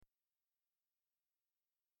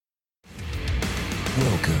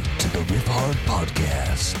Welcome to the Riff Hard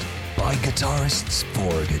Podcast by guitarists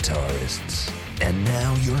for guitarists. And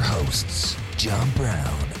now your hosts, John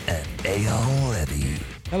Brown and Eyal Levy.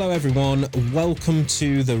 Hello everyone, welcome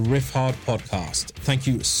to the Riff Hard Podcast. Thank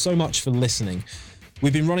you so much for listening.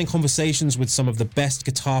 We've been running conversations with some of the best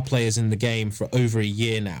guitar players in the game for over a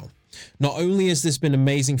year now. Not only has this been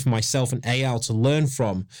amazing for myself and Eyal to learn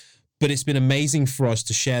from, but it's been amazing for us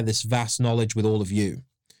to share this vast knowledge with all of you.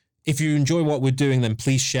 If you enjoy what we're doing, then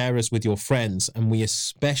please share us with your friends, and we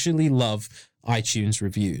especially love iTunes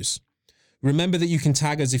reviews. Remember that you can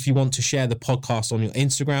tag us if you want to share the podcast on your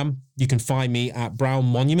Instagram. You can find me at Brown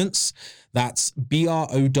Monuments. That's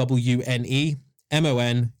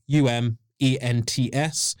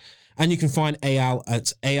BROWNEMONUMENTS. And you can find Eyal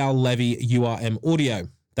at Eyal Levy URM Audio.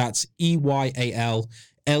 That's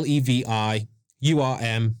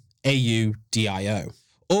EYALLEVIURMAUDIO.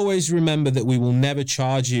 Always remember that we will never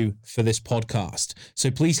charge you for this podcast, so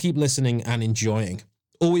please keep listening and enjoying.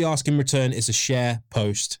 All we ask in return is a share,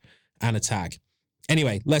 post, and a tag.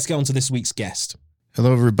 Anyway, let's get on to this week's guest.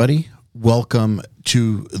 Hello, everybody. Welcome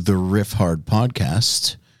to the Riff Hard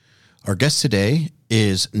Podcast. Our guest today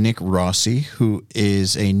is Nick Rossi, who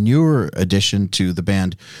is a newer addition to the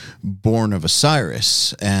band Born of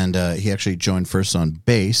Osiris, and he actually joined first on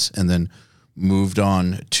bass and then moved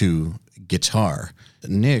on to guitar.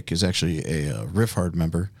 Nick is actually a Riff Hard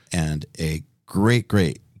member and a great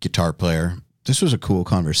guitar player. This was a cool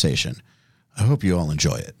conversation. I hope you all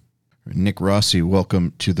enjoy it. Nick Rossi,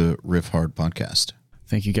 welcome to the Riff Hard Podcast.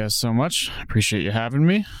 Thank you guys so much. Appreciate you having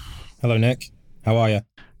me. Hello, Nick. How are you?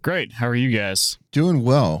 Great. How are you guys? Doing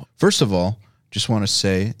well. First of all, just want to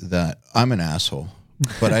say that I'm an asshole,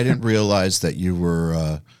 but I didn't realize that you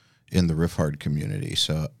were in the Riff Hard community.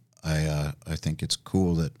 So I think it's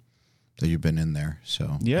cool that you've been in there.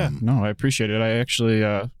 So yeah, no, I appreciate it. I actually,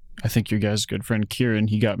 I think your guys' good friend Kieran,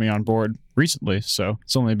 he got me on board recently. So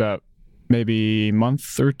it's only about maybe a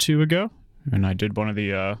month or two ago, and I did one of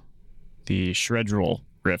the shred roll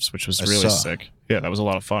riffs, which was really sick. Yeah, that was a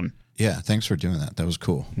lot of fun. Yeah, thanks for doing that. That was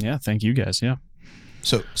cool. Yeah, thank you guys. Yeah.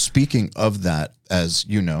 So speaking of that, as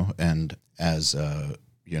you know, and as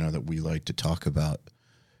you know, that we like to talk about,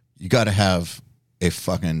 you got to have a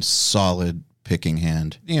fucking solid picking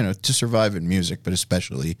hand, you know, to survive in music, but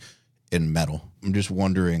especially in metal. I'm just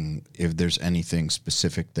wondering if there's anything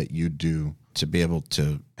specific that you do to be able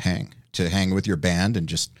to hang with your band and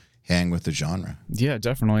just hang with the genre. Yeah,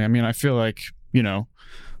 definitely. I mean, I feel like, you know,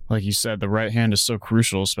 like you said, the right hand is so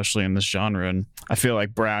crucial, especially in this genre. And I feel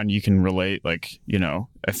like, Brown, you can relate. Like, you know,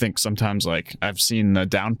 I think sometimes, like, I've seen the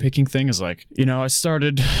down picking thing is like, you know, I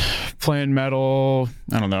started playing metal,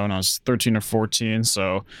 I don't know, when I was 13 or 14.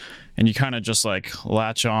 So, and you kind of just like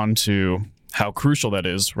latch on to how crucial that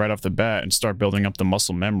is right off the bat and start building up the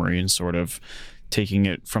muscle memory and sort of taking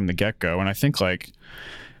it from the get-go. And I think, like,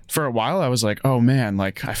 for a while I was like, oh man,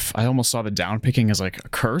 like I almost saw the down picking as like a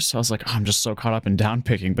curse. I was like, oh, I'm just so caught up in down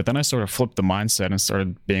picking. But then I sort of flipped the mindset and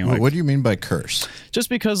started being like, what do you mean by curse? Just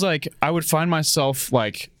because, like, I would find myself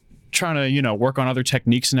like trying to, you know, work on other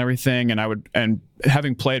techniques and everything, and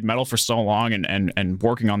having played metal for so long and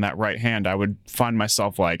working on that right hand, I would find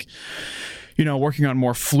myself like, you know, working on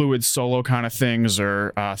more fluid solo kind of things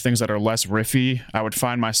or things that are less riffy. I would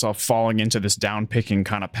find myself falling into this down picking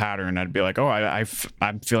kind of pattern. I'd be like, oh,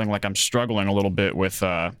 I'm feeling like I'm struggling a little bit with,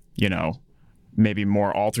 you know, maybe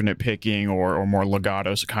more alternate picking or more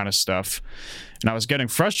legatos kind of stuff. And I was getting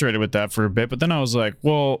frustrated with that for a bit, but then I was like,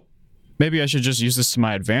 well, maybe I should just use this to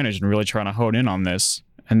my advantage and really try to hone in on this.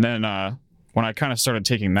 And then when I kind of started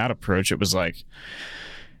taking that approach, it was like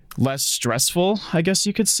less stressful, I guess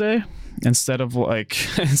you could say, instead of like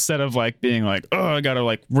being like, oh, I gotta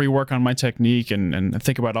like rework on my technique and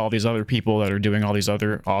think about all these other people that are doing all these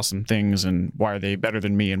other awesome things and why are they better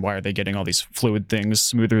than me and why are they getting all these fluid things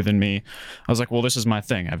smoother than me. I was like, well, this is my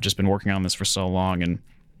thing. I've just been working on this for so long, and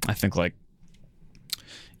I think, like,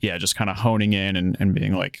 yeah, just kind of honing in and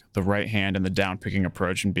being like the right hand and the down picking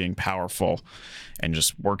approach and being powerful and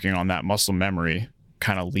just working on that muscle memory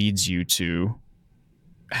kind of leads you to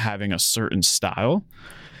having a certain style.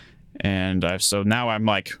 And so now I'm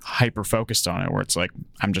like hyper focused on it, where it's like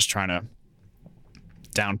I'm just trying to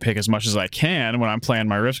down pick as much as I can when I'm playing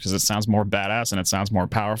my riffs because it sounds more badass and it sounds more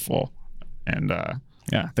powerful. And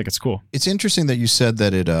yeah, I think it's cool. It's interesting that you said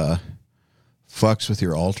that it fucks with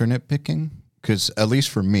your alternate picking, because at least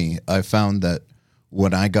for me, I found that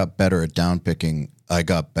when I got better at down picking, I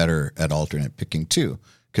got better at alternate picking too,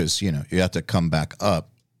 because, you know, you have to come back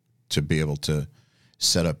up to be able to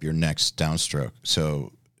set up your next downstroke.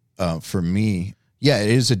 So for me, yeah,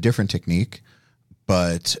 it is a different technique,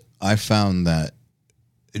 but I found that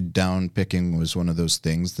down picking was one of those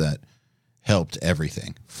things that helped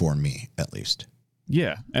everything for me, at least.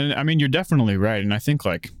 Yeah. And I mean, you're definitely right. And I think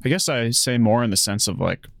I guess I say more in the sense of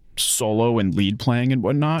solo and lead playing and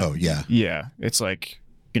whatnot. Oh, yeah. Yeah. It's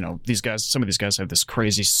some of these guys have this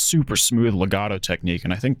crazy, super smooth legato technique.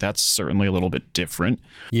 And I think that's certainly a little bit different.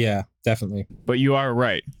 Yeah, definitely. But you are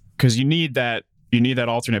right. Because you need that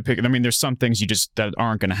alternate pick. I mean, there's some things that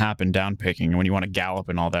aren't going to happen down picking. And when you want to gallop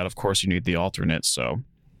and all that, of course you need the alternate. So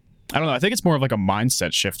I don't know. I think it's more of a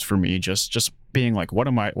mindset shift for me. Just being what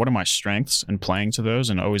are my strengths and playing to those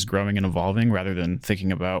and always growing and evolving rather than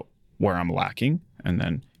thinking about where I'm lacking. And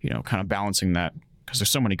then, kind of balancing that because there's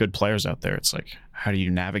so many good players out there. It's how do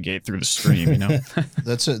you navigate through the stream,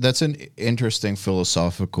 That's an interesting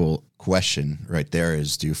philosophical question right there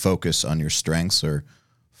is, do you focus on your strengths or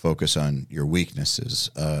focus on your weaknesses?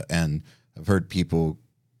 And I've heard people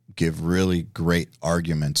give really great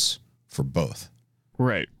arguments for both.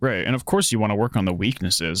 Right. And of course you want to work on the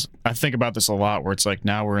weaknesses. I think about this a lot where it's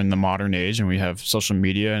now we're in the modern age and we have social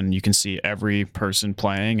media and you can see every person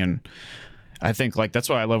playing. And I think that's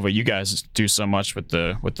why I love what you guys do so much with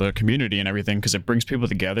the community and everything, because it brings people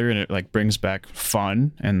together and it brings back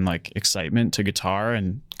fun and excitement to guitar.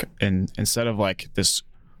 And instead of this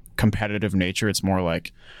competitive nature, it's more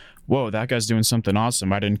whoa, that guy's doing something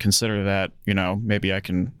awesome. I didn't consider that, maybe I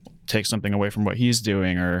can take something away from what he's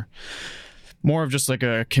doing, or more of just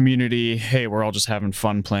a community, hey, we're all just having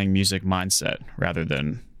fun playing music mindset rather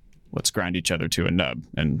than let's grind each other to a nub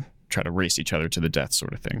and try to race each other to the death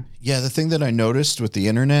sort of thing. Yeah, the thing that I noticed with the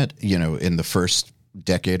internet, in the first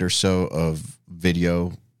decade or so of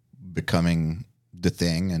video becoming the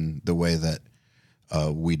thing and the way that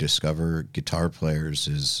we discover guitar players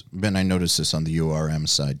is, and I noticed this on the URM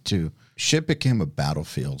side too, shit became a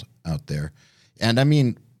battlefield out there. And I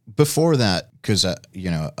mean, before that, because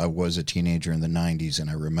I was a teenager in the 90s and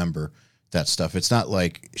I remember that stuff. It's not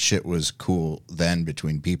like shit was cool then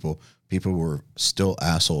between people. People were still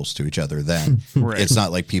assholes to each other then. Right. It's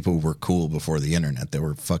not like people were cool before the internet. They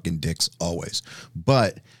were fucking dicks always.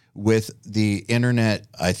 But with the internet,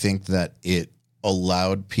 I think that it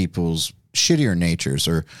allowed people's shittier natures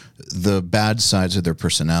or the bad sides of their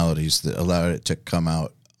personalities that allowed it to come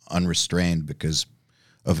out unrestrained because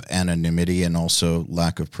of anonymity and also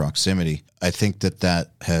lack of proximity. I think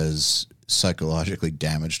that has psychologically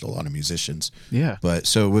damaged a lot of musicians. Yeah. But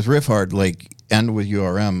so with Riff Hard, and with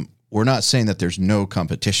URM, we're not saying that there's no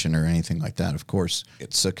competition or anything like that. Of course,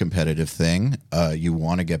 it's a competitive thing. You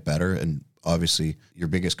want to get better, and obviously your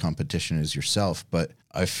biggest competition is yourself. But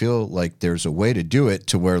I feel like there's a way to do it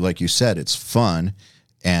to where, like you said, it's fun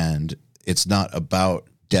and it's not about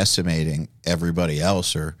decimating everybody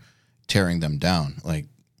else or tearing them down.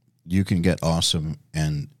 You can get awesome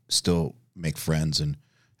and still make friends and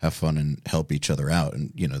have fun and help each other out.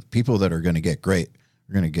 And, the people that are going to get great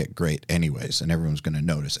are going to get great anyways, and everyone's going to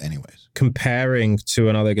notice anyways. Comparing to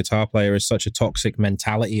another guitar player is such a toxic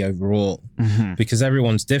mentality overall because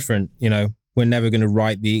everyone's different. We're never going to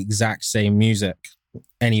write the exact same music,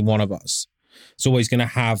 any one of us. It's always going to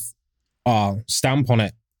have our stamp on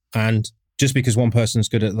it. And just because one person's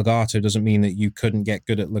good at legato doesn't mean that you couldn't get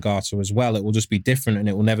good at legato as well. It will just be different and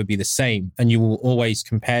it will never be the same. And you will always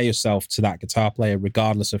compare yourself to that guitar player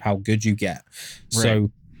regardless of how good you get. Right.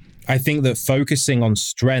 So I think that focusing on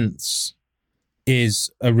strengths is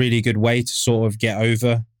a really good way to sort of get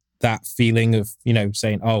over that feeling of,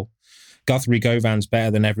 saying, oh, Guthrie Govan's better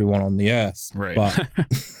than everyone on the earth. Right.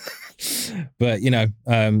 But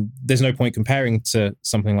there's no point comparing to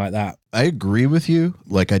something like that. I agree with you.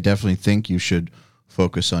 I definitely think you should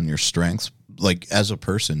focus on your strengths, as a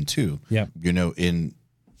person too. Yeah. In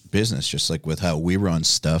business, just with how we run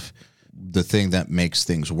stuff, the thing that makes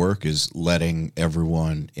things work is letting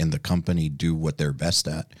everyone in the company do what they're best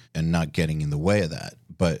at and not getting in the way of that.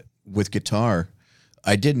 But with guitar,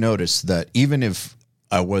 I did notice that even if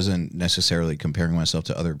I wasn't necessarily comparing myself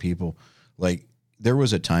to other people, there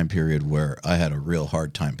was a time period where I had a real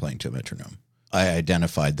hard time playing to a metronome. I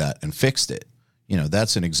identified that and fixed it.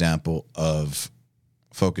 That's an example of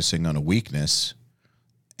focusing on a weakness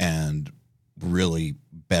and really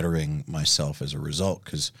bettering myself as a result.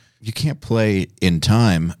 Because you can't play in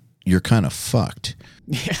time, you're kind of fucked.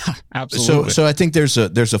 Yeah, absolutely. So I think there's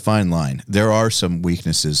a fine line. There are some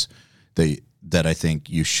weaknesses that I think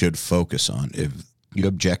you should focus on if you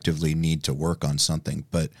objectively need to work on something.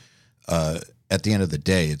 But at the end of the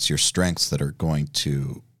day, it's your strengths that are going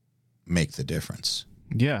to make the difference.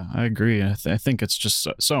 Yeah, I agree. I think it's just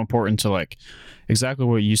so important to exactly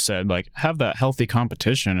what you said, have that healthy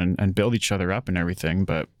competition and build each other up and everything.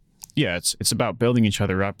 But yeah, it's about building each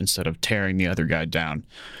other up instead of tearing the other guy down.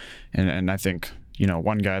 And I think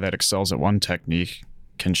one guy that excels at one technique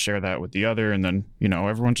can share that with the other, and then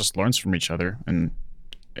everyone just learns from each other, and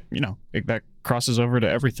that crosses over to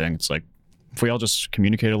everything. It's like if we all just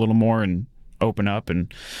communicate a little more and open up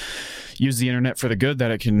and use the internet for the good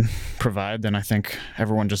that it can provide, then I think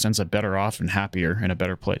everyone just ends up better off and happier in a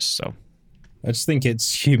better place. So I just think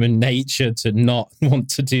it's human nature to not want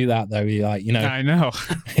to do that, though. I know.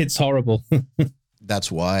 It's horrible.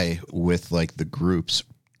 That's why with like the groups,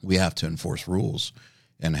 we have to enforce rules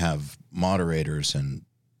and have moderators and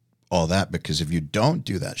all that, because if you don't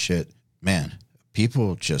do that shit, man,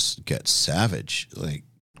 people just get savage. Like,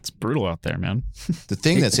 it's brutal out there, man. the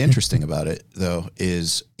thing that's interesting about it, though,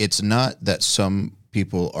 is it's not that some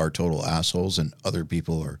people are total assholes and other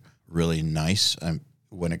people are really nice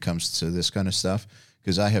when it comes to this kind of stuff.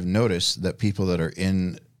 Because I have noticed that people that are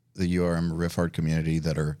in the URM Riff Hard community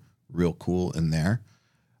that are real cool in there,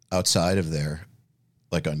 outside of there,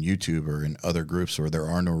 like on YouTube or in other groups where there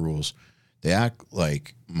are no rules, they act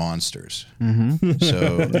like monsters. Mm-hmm.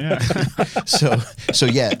 So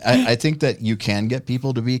yeah, I think that you can get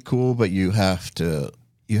people to be cool, but you have to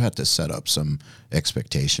set up some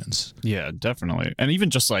expectations. Yeah, definitely. And even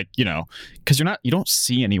just like, because you don't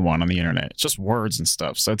see anyone on the internet. It's just words and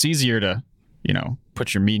stuff. So it's easier to,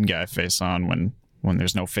 put your mean guy face on when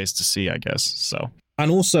there's no face to see, I guess. So. And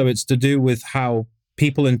also it's to do with how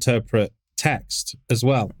people interpret text as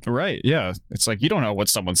well. Right. Yeah. It's like, you don't know what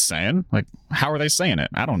someone's saying. Like, how are they saying it?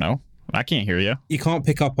 I don't know. I can't hear you. You can't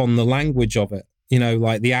pick up on the language of it,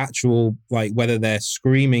 like the actual, like whether they're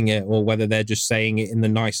screaming it or whether they're just saying it in the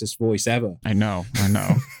nicest voice ever. I know.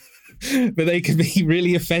 But they could be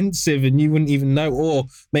really offensive and you wouldn't even know, or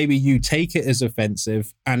maybe you take it as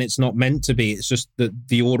offensive and it's not meant to be. It's just that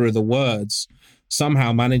the order of the words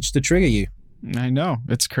somehow managed to trigger you. I know.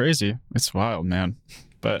 It's crazy. It's wild, man.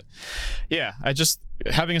 But yeah,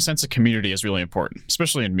 having a sense of community is really important,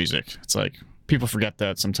 especially in music. It's like people forget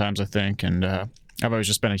that sometimes, I think. And I've always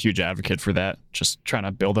just been a huge advocate for that, just trying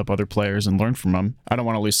to build up other players and learn from them. I don't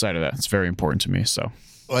want to lose sight of that. It's very important to me. So,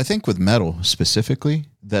 well, I think with metal specifically,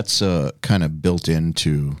 that's kind of built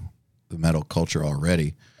into the metal culture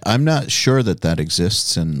already. I'm not sure that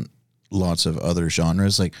exists in lots of other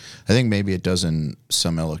genres. Like, I think maybe it does in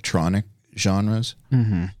some electronic genres.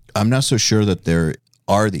 Mm-hmm. I'm not so sure that there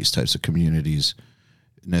are these types of communities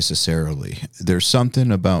necessarily. There's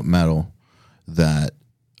something about metal that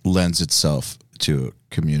lends itself to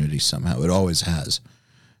a community somehow. It always has.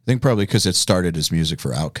 I think probably because it started as music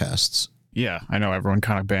for outcasts. Yeah, I know everyone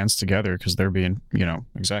kind of bands together because they're being,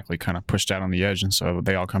 exactly kind of pushed out on the edge. And so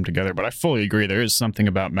they all come together. But I fully agree. There is something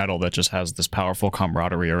about metal that just has this powerful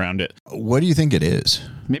camaraderie around it. What do you think it is?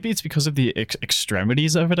 Maybe it's because of the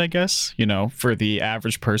extremities of it, I guess. For the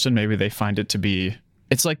average person, maybe they find it to be,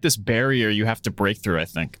 it's like this barrier you have to break through, I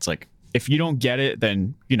think. It's like, if you don't get it,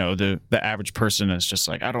 then, the average person is just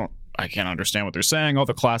like, I can't understand what they're saying, all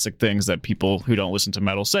the classic things that people who don't listen to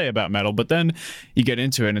metal say about metal. But then you get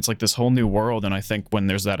into it and it's like this whole new world. And I think when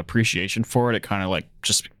there's that appreciation for it, it kind of like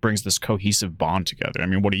just brings this cohesive bond together. I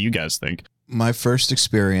mean, what do you guys think? My first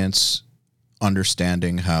experience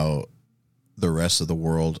understanding how the rest of the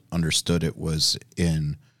world understood it was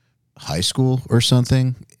in high school or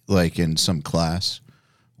something, like in some class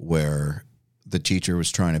where the teacher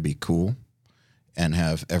was trying to be cool and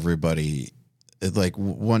have everybody, like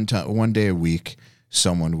one day a week,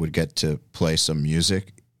 someone would get to play some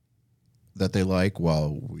music that they like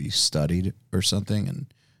while we studied or something.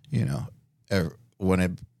 And, when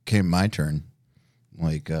it came my turn,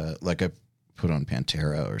 like I put on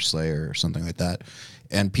Pantera or Slayer or something like that,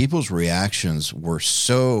 and people's reactions were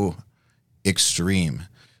so extreme.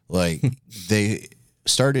 Like they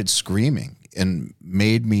started screaming and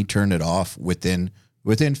made me turn it off within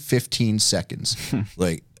 15 seconds.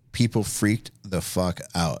 Like, people freaked the fuck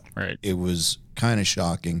out. Right. It was kind of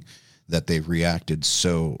shocking that they reacted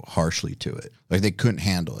so harshly to it. Like, they couldn't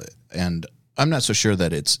handle it. And I'm not so sure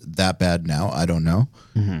that it's that bad now. I don't know.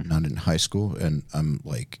 Mm-hmm. Not in high school. And I'm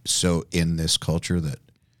like so in this culture that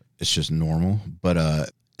it's just normal.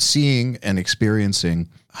 But seeing and experiencing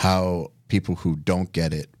how people who don't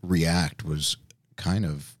get it react was kind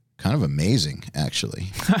of amazing, actually.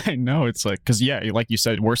 I know. It's like, because like you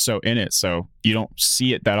said, we're so in it, so you don't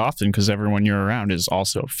see it that often because everyone you're around is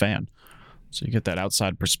also a fan. So you get that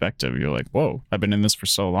outside perspective. You're like, whoa, I've been in this for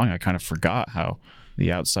so long, I kind of forgot how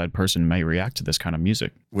the outside person may react to this kind of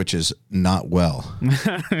music. Which is not well.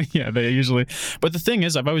 Yeah, they usually. But the thing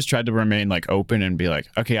is, I've always tried to remain like open and be like,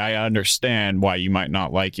 okay, I understand why you might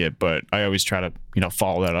not like it, but I always try to,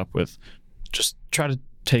 follow that up with just try to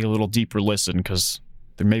take a little deeper listen, because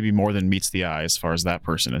there may be more than meets the eye as far as that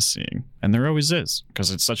person is seeing. And there always is,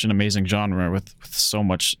 because it's such an amazing genre with so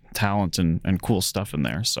much talent and cool stuff in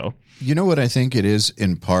there. So, you know what I think it is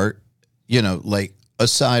in part, like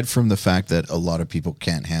aside from the fact that a lot of people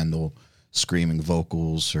can't handle screaming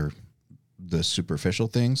vocals or the superficial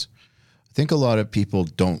things, I think a lot of people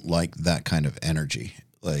don't like that kind of energy.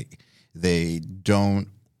 Like they don't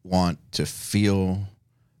want to feel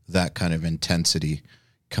that kind of intensity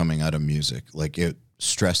coming out of music. Like it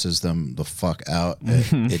stresses them the fuck out.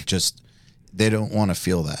 It just, they don't want to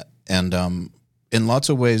feel that. And in lots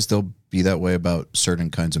of ways, they'll be that way about certain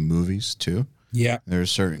kinds of movies too. Yeah. There's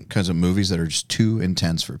certain kinds of movies that are just too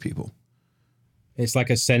intense for people. It's like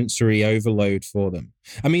a sensory overload for them.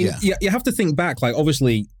 I mean, you have to think back, like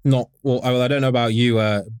obviously not, I don't know about you,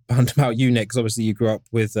 Nick, because obviously you grew up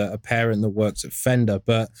with a parent that works at Fender,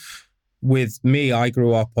 but with me, I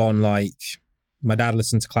grew up on like, my dad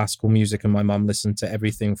listened to classical music and my mum listened to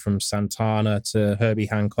everything from Santana to Herbie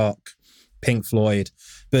Hancock, Pink Floyd,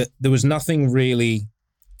 but there was nothing really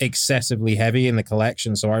excessively heavy in the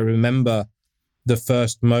collection. So I remember the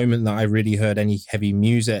first moment that I really heard any heavy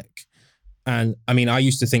music. And I mean, I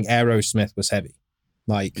used to think Aerosmith was heavy,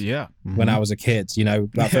 like when I was a kid,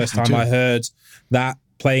 that first time I heard that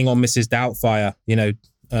playing on Mrs. Doubtfire,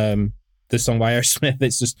 the song by Aerosmith,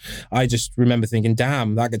 it's just, I just remember thinking,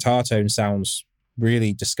 damn, that guitar tone sounds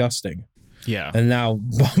really disgusting. Yeah. And now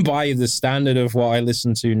by the standard of what I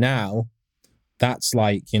listen to now, that's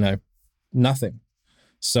like, nothing.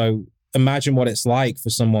 So imagine what it's like for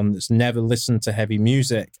someone that's never listened to heavy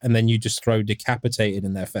music and then you just throw Decapitated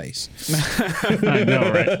in their face. I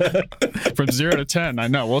know, right? From 0 to 10, I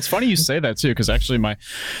know. Well, it's funny you say that too, because actually my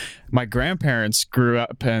grandparents grew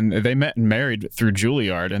up and they met and married through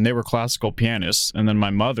Juilliard, and they were classical pianists. And then my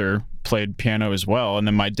mother played piano as well. And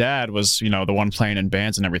then my dad was, the one playing in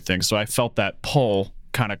bands and everything. So I felt that pull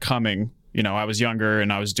kind of coming. I was younger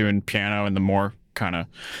and I was doing piano and the more kind of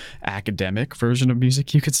academic version of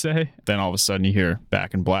music, you could say. Then all of a sudden you hear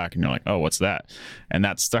Back in Black and you're like, oh, what's that? And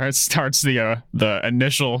that starts the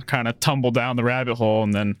initial kind of tumble down the rabbit hole,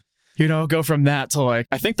 and then go from that to like,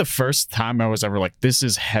 I think the first time I was ever like, this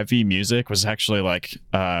is heavy music was actually like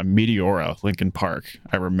Meteora, Linkin Park.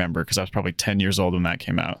 I remember because I was probably 10 years old when that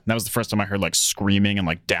came out. And that was the first time I heard like screaming and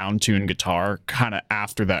like down-tuned guitar kind of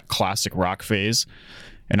after that classic rock phase.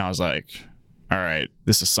 And I was like, all right,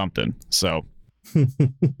 this is something. So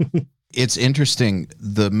it's interesting.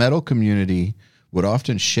 The metal community would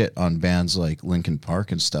often shit on bands like Linkin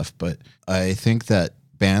Park and stuff, but I think that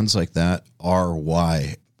bands like that are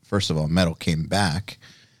why, first of all, metal came back,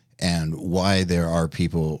 and why there are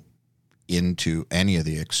people into any of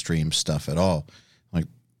the extreme stuff at all. Like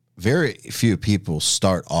very few people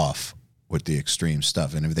start off with the extreme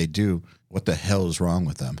stuff, and if they do, what the hell is wrong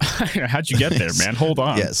with them? How'd you get there, man? Hold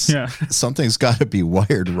on. Yes. Yeah. Something's got to be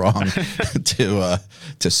wired wrong to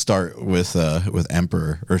start with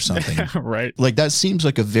Emperor or something. Right. Like that seems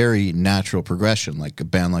like a very natural progression, like a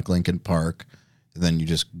band like Linkin Park, then you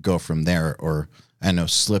just go from there. Or I know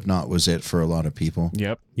Slipknot was it for a lot of people.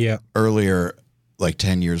 Yep. Yeah. Earlier, like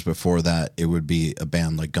 10 years before that, it would be a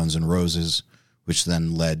band like Guns N' Roses, which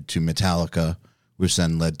then led to Metallica, which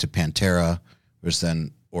then led to Pantera,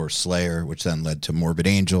 or Slayer, which then led to Morbid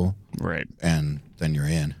Angel. Right. And then you're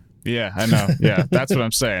in. Yeah, I know. Yeah, that's what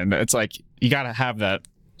I'm saying. It's like you got to have that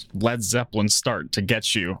Led Zeppelin start to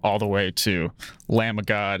get you all the way to Lamb of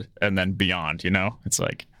God and then beyond, It's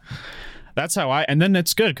like, that's how and then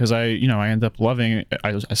it's good because I end up loving,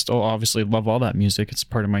 I still obviously love all that music. It's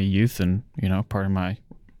part of my youth and, part of my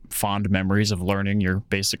fond memories of learning your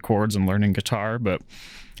basic chords and learning guitar. But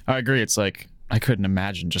I agree. It's like, I couldn't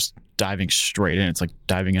imagine just diving straight in. It's like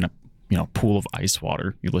diving in a pool of ice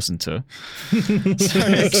water. You listen to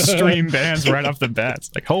extreme bands right off the bat.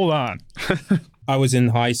 It's like, hold on. I was in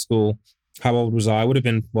high school. How old was I? I would have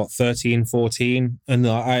been, 13, 14. And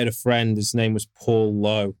I had a friend, his name was Paul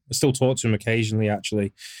Lowe. I still talk to him occasionally,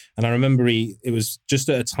 actually. And I remember it was just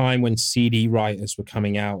at a time when CD writers were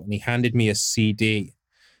coming out, and he handed me a CD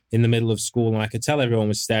in the middle of school. And I could tell everyone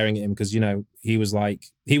was staring at him because, he was like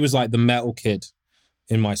the metal kid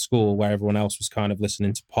in my school where everyone else was kind of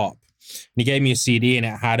listening to pop. And he gave me a CD and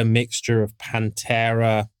it had a mixture of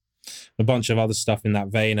Pantera, a bunch of other stuff in that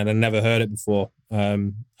vein, and I'd never heard it before. I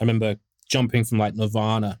remember jumping from like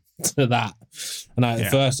Nirvana to that. And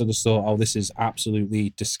at first I just thought, oh, this is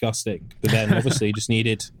absolutely disgusting. But then obviously I just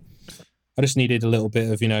needed a little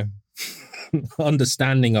bit of,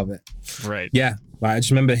 understanding of it. Right. Yeah. Like, I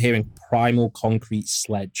just remember hearing Primal Concrete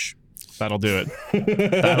Sledge. That'll do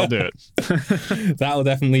it. That'll do it. That'll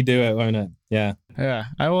definitely do it, won't it? Yeah. Yeah.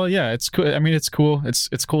 Yeah. It's cool. I mean, it's cool.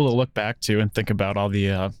 It's cool to look back to and think about all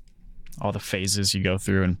the phases you go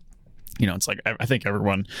through. And it's like I think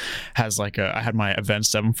everyone has like I had my Avenged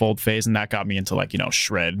Sevenfold phase, and that got me into like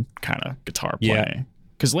shred kind of guitar playing. Yeah.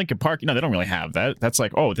 Because Linkin Park, they don't really have that. That's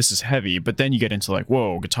like, oh, this is heavy. But then you get into like,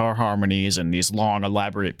 whoa, guitar harmonies and these long,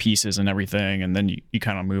 elaborate pieces and everything. And then you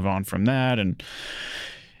kind of move on from that.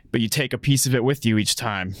 But you take a piece of it with you each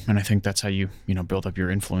time. And I think that's how you build up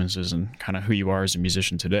your influences and kind of who you are as a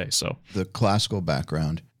musician today. So the classical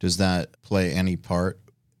background, does that play any part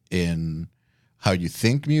in how you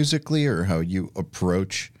think musically or how you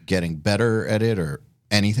approach getting better at it or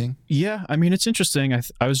anything? Yeah, I mean, it's interesting.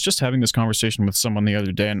 I was just having this conversation with someone the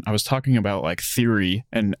other day, and I was talking about like theory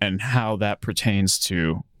and how that pertains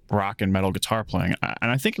to rock and metal guitar playing.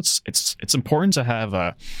 And I think it's important to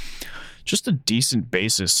have just a decent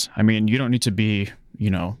basis. I mean, you don't need to be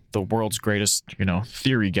the world's greatest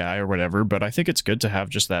theory guy or whatever, but I think it's good to have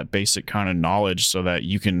just that basic kind of knowledge so that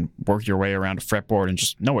you can work your way around a fretboard and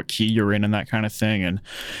just know what key you're in and that kind of thing. And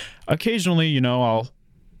occasionally, I'll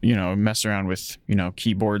mess around with,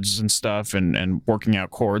 keyboards and stuff and working out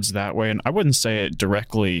chords that way. And I wouldn't say it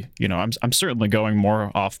directly, I'm certainly going more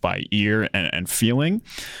off by ear and feeling,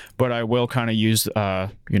 but I will kind of use,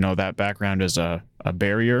 that background as a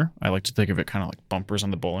barrier. I like to think of it kind of like bumpers on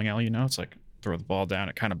the bowling alley, it's like throw the ball down,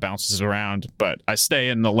 it kind of bounces around, but I stay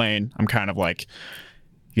in the lane. I'm kind of like,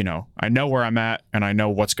 I know where I'm at and I know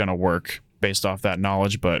what's going to work based off that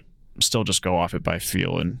knowledge, but still just go off it by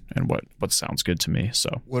feel and what sounds good to me.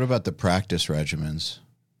 So what about the practice regimens?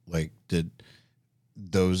 Like the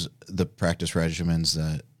practice regimens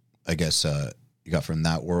that I guess you got from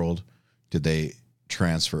that world, did they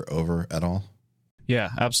transfer over at all?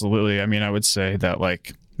 Yeah, absolutely. I mean, I would say that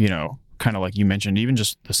like, kind of like you mentioned, even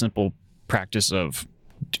just the simple practice of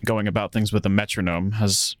going about things with a metronome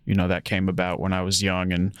has, that came about when I was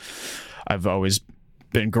young, and I've always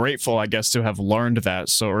been grateful, I guess, to have learned that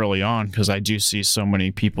so early on, because I do see so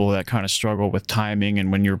many people that kind of struggle with timing, and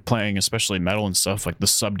when you're playing, especially metal and stuff, like the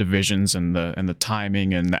subdivisions and the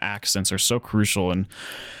timing and the accents are so crucial. And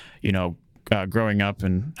growing up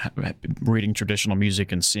and reading traditional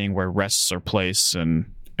music and seeing where rests are placed and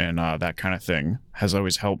that kind of thing has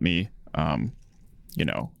always helped me,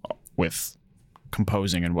 with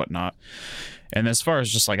composing and whatnot. And as far as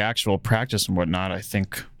just like actual practice and whatnot, I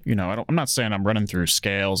think, I'm not saying I'm running through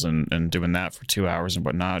scales and doing that for 2 hours and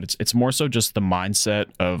whatnot. It's more so just the mindset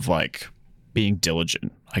of like being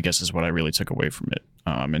diligent, I guess, is what I really took away from it.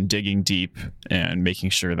 And digging deep and making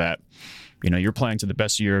sure that, you're playing to the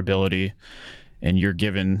best of your ability, and you're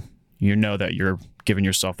giving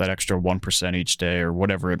yourself that extra 1% each day or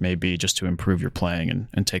whatever it may be, just to improve your playing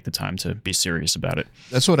and take the time to be serious about it.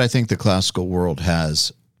 That's what I think the classical world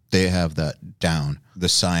has. They have that down, the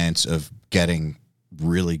science of getting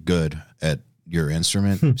really good at your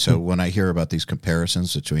instrument. So when I hear about these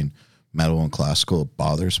comparisons between metal and classical, it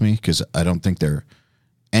bothers me because I don't think they're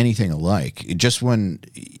anything alike. Just when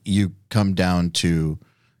you come down to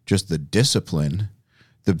just the discipline,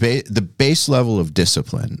 the base level of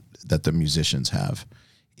discipline that the musicians have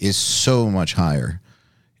is so much higher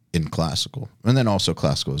in classical. And then also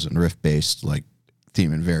classical is in riff-based, like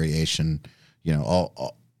theme and variation,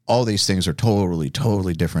 all these things are totally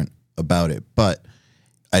different about it. But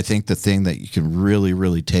I think the thing that you can really,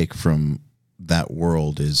 really take from that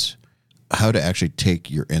world is how to actually take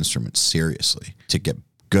your instrument seriously to get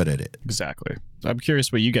good at it. Exactly. I'm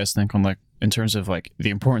curious what you guys think on, like, in terms of like the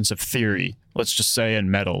importance of theory, let's just say in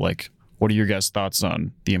metal, like, what are your guys' thoughts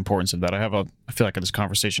on the importance of that? I feel like this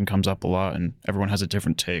conversation comes up a lot and everyone has a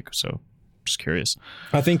different take. So just curious.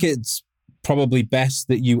 I think it's probably best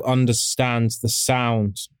that you understand the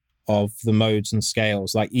sound of the modes and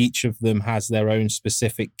scales. Like each of them has their own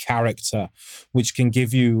specific character, which can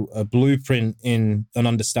give you a blueprint in an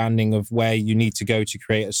understanding of where you need to go to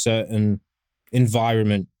create a certain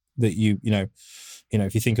environment that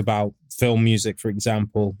if you think about film music, for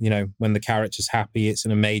example, when the character's happy, it's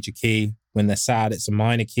in a major key. When they're sad, it's a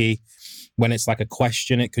minor key. When it's like a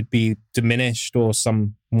question, it could be diminished or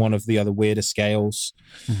one of the other weirder scales.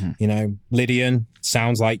 Mm-hmm. Lydian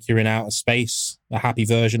sounds like you're in outer space, a happy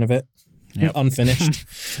version of it. Yep. Unfinished.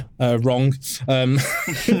 Wrong.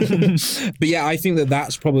 But yeah, I think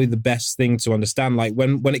that's probably the best thing to understand. Like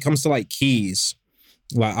when it comes to like keys,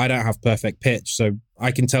 like I don't have perfect pitch, so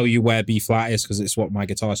I can tell you where B flat is because it's what my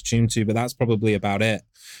guitar's tuned to, but that's probably about it.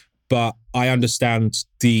 But I understand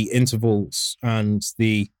the intervals and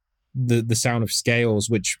the sound of scales,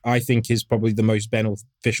 which I think is probably the most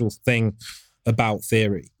beneficial thing about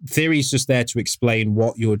theory. Theory is just there to explain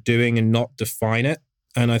what you're doing and not define it.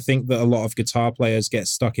 And I think that a lot of guitar players get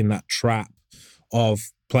stuck in that trap of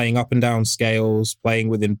playing up and down scales, playing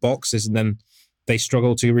within boxes, and then they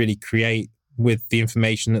struggle to really create with the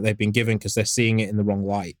information that they've been given because they're seeing it in the wrong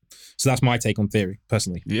light. So that's my take on theory,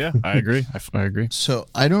 personally. Yeah, I agree. I agree. So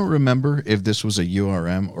I don't remember if this was a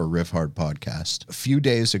URM or Riff Hard podcast. A few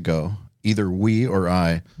days ago, either we or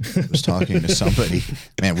I was talking to somebody,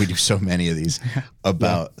 man, we do so many of these,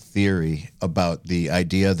 about theory, about the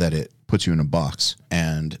idea that it puts you in a box.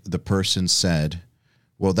 And the person said,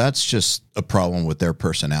 well, that's just a problem with their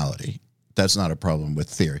personality. That's not a problem with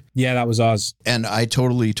theory. Yeah, that was ours. And I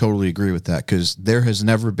totally agree with that, because there has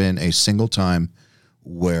never been a single time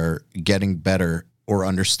where getting better or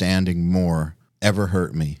understanding more ever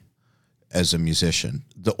hurt me as a musician.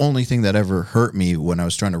 The only thing that ever hurt me when I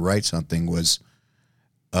was trying to write something was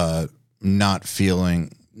not feeling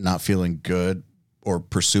good, or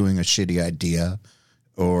pursuing a shitty idea,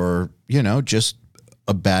 or, just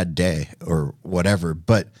a bad day or whatever.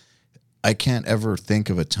 But I can't ever think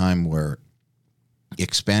of a time where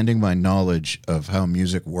expanding my knowledge of how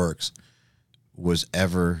music works was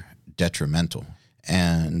ever detrimental.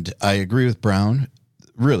 And I agree with Brown.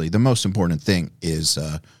 Really, the most important thing is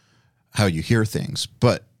how you hear things.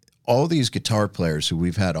 But all these guitar players who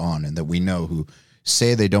we've had on and that we know, who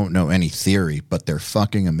say they don't know any theory, but they're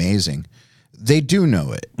fucking amazing, they do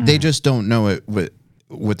know it. They just don't know it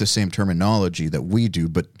with the same terminology that we do,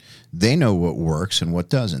 but they know what works and what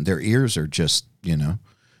doesn't. Their ears are just,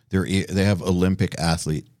 they have Olympic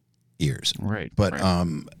athlete ears. Right. But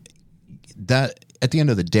that, at the end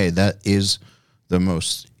of the day, that is the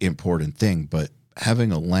most important thing. But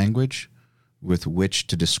having a language with which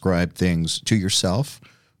to describe things to yourself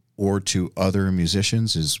or to other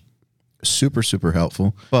musicians is super, super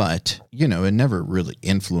helpful. But, it never really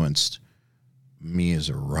influenced me as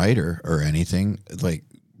a writer or anything. Like,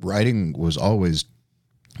 writing was always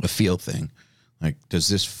a feel thing. Like, does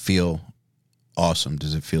this feel awesome?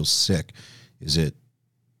 Does it feel sick? Is it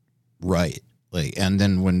right? Like, and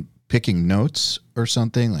then when picking notes or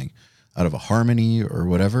something, like out of a harmony or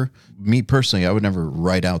whatever, me personally, I would never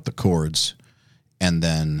write out the chords and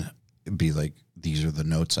then be like, these are the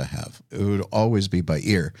notes I have. It would always be by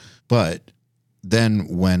ear. But then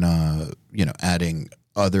when, adding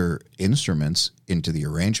other instruments into the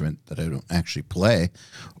arrangement that I don't actually play,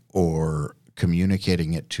 or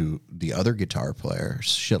communicating it to the other guitar players,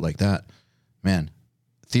 shit like that, man,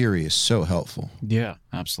 theory is so helpful. Yeah,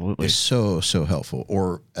 absolutely. It's so helpful.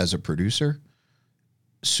 Or as a producer,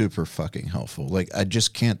 super fucking helpful. Like, I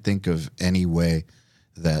just can't think of any way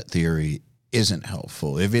that theory isn't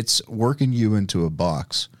helpful. If it's working you into a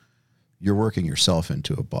box, you're working yourself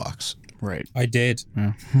into a box. Right. I did.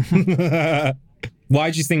 Yeah. Why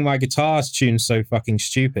do you think my guitar's tuned so fucking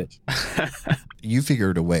stupid? You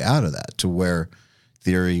figured a way out of that to where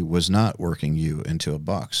theory was not working you into a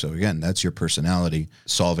box. So again, that's your personality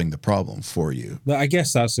solving the problem for you. But I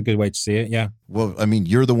guess that's a good way to see it, yeah. Well, I mean,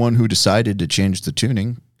 you're the one who decided to change the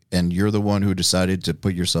tuning, and you're the one who decided to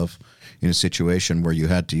put yourself in a situation where you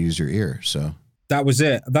had to use your ear. So that was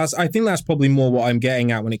it. I think that's probably more what I'm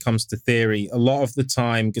getting at when it comes to theory. A lot of the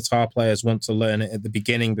time, guitar players want to learn it at the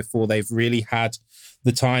beginning before they've really had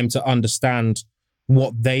the time to understand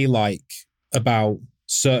what they like about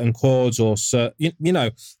certain chords or certain,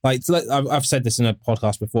 like I've said this in a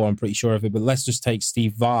podcast before, I'm pretty sure of it, but let's just take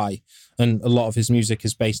Steve Vai, and a lot of his music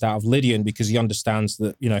is based out of Lydian because he understands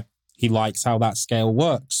that, he likes how that scale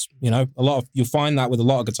works. You'll find that with a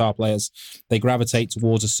lot of guitar players, they gravitate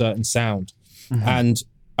towards a certain sound. Mm-hmm. And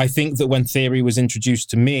I think that when theory was introduced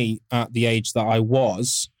to me at the age that I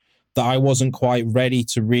wasn't quite ready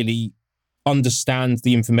to really understand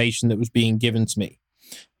the information that was being given to me.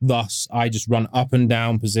 Thus, I just run up and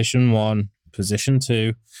down position 1, position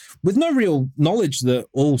 2, with no real knowledge that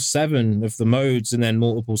all 7 of the modes and then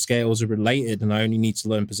multiple scales are related, and I only need to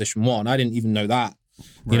learn position 1. I didn't even know that,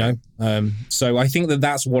 right. So I think that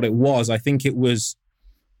that's what it was. I think it was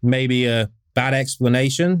maybe a bad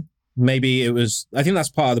explanation. Maybe it was, I think that's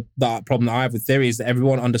part of the problem that I have with theory, is that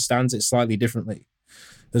everyone understands it slightly differently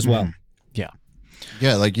as well. Mm. Yeah.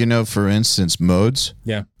 Yeah, like, for instance, modes.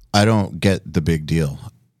 Yeah. I don't get the big deal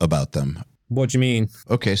about them. What do you mean?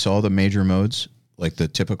 Okay, so all the major modes, like the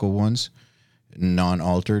typical ones,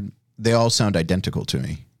 non-altered, they all sound identical to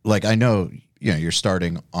me. Like, I know, you're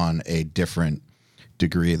starting on a different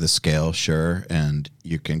degree of the scale, sure, and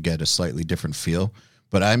you can get a slightly different feel,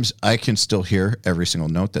 but I can still hear every single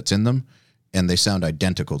note that's in them, and they sound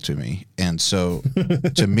identical to me. And so,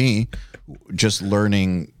 to me, just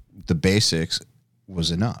learning the basics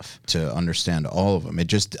was enough to understand all of them.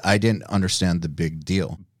 I didn't understand the big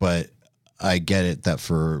deal, but I get it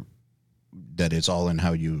that it's all in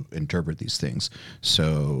how you interpret these things.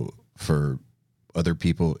 So for other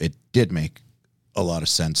people, it did make a lot of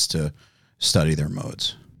sense to study their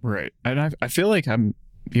modes. Right. And I feel like I'm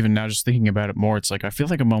even now just thinking about it more. It's like I feel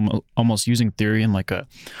like I'm almost using theory in like a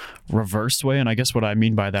reversed way. And I guess what I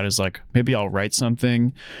mean by that is like maybe I'll write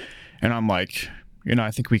something and I'm like,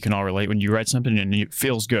 I think we can all relate when you write something and it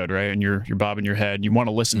feels good, right? And you're bobbing your head. You want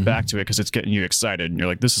to listen back to it because it's getting you excited. And you're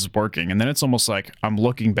like, this is working. And then it's almost like I'm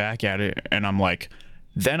looking back at it and I'm like,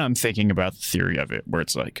 then I'm thinking about the theory of it where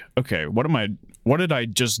it's like, okay, what did I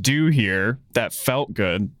just do here that felt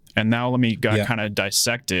good? And now let me kind of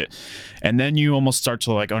dissect it. And then you almost start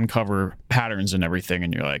to like uncover patterns and everything.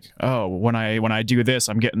 And you're like, oh, when I do this,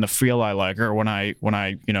 I'm getting the feel I like. Or when I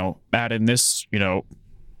add in this,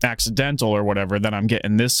 accidental or whatever, then I'm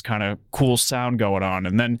getting this kind of cool sound going on.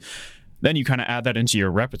 And then you kind of add that into your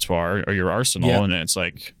repertoire or your arsenal. Yeah. And it's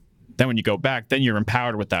like, then when you go back, then you're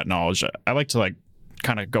empowered with that knowledge. I like to like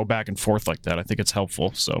kind of go back and forth like that. I think it's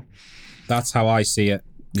helpful. So that's how I see it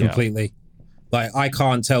completely. Like I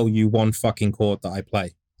can't tell you one fucking chord that I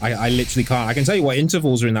play. I literally can't. I can tell you what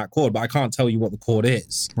intervals are in that chord, but I can't tell you what the chord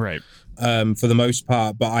is. Right. For the most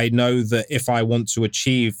part. But I know that if I want to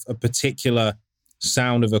achieve a particular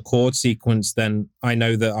sound of a chord sequence, then I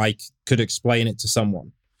know that I could explain it to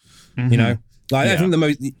someone. I think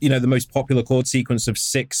the most popular chord sequence of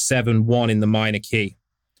 6, 7, 1 in the minor key.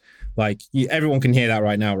 Like everyone can hear that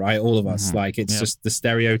right now, right? All of us. Like it's just the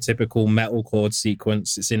stereotypical metal chord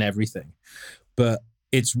sequence. It's in everything. But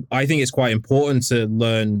I think it's quite important to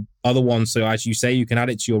learn other ones. So as you say, you can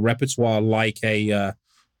add it to your repertoire like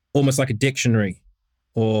almost like a dictionary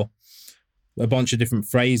or a bunch of different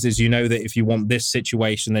phrases. You know that if you want this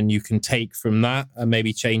situation, then you can take from that and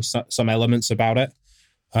maybe change some elements about it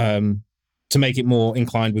to make it more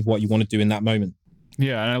inclined with what you want to do in that moment.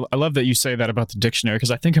 Yeah, and I love that you say that about the dictionary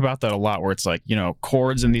because I think about that a lot where it's like,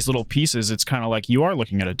 chords and these little pieces, it's kind of like you are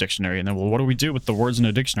looking at a dictionary and then, well, what do we do with the words in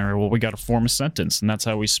a dictionary? Well, we got to form a sentence and that's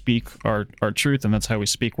how we speak our truth and that's how we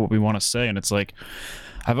speak what we want to say. And it's like,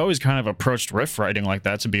 I've always kind of approached riff writing like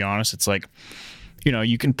that, to be honest. It's like,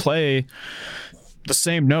 you can play the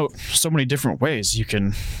same note so many different ways. You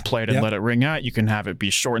can play it and let it ring out. You can have it be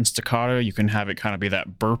short and staccato. You can have it kind of be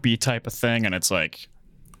that burpy type of thing. And it's like,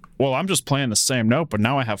 well, I'm just playing the same note, but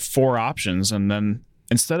now I have 4 options. And then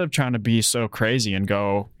instead of trying to be so crazy and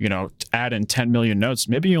go, add in 10 million notes,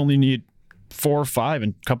 maybe you only need 4 or 5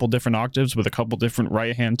 and a couple different octaves with a couple different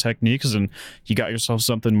right hand techniques. And you got yourself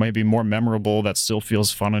something maybe more memorable that still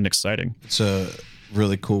feels fun and exciting. It's a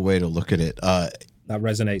really cool way to look at it. That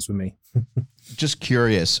resonates with me. Just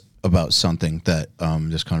curious about something that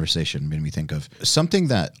this conversation made me think of. Something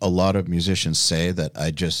that a lot of musicians say that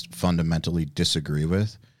I just fundamentally disagree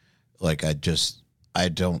with. Like, I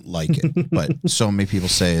don't like it. But so many people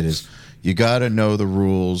say it is, you got to know the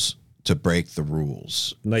rules to break the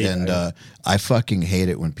rules. I fucking hate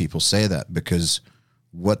it when people say that because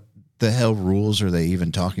what the hell rules are they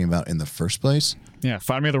even talking about in the first place? Yeah,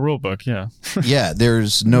 find me the rule book, yeah. Yeah,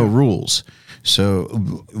 there's no rules.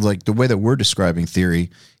 So, like, the way that we're describing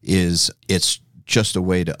theory is it's just a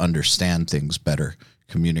way to understand things better,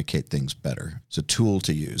 communicate things better. It's a tool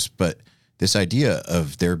to use. But this idea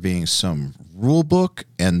of there being some rule book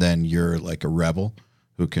and then you're like a rebel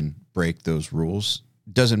who can break those rules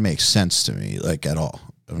doesn't make sense to me, like, at all.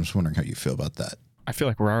 I'm just wondering how you feel about that. I feel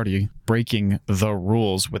like we're already breaking the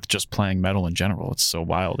rules with just playing metal in general. It's so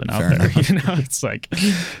wild and out Fair there, enough. It's like,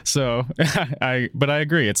 so but I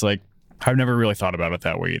agree. It's like, I've never really thought about it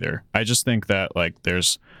that way either. I just think that like,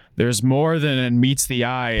 there's more than meets the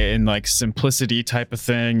eye in like simplicity type of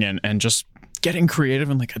thing and just getting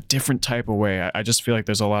creative in like a different type of way. I just feel like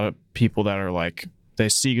there's a lot of people that are like, they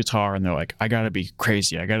see guitar and they're like, I gotta be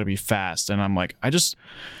crazy. I gotta be fast. And I'm like, I just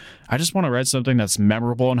want to write something that's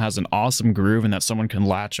memorable and has an awesome groove and that someone can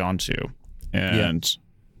latch onto. And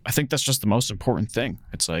I think that's just the most important thing.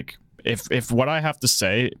 It's like, if what I have to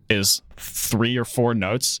say is 3 or 4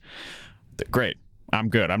 notes, great, I'm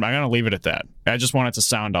good. I'm not going to leave it at that. I just want it to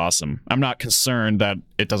sound awesome. I'm not concerned that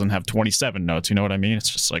it doesn't have 27 notes. You know what I mean? It's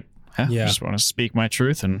just like, I just want to speak my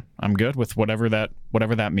truth and I'm good with whatever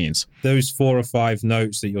that means. Those 4 or 5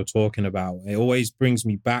 notes that you're talking about, it always brings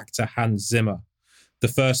me back to Hans Zimmer. The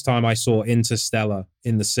first time I saw Interstellar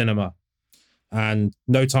in the cinema and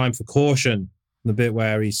No Time for Caution, the bit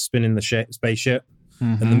where he's spinning the spaceship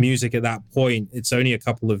and the music at that point, it's only a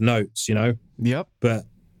couple of notes, Yep. But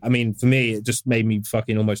I mean, for me, it just made me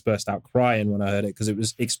fucking almost burst out crying when I heard it because it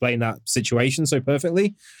was explained that situation so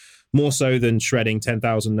perfectly. more so than shredding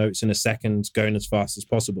 10,000 notes in a second, going as fast as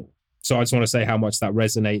possible. So I just want to say how much that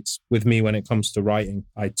resonates with me when it comes to writing.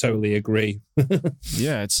 I totally agree.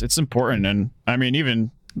 Yeah, it's important. And I mean, even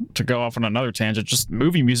to go off on another tangent, just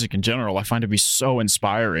movie music in general, I find to be so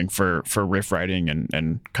inspiring for riff writing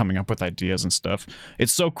and coming up with ideas and stuff.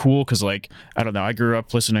 It's so cool because, like, I don't know, I grew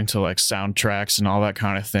up listening to like soundtracks and all that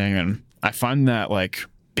kind of thing. And I find that, like,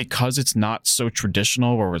 because it's not so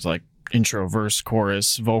traditional where it's like intro, verse,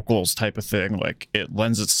 chorus, vocals type of thing, like it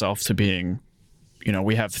lends itself to being, you know,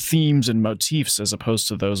 we have themes and motifs as opposed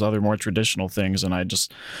to those other more traditional things. And I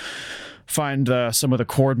just find some of the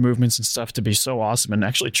chord movements and stuff to be so awesome and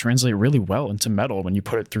actually translate really well into metal when you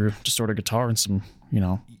put it through distorted guitar and some, you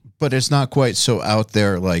know. But it's not quite so out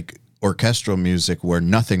there like orchestral music where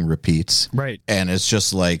nothing repeats. Right. And it's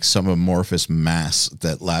just like some amorphous mass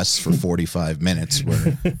that lasts for 45 minutes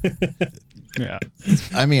where Yeah.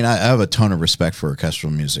 I mean, I have a ton of respect for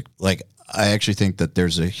orchestral music. Like, I actually think that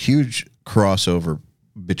there's a huge crossover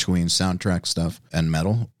between soundtrack stuff and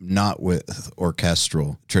metal, not with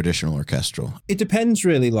traditional orchestral. It depends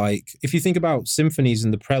really. Like if you think about symphonies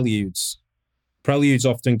and the preludes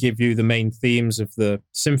often give you the main themes of the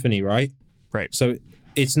symphony, right? Right. So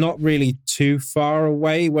it's not really too far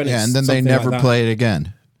away when it's and then they something never like play it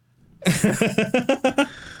again.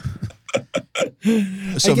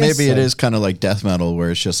 So maybe it is kind of like death metal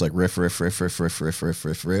where it's just like riff, riff, riff, riff, riff, riff, riff,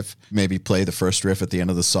 riff, riff. Maybe play the first riff at the end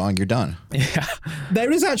of the song, you're done. Yeah.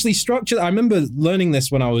 There is actually structure. I remember learning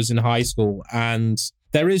this when I was in high school, and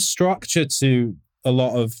there is structure to a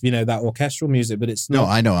lot of, you know, that orchestral music, but it's not. No,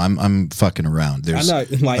 I know. I'm fucking around. There's I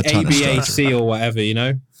know, like a ton of structure. ABAC or whatever, you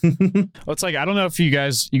know? Well, it's like, I don't know if you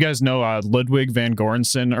guys know Ludwig van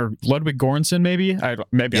Göransson or Ludwig Göransson, maybe.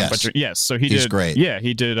 Maybe Yes. I'm butchering. Yes, so He's did. great. Yeah,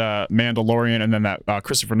 he did Mandalorian and then that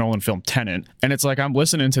Christopher Nolan film Tenet. And it's like I'm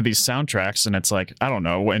listening to these soundtracks and it's like I don't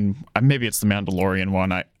know, and maybe it's the Mandalorian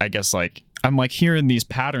one. I guess like I'm like hearing these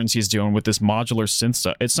patterns he's doing with this modular synth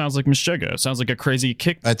stuff. It sounds like Meshuggah. It sounds like a crazy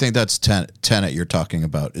kick. I think that's Tenet you're talking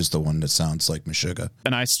about is the one that sounds like Meshuggah.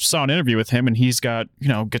 And I saw an interview with him and he's got, you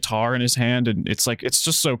know, guitar in his hand and it's like, it's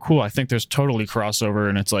just so cool. I think there's totally crossover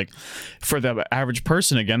and it's like for the average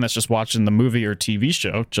person, again, that's just watching the movie or TV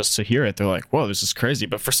show just to hear it. They're like, whoa, this is crazy.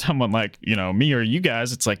 But for someone like, you know, me or you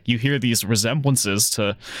guys, it's like you hear these resemblances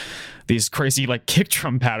to these crazy like kick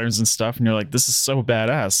drum patterns and stuff. And you're like, this is so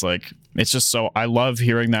badass. Like, it's just so, I love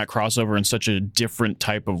hearing that crossover in such a different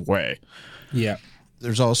type of way. Yeah.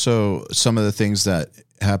 There's also some of the things that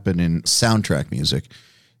happen in soundtrack music.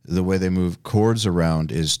 The way they move chords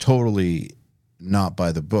around is totally not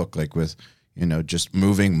by the book, like with, you know, just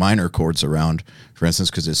moving minor chords around, for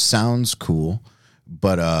instance, because it sounds cool,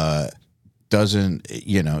 but doesn't,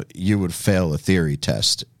 you know, you would fail a theory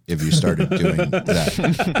test if you started doing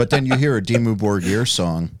that. But then you hear a Dimmu Borgir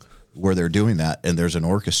song where they're doing that and there's an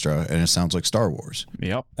orchestra and it sounds like Star Wars.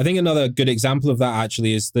 Yep. I think another good example of that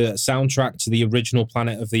actually is the soundtrack to the original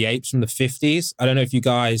Planet of the Apes from the 50s. I don't know if you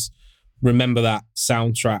guys remember that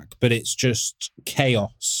soundtrack, but it's just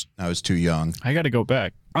chaos. I was too young. I got to go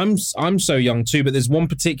back. I'm so young too, but there's one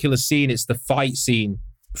particular scene, it's the fight scene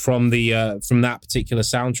from that particular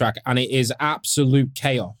soundtrack, and it is absolute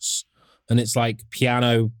chaos. And it's like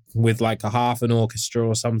piano with like a half an orchestra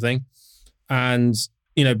or something. And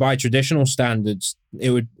you know, by traditional standards, it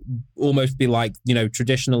would almost be like, you know,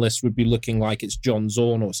 traditionalists would be looking like it's John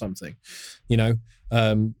Zorn or something, you know.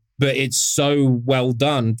 But it's so well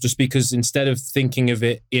done just because instead of thinking of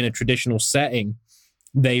it in a traditional setting,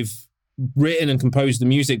 they've written and composed the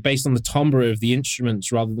music based on the timbre of the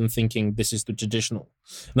instruments rather than thinking this is the traditional.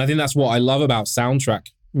 And I think that's what I love about soundtrack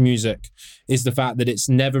music is the fact that it's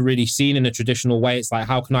never really seen in a traditional way. It's like,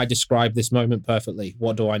 how can I describe this moment perfectly?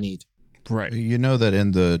 What do I need? Right. You know that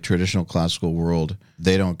in the traditional classical world,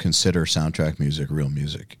 they don't consider soundtrack music real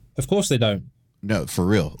music. Of course they don't. No, for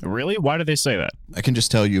real. Really? Why do they say that? I can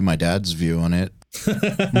just tell you my dad's view on it.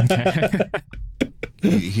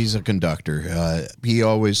 He's a conductor. He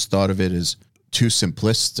always thought of it as too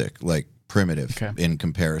simplistic, like primitive in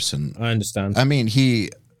comparison. I understand. I mean,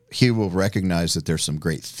 he will recognize that there's some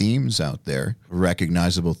great themes out there,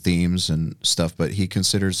 recognizable themes and stuff, but he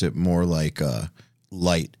considers it more like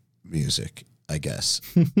light music, I guess.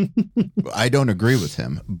 I don't agree with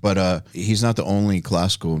him, but he's not the only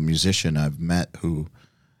classical musician I've met who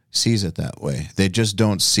sees it that way. They just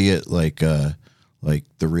don't see it like the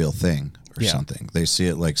real thing or something. They see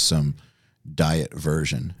it like some diet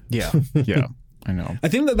version. Yeah. Yeah. I know. I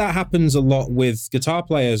think that happens a lot with guitar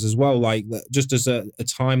players as well. Like just as a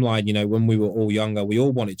timeline, you know, when we were all younger, we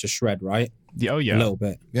all wanted to shred, right? Oh, yeah. A little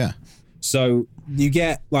bit. Yeah. So you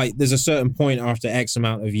get like, there's a certain point after X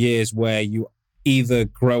amount of years where you either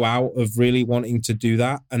grow out of really wanting to do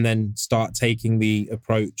that and then start taking the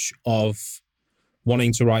approach of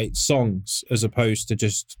wanting to write songs as opposed to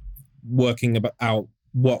just working out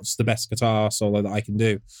what's the best guitar solo that I can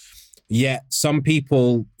do. Yet some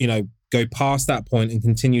people, go past that point and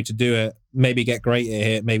continue to do it, maybe get great at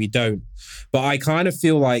it, maybe don't. But I kind of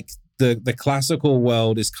feel like the classical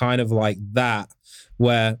world is kind of like that,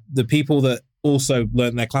 where the people that also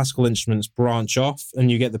learn their classical instruments branch off,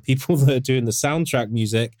 and you get the people that are doing the soundtrack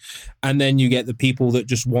music, and then you get the people that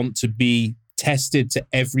just want to be tested to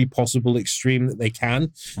every possible extreme that they can.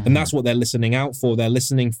 Mm-hmm. And that's what they're listening out for. They're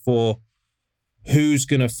listening for who's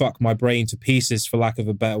going to fuck my brain to pieces, for lack of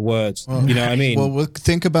a better word. Well, you know what I mean? Well,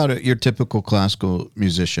 think about it. Your typical classical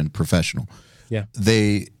musician, professional. Yeah.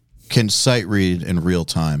 They can sight read in real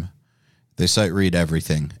time. They sight read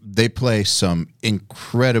everything. They play some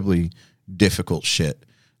incredibly difficult shit,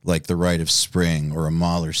 like the Rite of Spring or a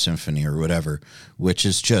Mahler symphony or whatever, which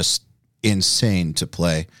is just insane to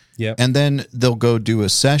play. Yeah. And then they'll go do a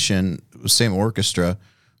session, same orchestra,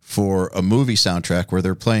 for a movie soundtrack where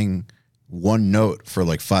they're playing one note for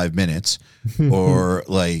like 5 minutes or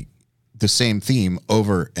like the same theme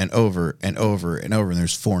over and over and over and over, and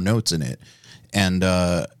there's 4 notes in it.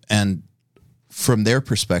 And from their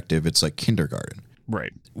perspective, it's like kindergarten.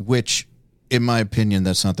 Right. Which, in my opinion,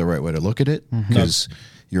 that's not the right way to look at it, because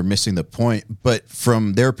you're missing the point. But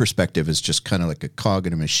from their perspective, it's just kind of like a cog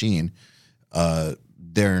in a machine.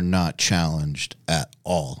 They're not challenged at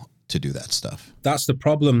all to do that stuff. That's the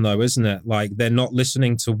problem, though, isn't it? Like, they're not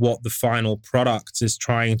listening to what the final product is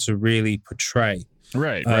trying to really portray.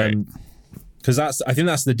 Right, right. Because I think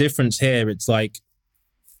that's the difference here. It's like,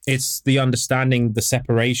 it's the understanding the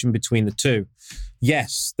separation between the two.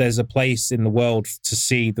 Yes, there's a place in the world to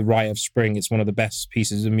see the Rite of Spring. It's one of the best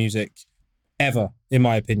pieces of music ever, in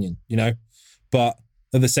my opinion, But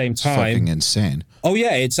at the same time... It's fucking insane. Oh,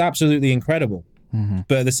 yeah, it's absolutely incredible. Mm-hmm.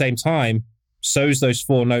 But at the same time, so's those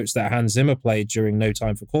 4 notes that Hans Zimmer played during No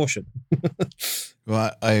Time for Caution.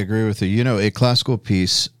 Well, I agree with you. A classical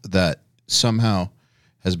piece that somehow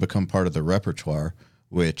has become part of the repertoire,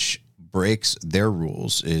 which breaks their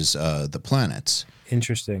rules, is The Planets.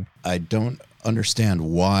 Interesting. I don't understand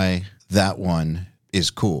why that one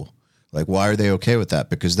is cool. Like, why are they okay with that?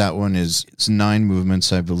 Because that one it's 9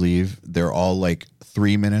 movements, I believe. They're all like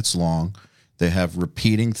 3 minutes long. They have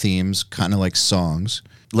repeating themes, kind of like songs.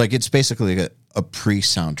 Like, it's basically a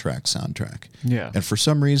pre-soundtrack. Yeah. And for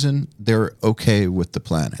some reason, they're okay with The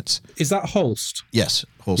Planets. Is that Holst? Yes.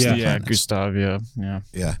 Holst Yeah. The Yeah, Planets. Gustav, yeah.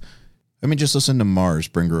 Yeah. I mean, just listen to Mars,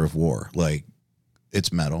 Bringer of War. Like,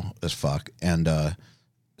 it's metal as fuck and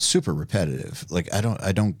super repetitive. Like, I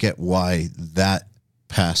don't get why that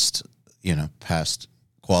passed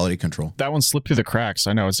quality control. That one slipped through the cracks.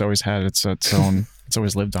 I know it's always had its own. It's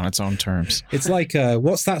always lived on its own terms. It's like,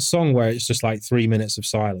 what's that song where it's just like 3 minutes of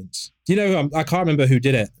silence? I can't remember who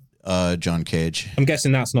did it. John Cage. I'm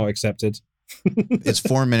guessing that's not accepted. It's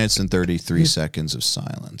 4 minutes and 33 seconds of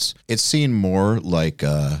silence. It's seen more like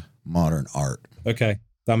modern art. Okay,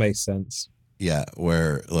 that makes sense. Yeah,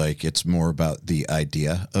 where like it's more about the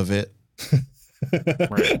idea of it.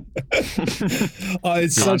 Right. Oh,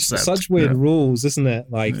 it's Concept. such weird Yeah. rules, isn't it?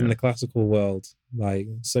 Like Yeah. in the classical world, like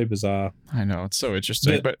so bizarre. I know, it's so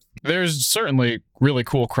interesting. But there's certainly really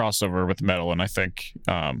cool crossover with metal, and I think,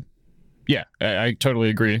 I totally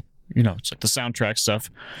agree. It's like the soundtrack stuff.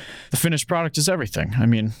 The finished product is everything. I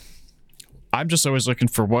mean, I'm just always looking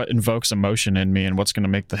for what invokes emotion in me and what's going to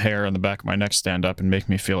make the hair on the back of my neck stand up and make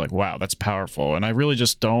me feel like, wow, that's powerful. And I really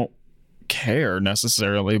just don't care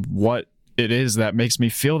necessarily what it is that makes me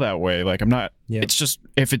feel that way. Like, I'm not, it's just,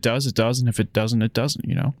 if it does, it does. And if it doesn't, it doesn't,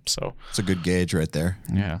 So It's a good gauge right there.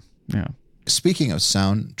 yeah. Speaking of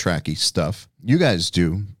soundtracky stuff, you guys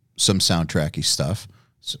do some soundtracky stuff.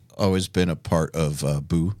 It's always been a part of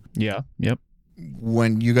Boo. Yeah. Yep.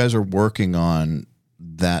 When you guys are working on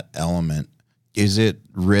that element, is it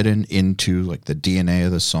written into like the DNA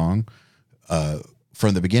of the song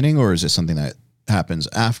from the beginning, or is it something that happens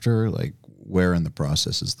after? Like, where in the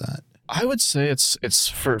process is that? I would say it's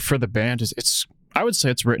for the band I would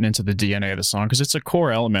say it's written into the DNA of the song because it's a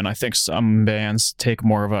core element. I think some bands take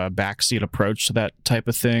more of a backseat approach to that type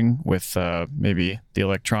of thing with maybe the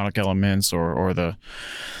electronic elements or the,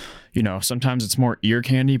 sometimes it's more ear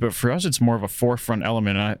candy, but for us, it's more of a forefront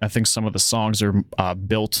element. And I think some of the songs are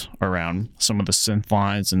built around some of the synth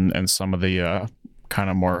lines and some of the kind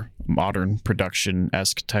of more modern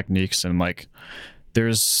production-esque techniques. And like,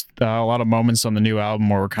 there's a lot of moments on the new album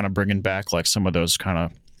where we're kind of bringing back like some of those kind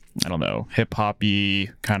of, I don't know, hip hoppy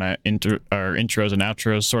kind of intros and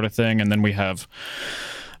outros sort of thing. And then we have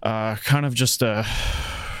kind of just a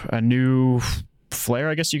new flair,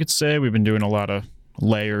 I guess you could say. We've been doing a lot of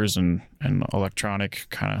layers and electronic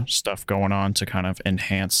kind of stuff going on to kind of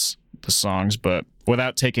enhance the songs, but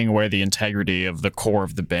without taking away the integrity of the core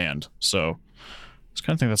of the band. So I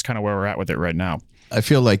kind of think that's kind of where we're at with it right now. I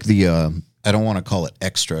feel like the I don't want to call it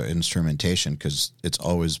extra instrumentation because it's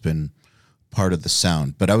always been part of the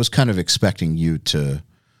sound, but I was kind of expecting you to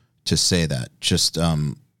say that, just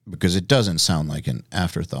because it doesn't sound like an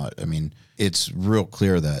afterthought. I mean, it's real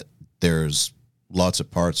clear that there's lots of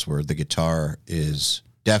parts where the guitar is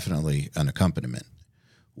definitely an accompaniment,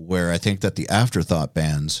 where I think that the afterthought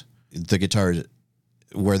bands, the guitar,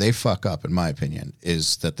 where they fuck up, in my opinion,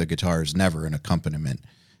 is that the guitar is never an accompaniment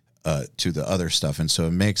to the other stuff. And so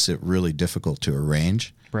it makes it really difficult to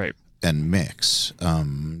arrange Right. and mix.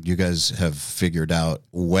 You guys have figured out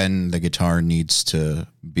when the guitar needs to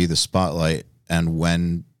be the spotlight and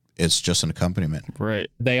when it's just an accompaniment. Right.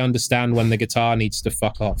 They understand when the guitar needs to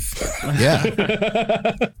fuck off.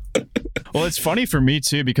 Yeah. Well, it's funny for me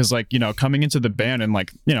too, because like, you know, coming into the band and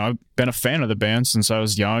like, you know, I've been a fan of the band since I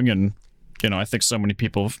was young, and you know, I think so many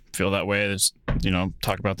people feel that way. There's, you know,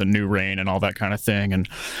 talk about the new rain and all that kind of thing. And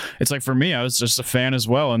it's like, for me, I was just a fan as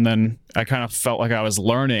well. And then I kind of felt like I was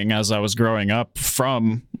learning as I was growing up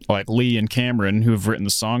from like Lee and Cameron, who've written the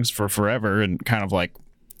songs for forever, and kind of like,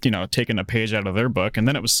 you know, taking a page out of their book. And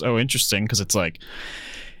then it was so interesting because it's like,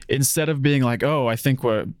 instead of being like, oh, I think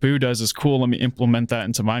what Boo does is cool, let me implement that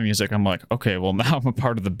into my music, I'm like, okay, well, now I'm a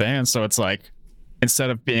part of the band. So it's like, instead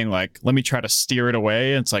of being like, let me try to steer it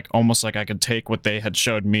away, it's like almost like I could take what they had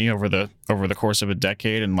showed me over the course of a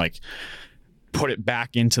decade and like put it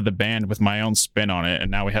back into the band with my own spin on it.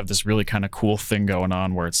 And now we have this really kind of cool thing going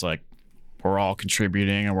on where it's like we're all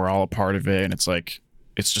contributing and we're all a part of it. And it's like,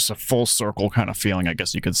 it's just a full circle kind of feeling, I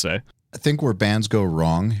guess you could say. I think where bands go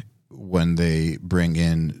wrong when they bring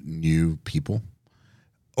in new people,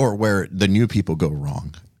 or where the new people go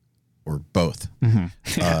wrong, or both,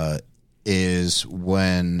 is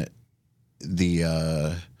when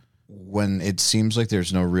when it seems like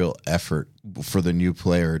there's no real effort for the new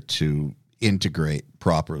player to integrate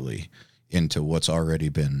properly into what's already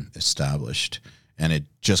been established, and it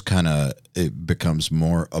just kind of, it becomes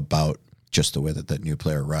more about just the way that that new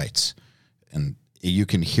player writes, and you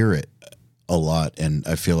can hear it a lot. And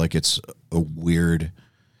I feel like it's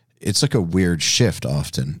like a weird shift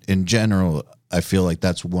often. In general, I feel like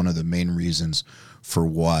that's one of the main reasons for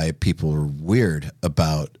why people are weird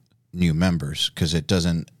about new members, because it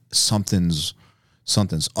doesn't, something's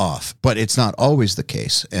off. But it's not always the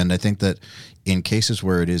case. And I think that in cases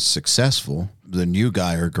where it is successful, the new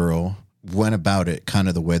guy or girl went about it kind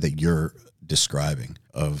of the way that you're describing,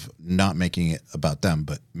 of not making it about them,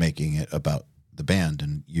 but making it about the band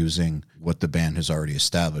and using what the band has already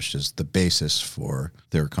established as the basis for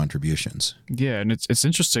their contributions. Yeah, and it's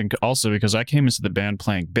interesting also because I came into the band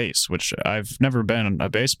playing bass, which I've never been a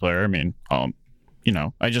bass player. I mean, you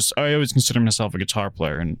know, I always consider myself a guitar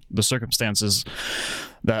player, and the circumstances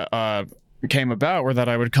that came about were that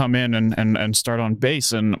I would come in and start on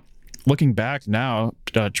bass. And looking back now,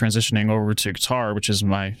 transitioning over to guitar, which is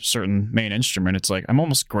my certain main instrument, it's like I'm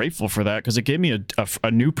almost grateful for that, because it gave me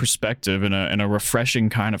a new perspective and a refreshing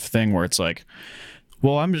kind of thing where it's like,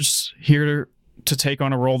 well, I'm just here to take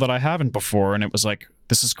on a role that I haven't before. And it was like,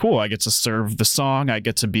 this is cool. I get to serve the song. I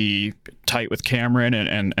get to be tight with Cameron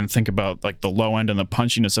and think about like the low end and the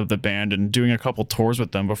punchiness of the band, and doing a couple tours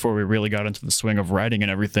with them before we really got into the swing of writing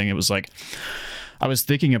and everything. It was like, I was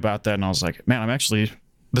thinking about that and I was like, man,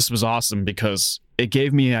 this was awesome, because it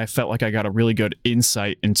gave me, I felt like I got a really good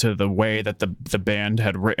insight into the way that the band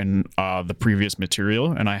had written the previous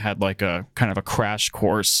material. And I had like a kind of a crash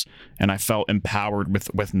course, and I felt empowered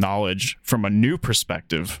with knowledge from a new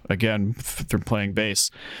perspective, again, through playing bass.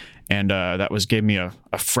 And that gave me a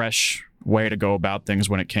fresh way to go about things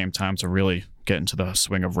when it came time to really get into the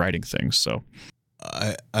swing of writing things. So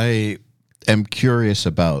I am curious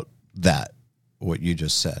about that, what you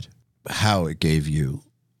just said, how it gave you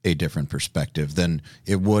a different perspective than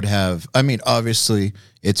it would have. I mean, obviously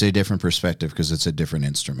it's a different perspective because it's a different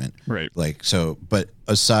instrument. Right. Like, so, but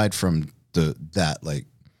aside from that, like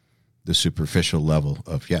the superficial level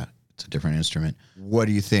of, yeah, it's a different instrument. What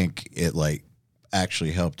do you think it like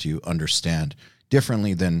actually helped you understand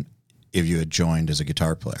differently than if you had joined as a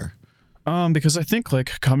guitar player? Because I think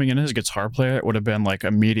like coming in as a guitar player, it would have been like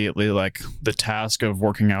immediately like the task of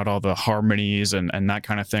working out all the harmonies and that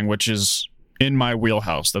kind of thing, which is in my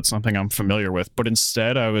wheelhouse. That's something I'm familiar with. But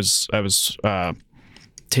instead I was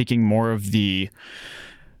taking more of the,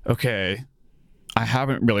 okay, I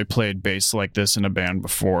haven't really played bass like this in a band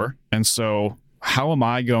before. And so how am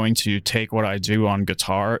I going to take what I do on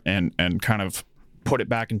guitar and kind of put it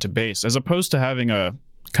back into bass, as opposed to having a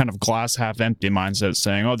kind of glass half empty mindset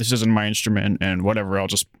saying, oh, this isn't my instrument and whatever, I'll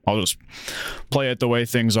just play it the way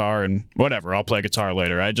things are and whatever, I'll play guitar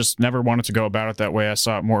later. I just never wanted to go about it that way. I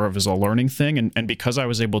saw it more of as a learning thing, and because I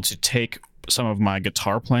was able to take some of my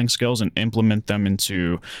guitar playing skills and implement them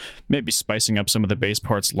into maybe spicing up some of the bass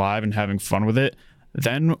parts live and having fun with it,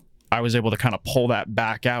 then I was able to kind of pull that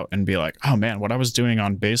back out and be like, oh man, what I was doing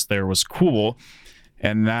on bass there was cool.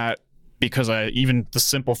 And that, because even the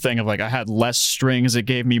simple thing of like, I had less strings, it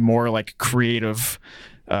gave me more like creative,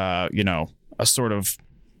 a sort of,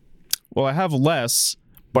 well, I have less,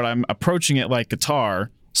 but I'm approaching it like guitar.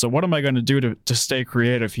 So what am I going to do to stay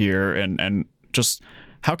creative here? And just,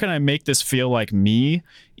 how can I make this feel like me,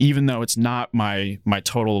 even though it's not my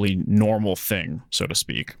totally normal thing, so to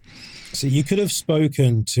speak? So you could have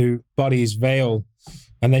spoken to Buddy's Veil,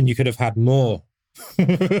 and then you could have had more.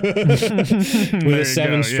 With a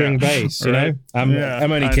 7-string bass, you know?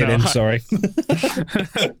 I'm only kidding, sorry.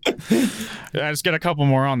 I just get a couple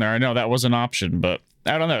more on there. I know that was an option, but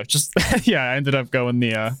I don't know. Just, I ended up going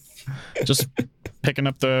just picking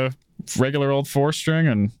up the regular old 4-string,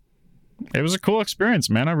 and it was a cool experience,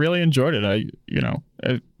 man. I really enjoyed it.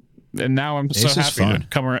 And now I'm so happy to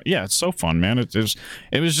come around. Yeah, it's so fun, man. It was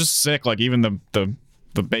just sick. Like even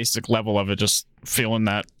the basic level of it, just feeling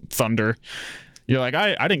that thunder. You're like,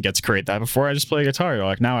 I didn't get to create that before. I just play guitar. You're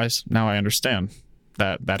like, now I understand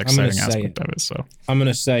that exciting aspect of it. So I'm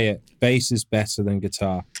gonna say it. Bass is better than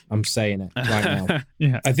guitar. I'm saying it right now.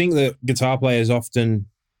 Yeah. I think that guitar players often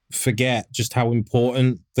forget just how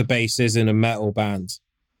important the bass is in a metal band.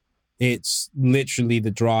 It's literally the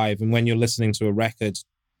drive, and when you're listening to a record,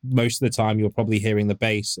 most of the time you're probably hearing the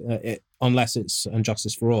bass, unless it's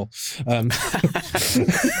Injustice for All. You're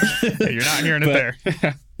not hearing it there.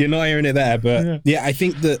 You're not hearing it there, but yeah, I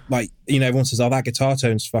think that, like, everyone says, oh, that guitar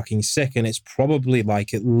tone's fucking sick, and it's probably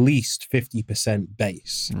like at least 50%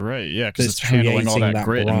 bass. Right, yeah, because it's handling all that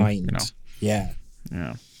grit. And, Yeah.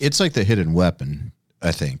 It's like the hidden weapon,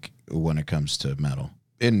 I think, when it comes to metal.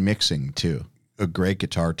 In mixing, too. A great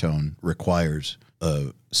guitar tone requires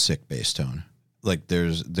a sick bass tone. Like,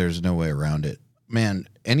 there's no way around it. Man,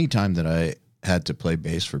 anytime that I had to play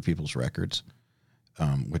bass for people's records,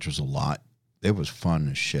 which was a lot, it was fun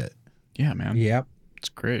as shit. Yeah, man. Yep. It's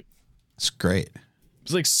great. It's great.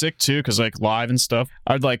 It's like sick too, because like live and stuff,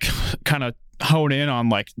 I'd like kind of hone in on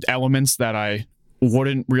like elements that I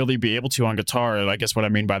wouldn't really be able to on guitar. And I guess what I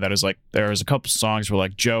mean by that is like there was a couple songs where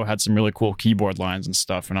like Joe had some really cool keyboard lines and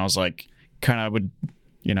stuff, and I was like kind of would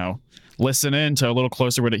listen in to a little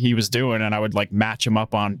closer what he was doing, and I would like match him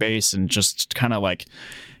up on bass and just kind of like,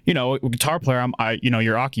 guitar player,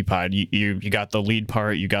 you're occupied. You got the lead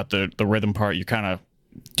part, you got the rhythm part, you're kind of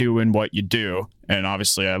doing what you do, and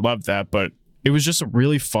obviously I love that, but it was just a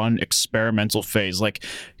really fun experimental phase, like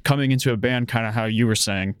coming into a band, kind of how you were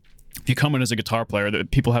saying. If you come in as a guitar player,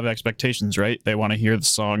 that people have expectations, right? They want to hear the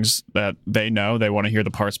songs that they know, they want to hear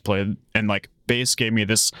the parts played, and like bass gave me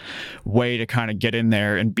this way to kind of get in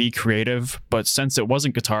there and be creative. But since it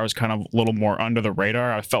wasn't guitar, it was kind of a little more under the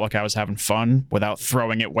radar. I felt like I was having fun without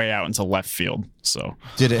throwing it way out into left field. So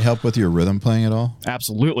did it help with your rhythm playing at all?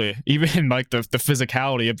 Absolutely. Even like the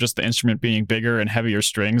physicality of just the instrument being bigger and heavier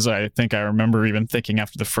strings. I think I remember even thinking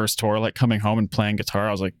after the first tour, like coming home and playing guitar,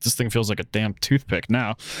 I was like, this thing feels like a damn toothpick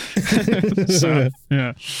now. So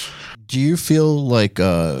yeah. Do you feel like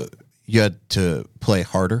you had to play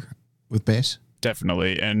harder with bass?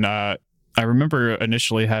 Definitely. And I remember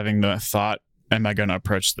initially having the thought, am I going to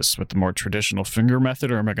approach this with the more traditional finger method,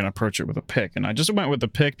 or am I going to approach it with a pick? And I just went with the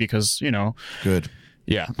pick because, Good.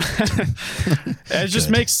 Yeah. It just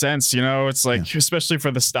makes sense, it's like, especially for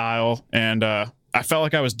the style. And I felt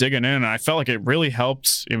like I was digging in, and I felt like it really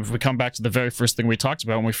helped. If we come back to the very first thing we talked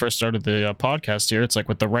about when we first started the podcast here, it's like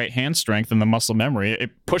with the right hand strength and the muscle memory,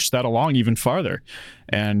 it pushed that along even farther.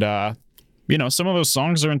 And, some of those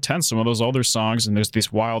songs are intense, some of those older songs, and there's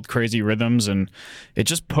these wild, crazy rhythms, and it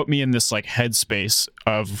just put me in this like headspace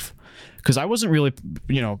of, because I wasn't really,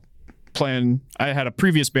 playing. I had a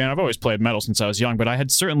previous band. I've always played metal since I was young, but I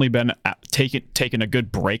had certainly been taking a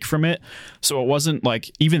good break from it. So it wasn't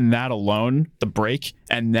like even that alone, the break,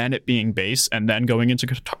 and then it being bass, and then going into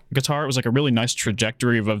guitar. It was like a really nice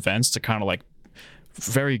trajectory of events to kind of like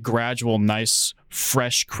very gradual, nice,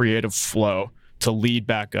 fresh, creative flow to lead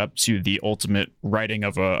back up to the ultimate writing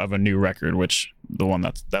of a new record, which the one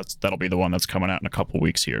that'll be the one that's coming out in a couple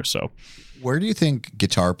weeks here. So, where do you think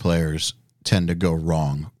guitar players tend to go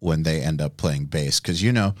wrong when they end up playing bass? Because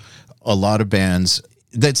a lot of bands,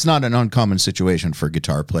 that's not an uncommon situation for a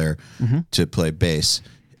guitar player to play bass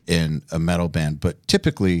in a metal band, but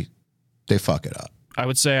typically they fuck it up. I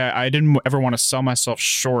would say I didn't ever want to sell myself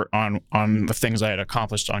short on the things I had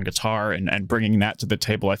accomplished on guitar and bringing that to the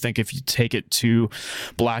table. I think if you take it to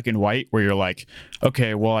black and white, where you're like,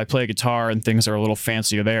 okay, well, I play guitar and things are a little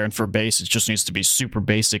fancier there, and for bass, it just needs to be super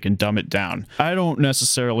basic and dumb it down. I don't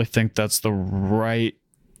necessarily think that's the right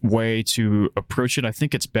way to approach it. I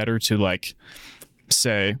think it's better to like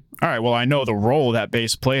say, all right, well, I know the role that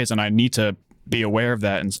bass plays and I need to be aware of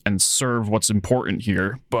that and serve what's important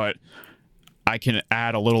here, but I can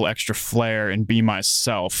add a little extra flair and be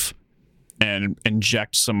myself and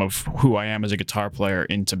inject some of who I am as a guitar player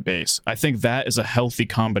into bass. I think that is a healthy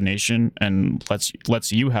combination and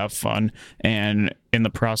lets you have fun, and in the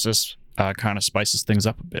process kind of spices things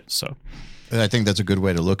up a bit. So I think that's a good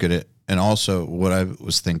way to look at it. And also what I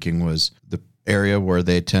was thinking was the area where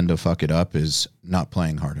they tend to fuck it up is not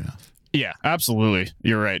playing hard enough. Yeah, absolutely.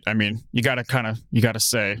 You're right. I mean, you got to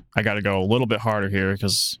say, I got to go a little bit harder here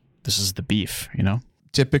because this is the beef, you know?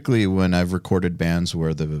 Typically when I've recorded bands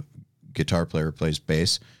where the guitar player plays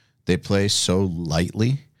bass, they play so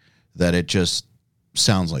lightly that it just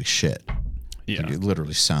sounds like shit. Yeah. Like it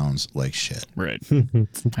literally sounds like shit. Right.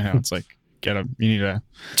 I know. It's like, you need a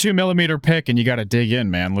 2mm pick and you got to dig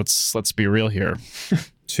in, man. Let's be real here.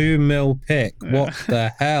 2 mil pick. What the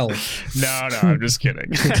hell? No, I'm just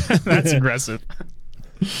kidding. That's aggressive.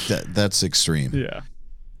 That's extreme. Yeah.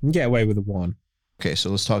 You can get away with a 1. Okay, so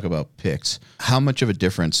let's talk about picks. How much of a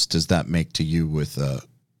difference does that make to you with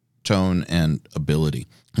tone and ability?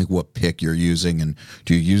 Like what pick you're using, and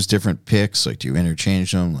do you use different picks? Like do you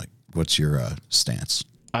interchange them? Like what's your stance?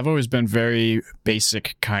 I've always been very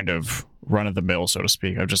basic, kind of run of the mill, so to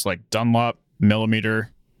speak. I've just like Dunlop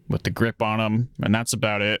millimeter with the grip on them, and that's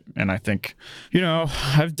about it. And I think,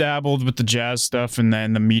 I've dabbled with the jazz stuff and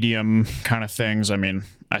then the medium kind of things. I mean,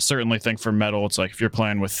 I certainly think for metal, it's like if you're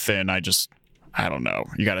playing with thin, I don't know.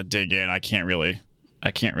 You got to dig in. I can't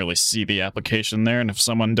really see the application there. And if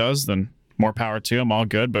someone does, then more power to them, all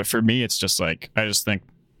good. But for me, it's just like, I just think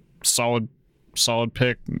solid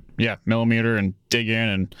pick, yeah, millimeter, and dig in.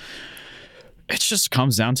 And it just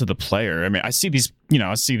comes down to the player. I mean, I see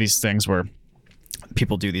these things where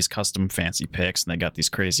people do these custom fancy picks and they got these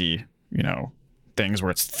crazy, things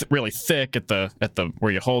where it's really thick at the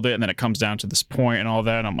where you hold it, and then it comes down to this point and all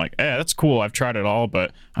that. And I'm like, that's cool. I've tried it all,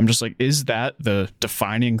 but I'm just like, is that the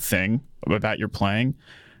defining thing about your playing?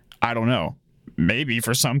 I don't know. Maybe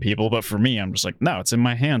for some people, but for me, I'm just like, no, it's in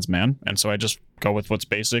my hands, man. And so I just go with what's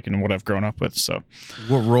basic and what I've grown up with. So,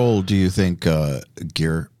 what role do you think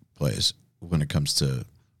gear plays when it comes to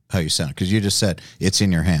how you sound? Because you just said it's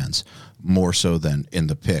in your hands more so than in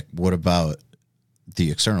the pick. What about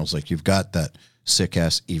the externals? Like you've got that sick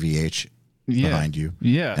ass EVH behind you.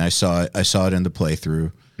 Yeah. And I saw it in the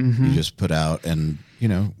playthrough you just put out, and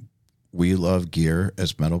we love gear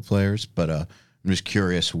as metal players, but I'm just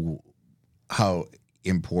curious how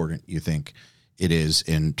important you think it is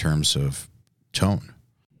in terms of tone.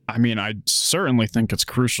 I mean, I certainly think it's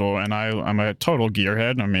crucial, and I'm a total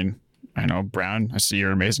gearhead. I mean, I know, Brown, I see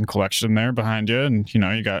your amazing collection there behind you, and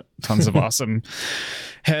you got tons of awesome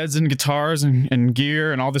heads and guitars and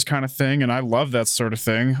gear and all this kind of thing, and I love that sort of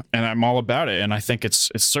thing, and I'm all about it, and I think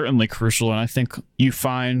it's certainly crucial, and I think you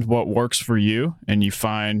find what works for you, and you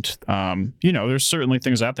find there's certainly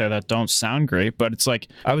things out there that don't sound great, but it's like,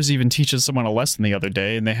 I was even teaching someone a lesson the other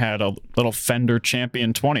day, and they had a little Fender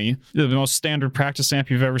Champion 20, the most standard practice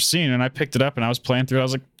amp you've ever seen, and I picked it up and I was playing through it. I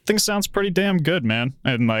was like, thing sounds pretty damn good, man.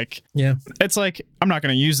 And like, yeah, it's like, I'm not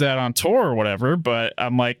going to use that on tour or whatever, but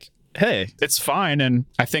I'm like, hey, it's fine. And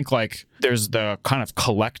I think like there's the kind of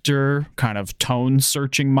collector kind of tone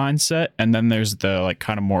searching mindset, and then there's the like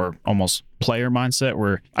kind of more almost player mindset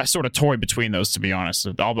where I sort of toy between those, to be honest.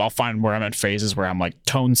 I'll find where I'm at phases where I'm like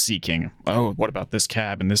tone seeking. Oh, what about this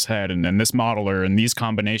cab and this head and this modeler and these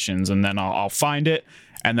combinations? And then I'll find it.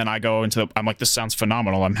 And then I go into I'm like, this sounds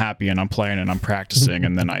phenomenal. I'm happy and I'm playing and I'm practicing.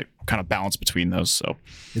 And then I kind of balance between those. So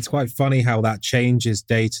it's quite funny how that changes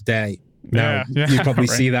day to day. Now, you probably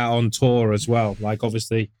see that on tour as well. Like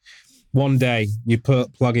obviously one day you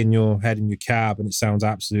plug in your head in your cab and it sounds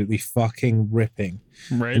absolutely fucking ripping.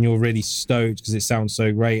 Right. And you're really stoked because it sounds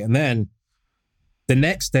so great. And then the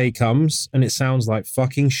next day comes and it sounds like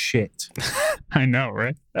fucking shit. I know,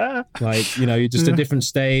 right? Like, you're just a different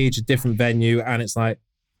stage, a different venue. And it's like,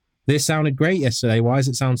 this sounded great yesterday. Why does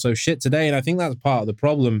it sound so shit today? And I think that's part of the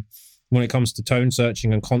problem when it comes to tone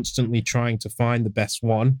searching and constantly trying to find the best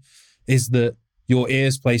one, is that your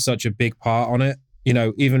ears play such a big part on it.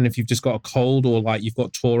 even if you've just got a cold or like you've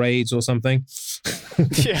got Tourades or something.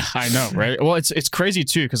 Yeah, I know, right? Well, it's crazy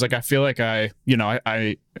too, because like I feel like I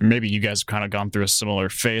maybe you guys have kind of gone through a similar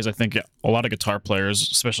phase. I think a lot of guitar players,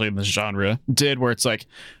 especially in this genre, did, where it's like,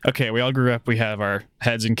 okay, we all grew up, we have our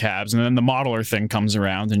heads and cabs, and then the modeler thing comes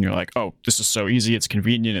around, and you're like, oh, this is so easy, it's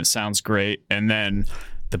convenient, it sounds great, and then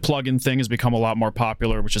the plug-in thing has become a lot more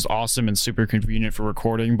popular, which is awesome and super convenient for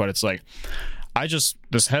recording. But it's like,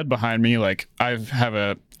 this head behind me, like I have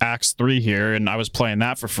a Axe 3 here, and I was playing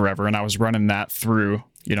that for forever, and I was running that through,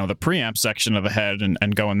 the preamp section of the head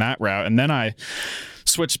and going that route. And then I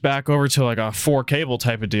switched back over to like a 4 cable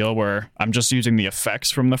type of deal where I'm just using the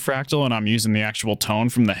effects from the Fractal and I'm using the actual tone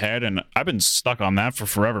from the head. And I've been stuck on that for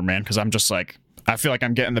forever, man, because I'm just like, I feel like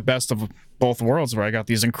I'm getting the best of both worlds, where I got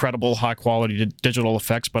these incredible high quality digital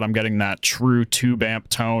effects, but I'm getting that true tube amp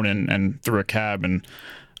tone and through a cab. And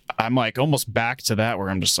I'm like almost back to that, where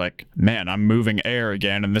I'm just like, man, I'm moving air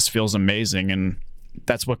again, and this feels amazing. And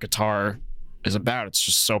that's what guitar is about. It's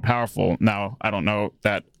just so powerful. Now, I don't know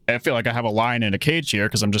that I feel like I have a lion in a cage here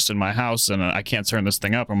because I'm just in my house and I can't turn this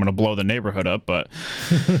thing up. I'm going to blow the neighborhood up, but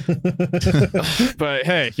but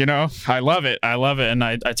hey, I love it. And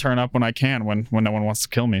I turn up when I can, when no one wants to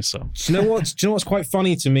kill me. So do you know what's quite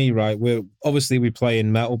funny to me, right? We play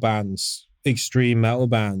in metal bands, extreme metal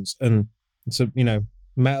bands, and so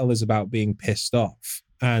metal is about being pissed off.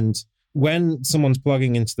 And when someone's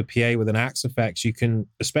plugging into the PA with an Axe effects, you can,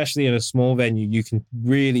 especially in a small venue, you can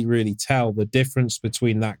really, really tell the difference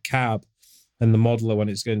between that cab and the modeler when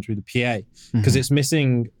it's going through the PA, because it's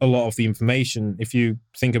missing a lot of the information. If you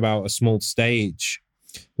think about a small stage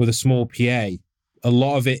with a small PA, a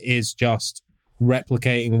lot of it is just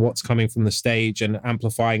replicating what's coming from the stage and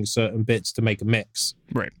amplifying certain bits to make a mix.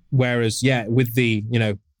 Right. Whereas, with the,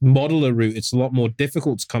 modeler route, it's a lot more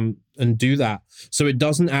difficult to come and do that. So it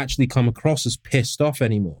doesn't actually come across as pissed off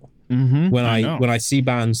anymore. When I see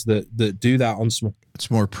bands that do that on small. It's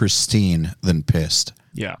more pristine than pissed.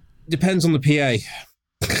 Yeah. Depends on the PA.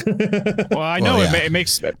 Well, I know it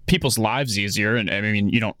makes people's lives easier, and I mean,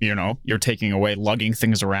 you're taking away lugging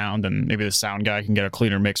things around, and maybe the sound guy can get a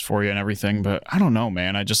cleaner mix for you and everything. But I don't know,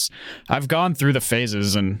 man. I've gone through the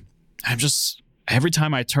phases, and every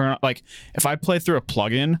time I turn, like if I play through a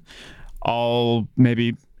plugin, I'll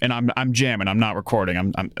maybe, and I'm jamming, I'm not recording,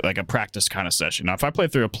 I'm like a practice kind of session. Now, if I play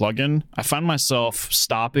through a plugin, I find myself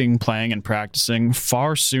stopping playing and practicing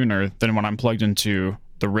far sooner than when I'm plugged into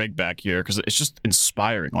the rig back here, because it's just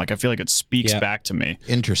inspiring. Like I feel like it speaks back to me.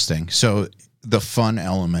 Interesting. So the fun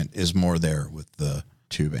element is more there with the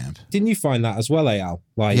tube amp. Didn't you find that as well, Al?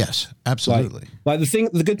 Yes, absolutely. Like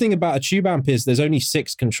the good thing about a tube amp is there's only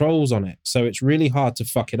 6 controls on it, so it's really hard to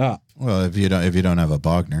fuck it up. Well, if you don't have a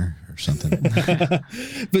Bogner or something.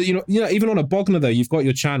 But even on a Bogner though, you've got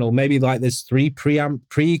your channel. Maybe like there's 3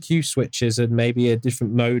 pre-EQ switches and maybe a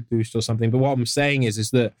different mode boost or something. But what I'm saying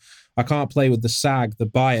is that I can't play with the sag, the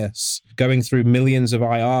bias, going through millions of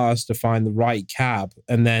IRs to find the right cab,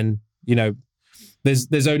 and then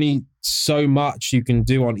there's only so much you can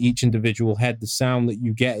do on each individual head. The sound that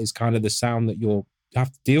you get is kind of the sound that you'll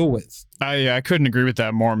have to deal with. I couldn't agree with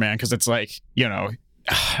that more, man, because it's like,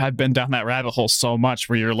 I've been down that rabbit hole so much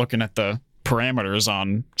where you're looking at the parameters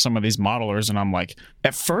on some of these modelers, and I'm like,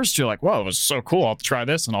 at first you're like, whoa, it was so cool, I'll try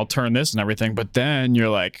this and I'll turn this and everything, but then you're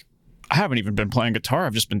like, I haven't even been playing guitar,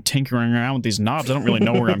 I've just been tinkering around with these knobs, I don't really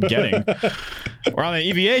know where I'm getting. Or on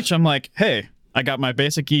the EVH, I'm like, hey, I got my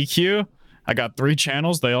basic EQ, I got 3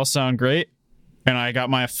 channels, they all sound great, and I got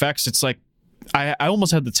my effects. It's like I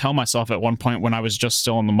almost had to tell myself at one point when I was just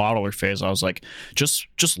still in the modeler phase, I was like, just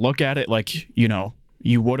look at it like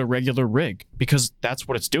you would a regular rig, because that's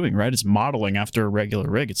what it's doing, right? It's modeling after a regular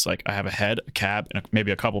rig. It's like I have a head, a cab, and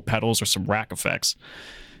maybe a couple pedals or some rack effects.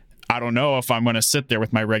 I don't know if I'm going to sit there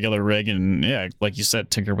with my regular rig and, like you said,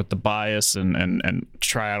 tinker with the bias and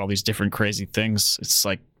try out all these different crazy things. It's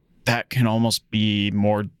like that can almost be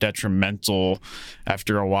more detrimental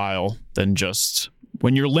after a while than just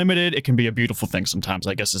when you're limited. It can be a beautiful thing sometimes,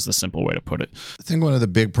 I guess is the simple way to put it. I think one of the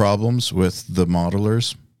big problems with the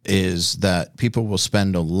modelers is that people will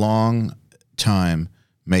spend a long time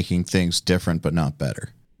making things different but not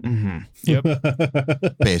better. Yep.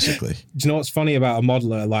 Basically. Do you know what's funny about a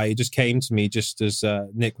modeler? Like, it just came to me just as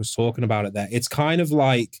Nick was talking about it there. It's kind of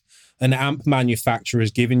like an amp manufacturer is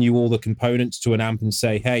giving you all the components to an amp and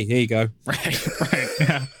say, hey, here you go. Right,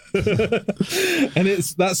 yeah. And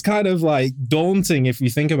that's kind of like daunting if you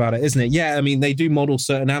think about it, isn't it? Yeah, I mean, they do model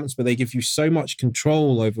certain amps, but they give you so much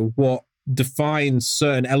control over what defines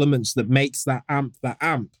certain elements that makes that amp that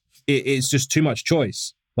amp. It's just too much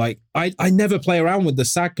choice. Like I never play around with the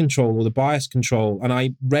SAG control or the bias control, and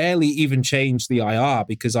I rarely even change the IR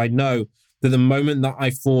because I know that the moment that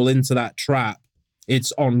I fall into that trap,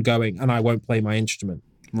 it's ongoing and I won't play my instrument.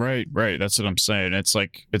 Right. That's what I'm saying.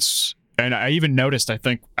 And I even noticed, I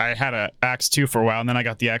think I had a Axe 2 for a while, and then I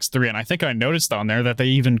got the Axe 3, and I think I noticed on there that they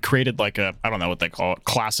even created like I don't know what they call it,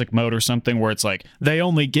 classic mode or something, where it's like they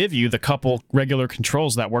only give you the couple regular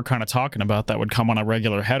controls that we're kind of talking about that would come on a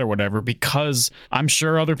regular head or whatever, because I'm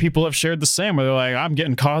sure other people have shared the same, where they're like, I'm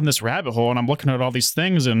getting caught in this rabbit hole, and I'm looking at all these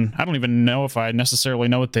things, and I don't even know if I necessarily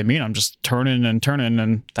know what they mean. I'm just turning,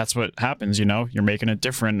 and that's what happens, You're making it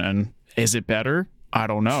different, and is it better? I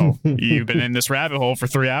don't know. You've been in this rabbit hole for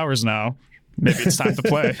 3 hours now. Maybe it's time to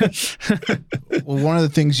play. Well, one of the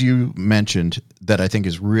things you mentioned that I think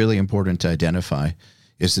is really important to identify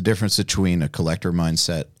is the difference between a collector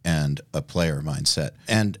mindset and a player mindset.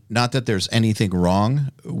 And not that there's anything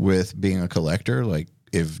wrong with being a collector. Like,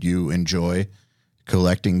 if you enjoy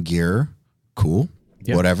collecting gear, cool,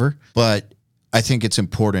 whatever. But I think it's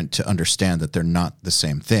important to understand that they're not the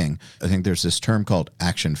same thing. I think there's this term called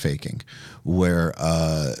action faking, where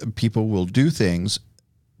people will do things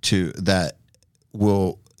that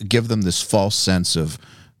will give them this false sense of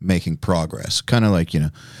making progress. Kind of like, in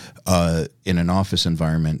an office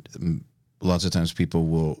environment, lots of times people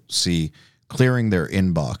will see clearing their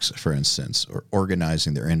inbox, for instance, or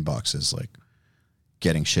organizing their inbox as like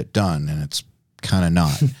getting shit done, and it's kind of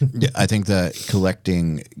not. I think that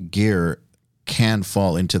collecting gear can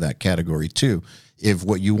fall into that category too. If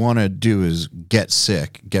what you want to do is get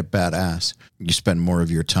sick, get badass, you spend more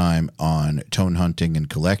of your time on tone hunting and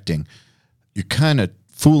collecting, you're kind of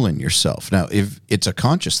fooling yourself. Now, if it's a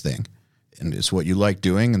conscious thing and it's what you like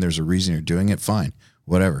doing and there's a reason you're doing it, fine,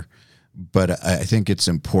 whatever. But I think it's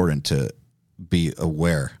important to be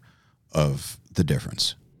aware of the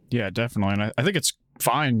difference. Yeah, definitely. And I think it's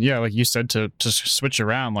fine. Yeah, like you said, to switch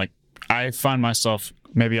around. Like, I find myself,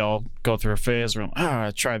 maybe I'll go through a phase where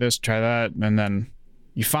try this, try that, and then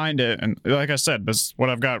you find it. And like I said, this is what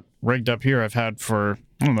I've got rigged up here. I've had for,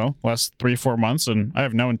 I don't know, last 3-4 months, and I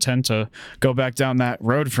have no intent to go back down that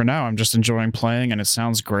road for now. I'm just enjoying playing, and it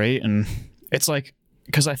sounds great. And it's like,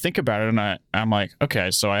 because I think about it, and I'm like,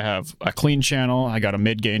 okay, so I have a clean channel, I got a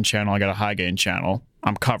mid-gain channel, I got a high-gain channel.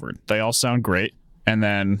 I'm covered. They all sound great. And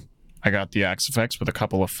then I got the Axe effects with a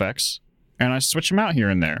couple effects, and I switch them out here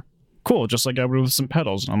and there. Cool, just like I would with some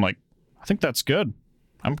pedals. And I'm like, I think that's good.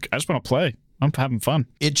 I just want to play. I'm having fun.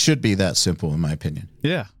 It should be that simple, in my opinion.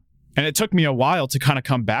 Yeah. And it took me a while to kind of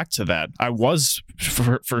come back to that. I was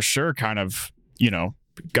for sure kind of,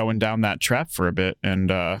 going down that trap for a bit.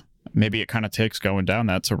 And maybe it kind of takes going down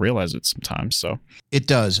that to realize it sometimes. So it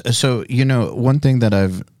does. So, one thing that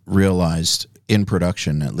I've realized in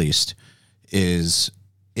production, at least, is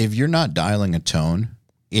if you're not dialing a tone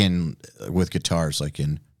in with guitars, like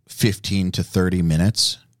in 15 to 30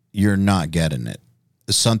 minutes, you're not getting it.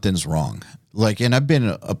 Something's wrong. Like, and I've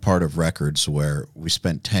been a part of records where we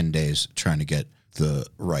spent 10 days trying to get the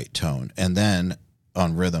right tone, and then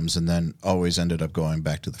on rhythms, and then always ended up going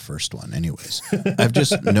back to the first one anyways. I've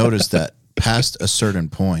just noticed that past a certain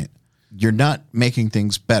point, you're not making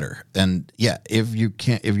things better. And yeah, if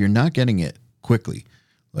you're not getting it quickly,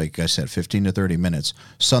 like I said, 15 to 30 minutes,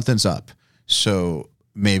 something's up. So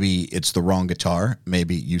maybe it's the wrong guitar.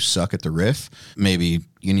 Maybe you suck at the riff. Maybe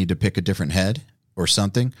you need to pick a different head or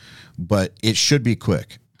something, but it should be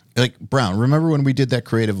quick. Like, Brown, remember when we did that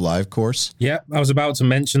Creative Live course? Yeah, I was about to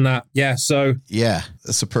mention that. Yeah,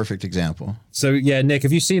 that's a perfect example. So yeah, Nick,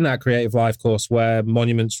 have you seen that Creative Live course where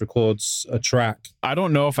Monuments records a track? I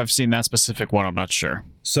don't know if I've seen that specific one. I'm not sure.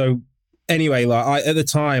 So anyway, at the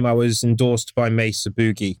time I was endorsed by Mesa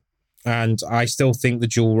Boogie, and I still think the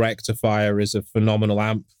dual rectifier is a phenomenal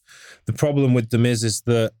amp. The problem with them is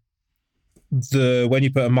that when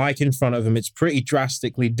you put a mic in front of them, it's pretty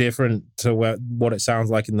drastically different to what it sounds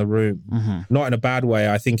like in the room. Mm-hmm. Not in a bad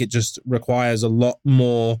way. I think it just requires a lot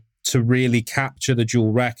more to really capture the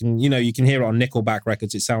dual rec. And, you can hear it on Nickelback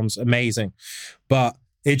records. It sounds amazing. But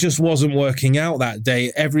it just wasn't working out that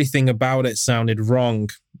day. Everything about it sounded wrong.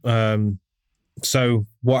 So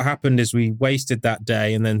what happened is we wasted that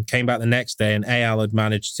day and then came back the next day, and Al had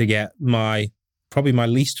managed to get probably my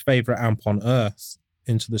least favorite amp on earth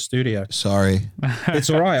into the studio. Sorry. It's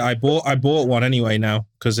all right. I bought one anyway now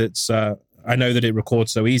because it's I know that it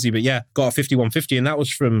records so easy. But yeah, got a 5150, and that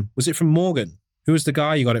was it from Morgan? Who was the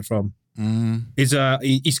guy you got it from?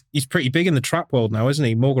 He's pretty big in the trap world now, isn't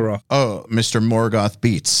he? Morgaroth. Oh, Mr. Morgoth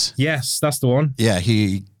Beats. Yes, that's the one. Yeah,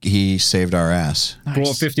 he he saved our ass. Brought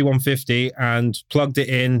a 5150 and plugged it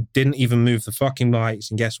in, didn't even move the fucking mics,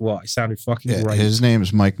 and guess what? It sounded fucking great. His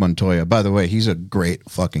name's Mike Montoya. By the way, he's a great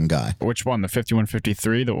fucking guy. Which one? The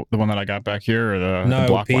 5153, the one that I got back here, or the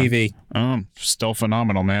block PV? Still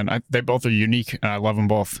phenomenal, man. They both are unique, and I love them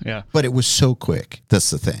both. Yeah, but it was so quick. That's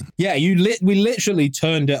the thing. Yeah, we literally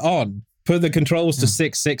turned it on, put the controls to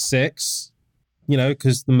 666,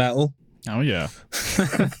 because the metal. Oh yeah.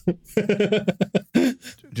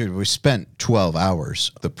 Dude, we spent 12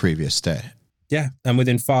 hours the previous day. Yeah, and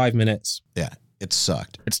within 5 minutes. Yeah, it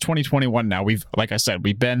sucked. It's 2021 now. Like I said,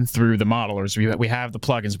 we've been through the modelers. We have the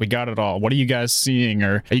plugins. We got it all. What are you guys seeing?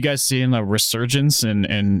 Or are you guys seeing a resurgence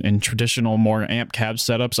in traditional, more amp cab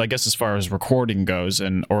setups? I guess as far as recording goes,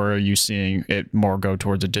 or are you seeing it more go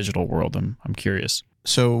towards a digital world? I'm curious.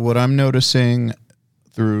 So what I'm noticing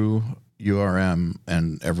through URM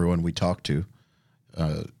and everyone we talk to,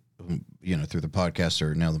 through the podcast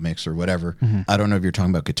or now the mix or whatever. Mm-hmm. I don't know if you're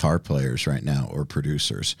talking about guitar players right now or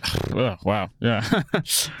producers. Oh, wow. Yeah.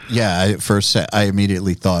 Yeah. At first, I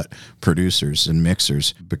immediately thought producers and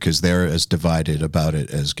mixers because they're as divided about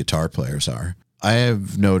it as guitar players are. I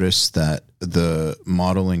have noticed that the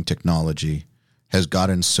modeling technology has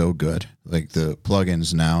gotten so good. Like the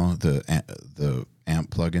plugins now, the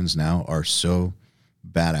amp plugins now are so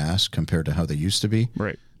badass compared to how they used to be.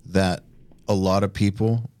 Right. That a lot of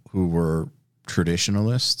people who were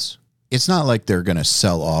traditionalists, it's not like they're going to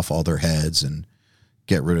sell off all their heads and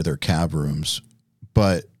get rid of their cab rooms,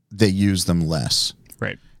 but they use them less.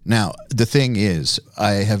 Right. Now, the thing is,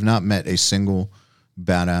 I have not met a single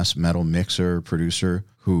badass metal mixer producer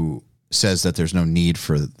who says that there's no need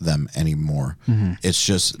for them anymore. Mm-hmm. It's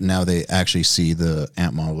just now they actually see the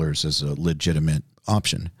amp modelers as a legitimate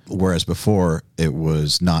option, whereas before it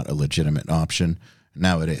was not a legitimate option.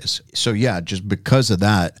 Now it is. So yeah, just because of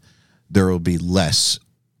that, there will be less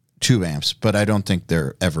tube amps, but I don't think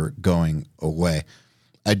they're ever going away.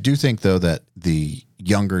 I do think though that the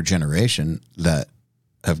younger generation that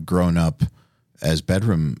have grown up as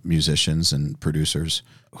bedroom musicians and producers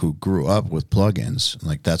who grew up with plugins,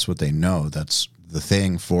 like that's what they know. That's the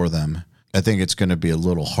thing for them. I think it's going to be a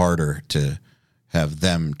little harder to have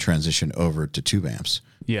them transition over to tube amps.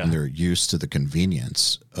 Yeah. And they're used to the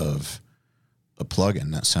convenience of a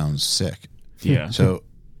plugin that sounds sick. Yeah. So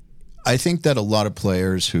I think that a lot of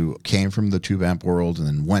players who came from the tube amp world and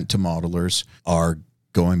then went to modelers are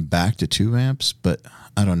going back to tube amps, but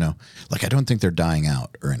I don't know. Like, I don't think they're dying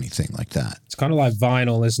out or anything like that. It's kind of like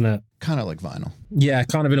vinyl, isn't it? Kind of like vinyl. Yeah,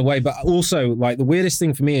 kind of in a way. But also, like, the weirdest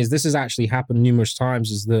thing for me is this has actually happened numerous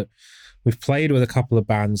times, is that we've played with a couple of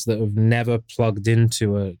bands that have never plugged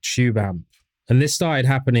into a tube amp. And this started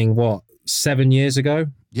happening, 7 years ago?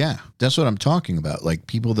 Yeah, that's what I'm talking about. Like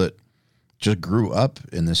people that just grew up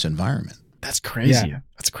in this environment. That's crazy. Yeah.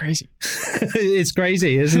 That's crazy. It's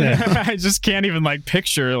crazy, isn't it? I just can't even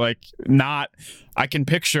picture I can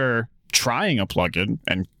picture trying a plugin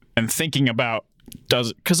and thinking about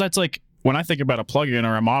because that's like when I think about a plugin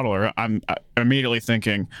or a modeler, I'm immediately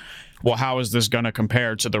thinking, well, how is this going to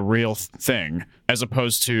compare to the real thing, as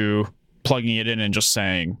opposed to plugging it in and just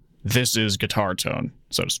saying, this is guitar tone,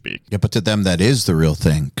 so to speak. Yeah, but to them, that is the real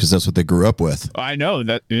thing because that's what they grew up with. I know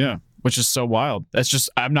that, yeah, which is so wild. That's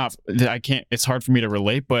just, I can't, it's hard for me to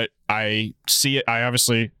relate, but I see it.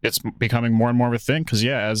 It's becoming more and more of a thing because,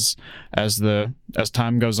 yeah, as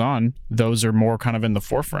time goes on, those are more kind of in the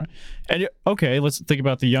forefront. And okay, let's think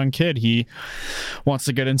about the young kid. He wants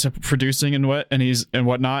to get into producing and whatnot,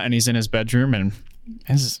 and he's in his bedroom and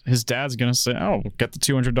his dad's gonna say, "Oh, get the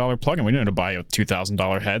 $200 plugin. We need to buy a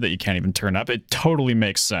 $2,000 head that you can't even turn up." It totally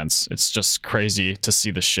makes sense. It's just crazy to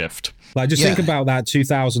see the shift. Like, just think about that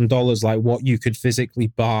 $2,000, like what you could physically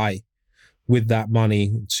buy with that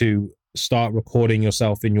money to start recording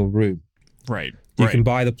yourself in your room. Right. You can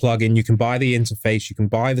buy the plugin, you can buy the interface, you can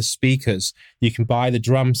buy the speakers, you can buy the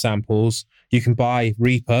drum samples, you can buy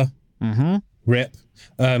Reaper. Mm-hmm. RIP.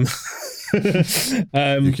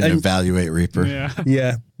 You can evaluate Reaper.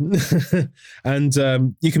 Yeah. And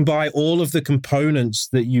you can buy all of the components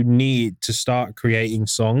that you need to start creating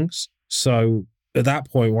songs. So at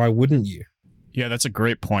that point, why wouldn't you? Yeah, that's a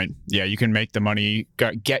great point. Yeah, you can make the money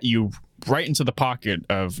get you right into the pocket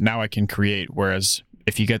of now I can create. Whereas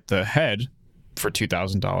if you get the head for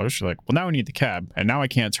 $2,000, you're like, well, now I need the cab, and now I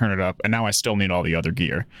can't turn it up, and now I still need all the other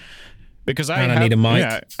gear. Because I need a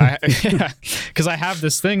mic. Because I have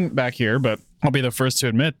this thing back here, but I'll be the first to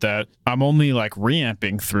admit that I'm only like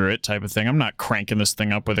reamping through it type of thing. I'm not cranking this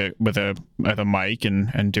thing up with a mic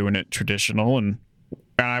and doing it traditional. And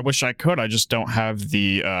And I wish I could. I just don't have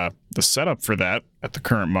the setup for that at the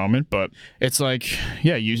current moment. But it's like,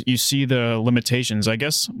 yeah, you see the limitations. I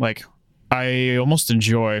guess like I almost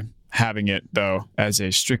enjoy having it though as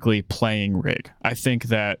a strictly playing rig. I think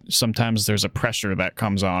that sometimes there's a pressure that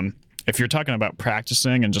comes on. If you're talking about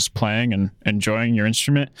practicing and just playing and enjoying your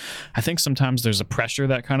instrument, I think sometimes there's a pressure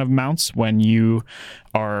that kind of mounts when you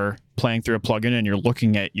are playing through a plugin and you're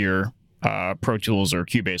looking at your Pro Tools or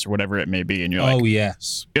Cubase or whatever it may be, and you're like, oh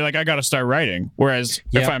yes, you're like, I got to start writing. Whereas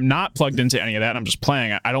if I'm not plugged into any of that and I'm just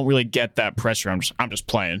playing, I don't really get that pressure. I'm just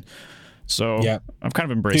playing. So I've kind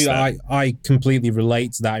of embraced that. I completely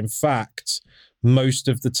relate to that. In fact, most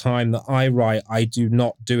of the time that I write, I do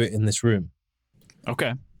not do it in this room.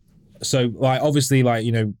 Okay. So like obviously, like,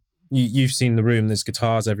 you know, you've seen the room. There's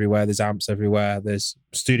guitars everywhere. There's amps everywhere. There's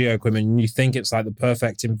studio equipment. And you think it's like the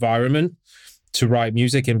perfect environment to write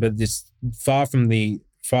music in, but it's far from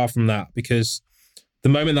that, because the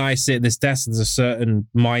moment that I sit at this desk, there's a certain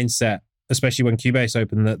mindset, especially when Cubase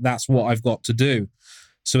opened, that's what I've got to do.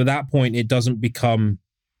 So at that point,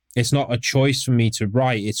 it's not a choice for me to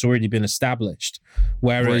write. It's already been established.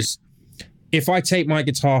 Whereas if I take my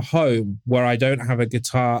guitar home where I don't have a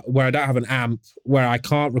guitar, where I don't have an amp, where I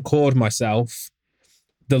can't record myself,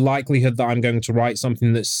 the likelihood that I'm going to write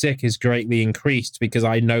something that's sick is greatly increased because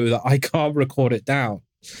I know that I can't record it down.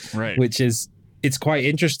 Right. It's quite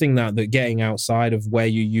interesting that getting outside of where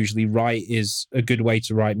you usually write is a good way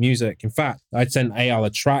to write music. In fact, I sent Eyal a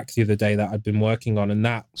track the other day that I'd been working on, and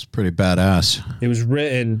it's pretty badass. It was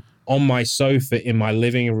written on my sofa in my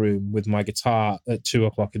living room with my guitar at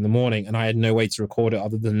 2:00 in the morning, and I had no way to record it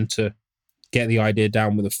other than to get the idea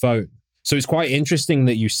down with a phone. So it's quite interesting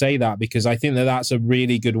that you say that, because I think that that's a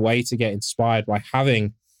really good way to get inspired, by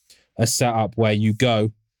having a setup where you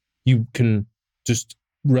can just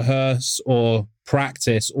rehearse or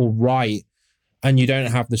practice or write, and you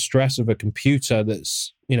don't have the stress of a computer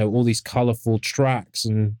that's, you know, all these colorful tracks,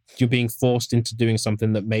 and you're being forced into doing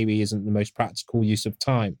something that maybe isn't the most practical use of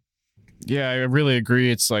time. Yeah, I really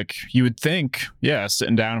agree. It's like you would think,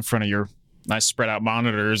 sitting down in front of your nice spread out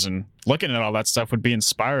monitors and looking at all that stuff would be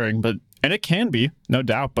inspiring, and it can be, no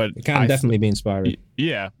doubt, but it can definitely be inspiring.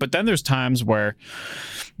 Yeah, but then there's times where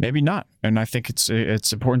maybe not, and I think it's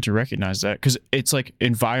important to recognize that, because it's like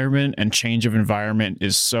environment and change of environment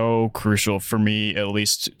is so crucial for me, at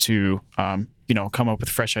least, to come up with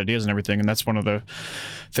fresh ideas and everything. And that's one of the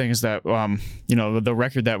things that the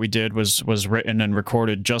record that we did was written and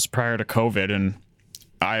recorded just prior to COVID, and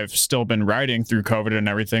I've still been writing through COVID and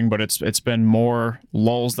everything, but it's been more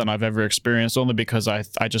lulls than I've ever experienced, only because I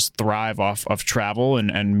just thrive off of travel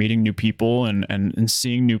and meeting new people and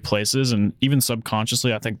seeing new places. And even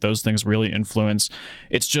subconsciously, I think those things really influence.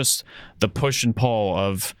 It's just the push and pull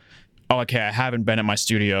of, oh, okay, I haven't been at my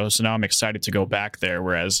studio, so now I'm excited to go back there,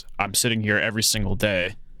 whereas I'm sitting here every single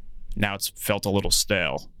day. Now it's felt a little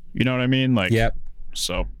stale. You know what I mean? Like, yep.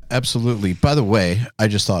 So absolutely. By the way, I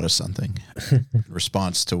just thought of something in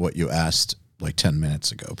response to what you asked like 10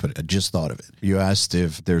 minutes ago, but I just thought of it. You asked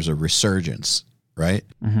if there's a resurgence, right?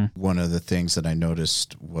 Mm-hmm. One of the things that I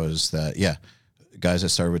noticed was that, guys that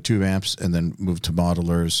started with tube amps and then moved to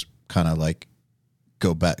modelers kind of like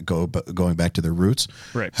going back to their roots.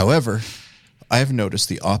 Right. However, I have noticed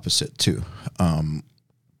the opposite too.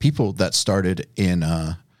 People that started in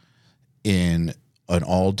an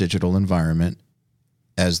all digital environment,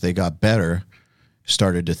 as they got better,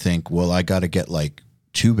 started to think, well, I got to get like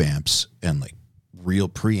tube amps and like real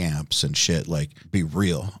preamps and shit, like be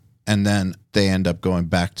real. And then they end up going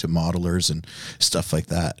back to modelers and stuff like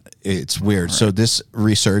that. It's weird. Right. So this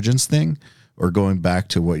resurgence thing, or going back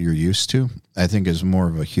to what you're used to, I think is more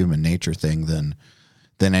of a human nature thing than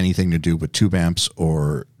anything to do with tube amps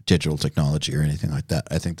or digital technology or anything like that.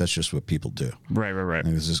 I think that's just what people do. Right.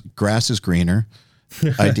 There's this grass is greener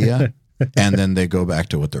idea. And then they go back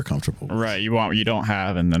to what they're comfortable with. Right. You want what you don't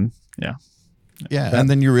have, and then yeah. And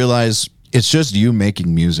then you realize it's just you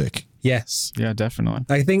making music. Yes. Yeah, definitely.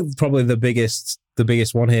 I think probably the biggest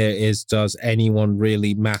one here is, does anyone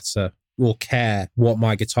really matter or care what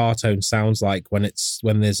my guitar tone sounds like when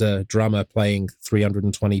there's a drummer playing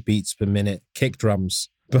 320 beats per minute kick drums?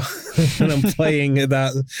 And I'm playing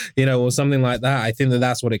that, or something like that. I think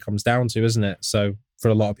that's what it comes down to, isn't it? So for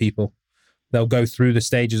a lot of people, they'll go through the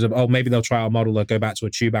stages of, maybe they'll try out a model or go back to a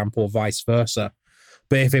tube amp or vice versa.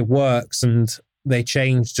 But if it works and they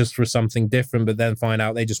change just for something different, but then find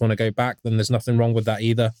out they just want to go back, then there's nothing wrong with that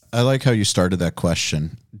either. I like how you started that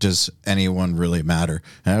question. Does anyone really matter?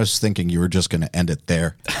 And I was thinking you were just going to end it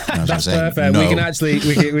there. That's perfect. No. We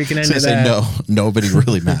can end it there. No, nobody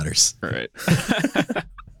really matters. Right.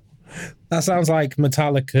 That sounds like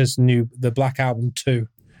Metallica's the Black Album 2.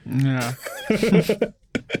 Yeah.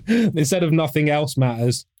 Instead of nothing else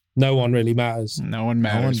matters, no one really matters. No one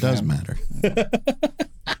matters. No one does matter.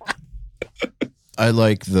 I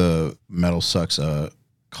like the Metal Sucks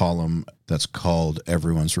column that's called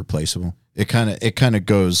 "Everyone's Replaceable." It kind of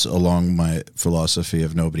goes along my philosophy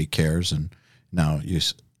of nobody cares, and now you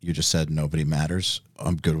just said nobody matters.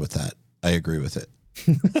 I'm good with that. I agree with it.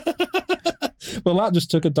 Well, that just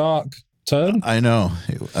took a dark turn. I know.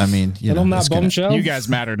 I mean, and on that bombshell, you guys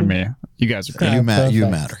matter to me. You guys are great. You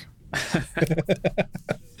matter.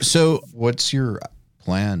 So, what's your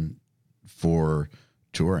plan for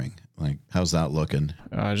touring? Like, how's that looking?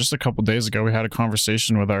 Just a couple days ago, we had a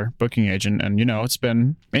conversation with our booking agent, and it's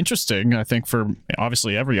been interesting. I think for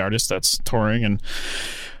obviously every artist that's touring, and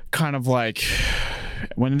kind of like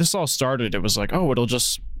when this all started, it was like, oh,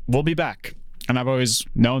 we'll be back, and I've always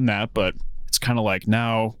known that, but it's kind of like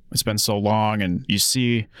now it's been so long, and you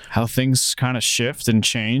see how things kind of shift and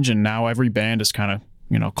change, and now every band is kind of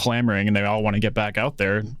clamoring, and they all want to get back out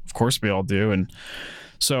there. Of course, we all do, and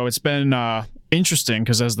so it's been interesting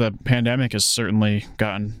because as the pandemic has certainly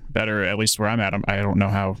gotten better, at least where I'm at, I don't know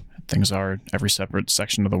how things are in every separate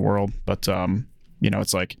section of the world, but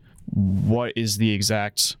it's like, what is the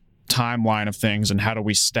exact timeline of things, and how do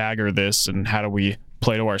we stagger this, and how do we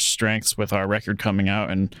play to our strengths with our record coming out?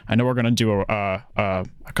 And I know we're going to do a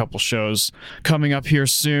couple shows coming up here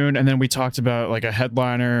soon, and then we talked about like a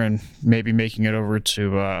headliner and maybe making it over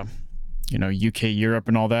to UK, Europe,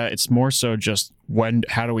 and all that. It's more so just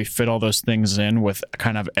how do we fit all those things in with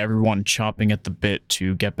kind of everyone chomping at the bit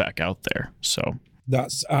to get back out there. So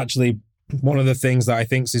that's actually one of the things that I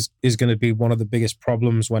think is going to be one of the biggest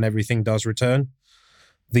problems when everything does return.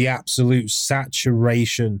 The absolute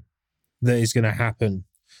saturation that is going to happen,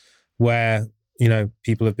 where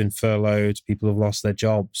people have been furloughed, people have lost their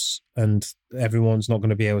jobs, and everyone's not going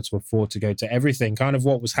to be able to afford to go to everything. Kind of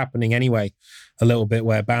what was happening anyway, a little bit,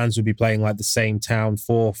 where bands would be playing like the same town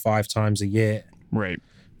 4 or 5 times a year. Right.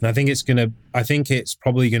 And I think it's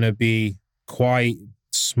probably going to be quite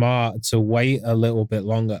smart to wait a little bit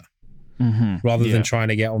longer, rather than trying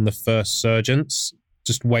to get on the first surgence.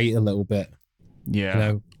 Just wait a little bit.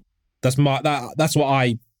 Yeah. That's what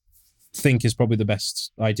I think is probably the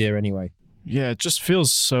best idea anyway. Yeah, it just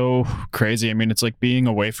feels so crazy. I mean, it's like being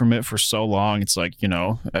away from it for so long. It's like,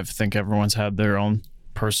 I think everyone's had their own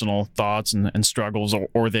personal thoughts and struggles,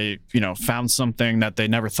 or they, found something that they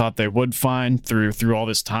never thought they would find through all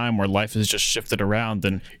this time where life has just shifted around.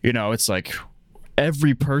 And, it's like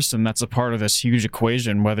every person that's a part of this huge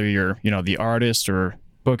equation, whether you're, the artist or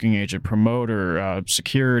booking agent, promoter,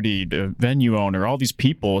 security, the venue owner, all these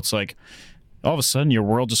people, it's like all of a sudden your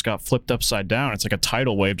world just got flipped upside down. It's like a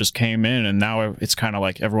tidal wave just came in, and now it's kind of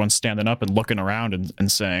like everyone's standing up and looking around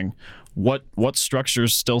and saying, what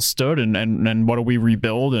structures still stood, and what do we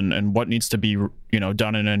rebuild, and what needs to be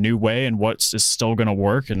done in a new way, and what's is still going to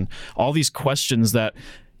work, and all these questions that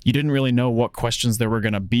you didn't really know what questions there were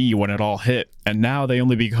going to be when it all hit, and now they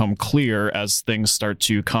only become clear as things start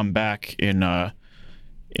to come back in a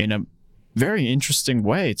very interesting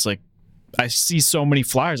way. It's like I see so many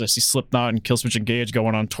flyers. I see Slipknot and Killswitch Engage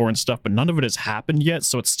going on tour and stuff, but none of it has happened yet.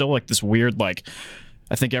 So it's still like this weird, like,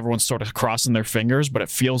 I think everyone's sort of crossing their fingers, but it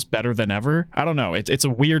feels better than ever. I don't know. It's a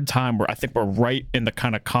weird time where I think we're right in the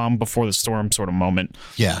kind of calm before the storm sort of moment.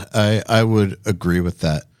 Yeah, I would agree with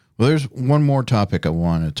that. Well, there's one more topic I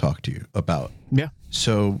want to talk to you about. Yeah.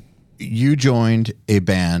 So you joined a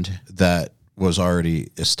band that was already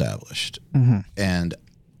established. And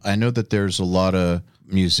I know that there's a lot of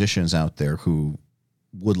musicians out there who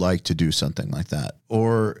would like to do something like that,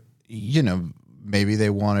 or maybe they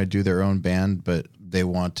want to do their own band, but they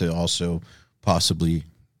want to also possibly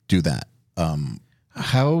do that.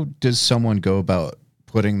 How does someone go about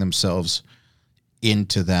putting themselves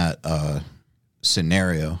into that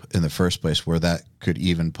scenario in the first place, where that could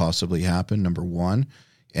even possibly happen, number one?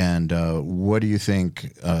 And what do you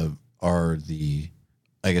think are the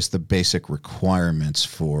basic requirements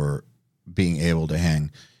for being able to hang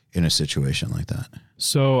in a situation like that?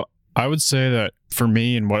 So I would say that for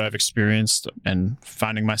me and what I've experienced and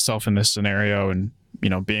finding myself in this scenario and,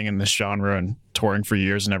 being in this genre and touring for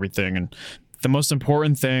years and everything, and the most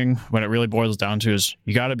important thing when it really boils down to is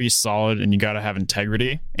you got to be solid, and you got to have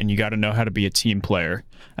integrity, and you got to know how to be a team player.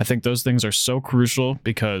 I think those things are so crucial,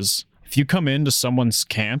 because if you come into someone's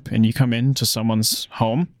camp and you come into someone's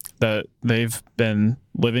home that they've been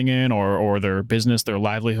living in, or their business, their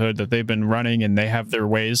livelihood that they've been running, and they have their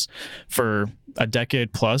ways for a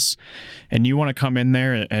decade plus, and you want to come in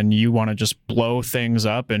there and you want to just blow things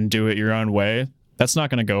up and do it your own way, that's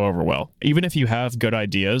not going to go over well. Even if you have good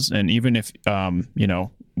ideas, and even if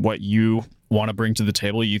what you want to bring to the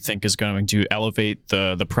table you think is going to elevate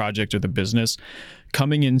the project or the business,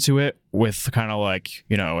 coming into it with kind of like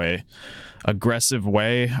a aggressive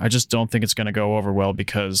way, I just don't think it's going to go over well,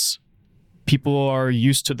 because people are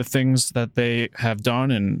used to the things that they have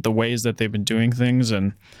done and the ways that they've been doing things,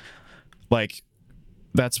 and like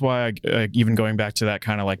that's why even going back to that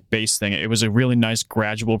kind of like bass thing, it was a really nice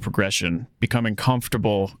gradual progression, becoming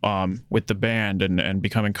comfortable with the band and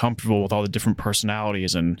becoming comfortable with all the different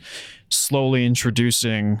personalities, and slowly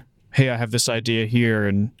introducing, hey, I have this idea here,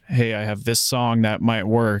 and hey, I have this song that might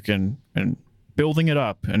work, and building it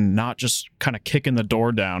up, and not just kind of kicking the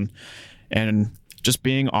door down, and just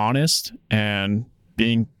being honest and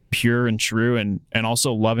being pure and true, and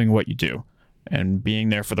also loving what you do and being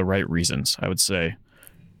there for the right reasons. I would say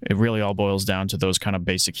it really all boils down to those kind of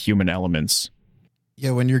basic human elements. Yeah,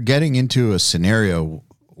 when you're getting into a scenario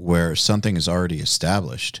where something is already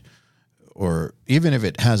established, or even if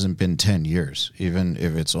it hasn't been 10 years, even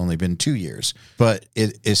if it's only been 2 years, but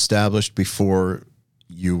it established before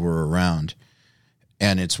you were around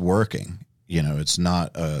and it's working, it's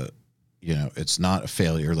not it's not a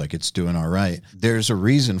failure, like it's doing all right. There's a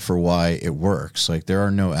reason for why it works. Like there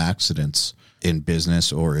are no accidents in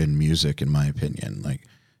business or in music, in my opinion. Like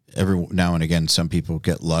every now and again, some people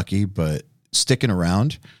get lucky, but sticking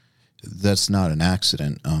around, that's not an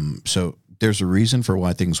accident. So there's a reason for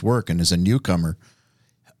why things work. And as a newcomer,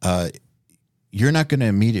 you're not going to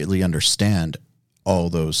immediately understand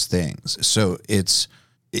all those things. So it's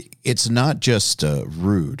not just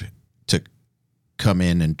rude to come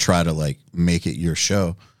in and try to like make it your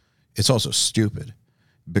show. It's also stupid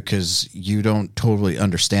because you don't totally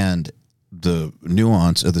understand the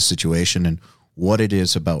nuance of the situation and what it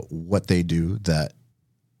is about what they do that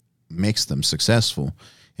makes them successful.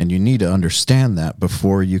 And you need to understand that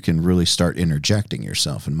before you can really start interjecting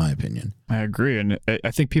yourself, in my opinion. I agree. And I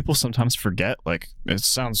think people sometimes forget, like, it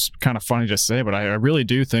sounds kind of funny to say, but I really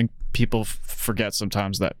do think people forget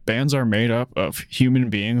sometimes that bands are made up of human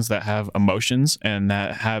beings that have emotions and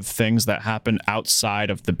that have things that happen outside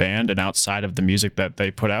of the band and outside of the music that they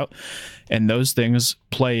put out. And those things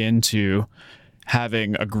play into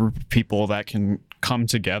having a group of people that can come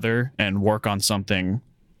together and work on something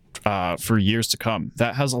for years to come.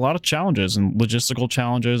 That has a lot of challenges and logistical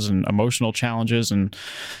challenges and emotional challenges and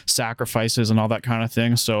sacrifices and all that kind of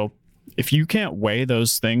thing. So if you can't weigh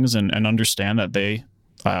those things and understand that they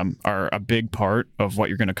are a big part of what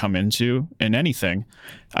you're going to come into in anything,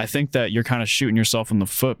 I think that you're kind of shooting yourself in the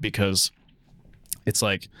foot, because it's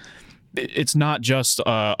like, it's not just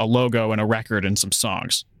a logo and a record and some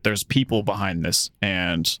songs. There's people behind this,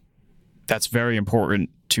 and that's very important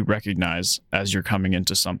to recognize as you're coming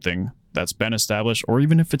into something that's been established, or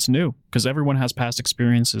even if it's new, because everyone has past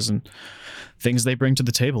experiences and things they bring to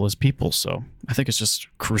the table as people. So I think it's just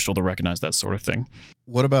crucial to recognize that sort of thing.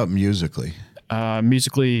 What about musically?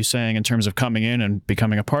 Musically, saying in terms of coming in and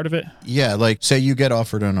becoming a part of it? Yeah, like say you get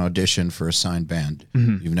offered an audition for a signed band.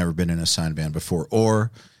 Mm-hmm. You've never been in a signed band before,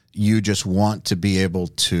 or you just want to be able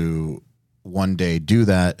to one day do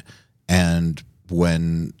that, and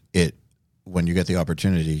when you get the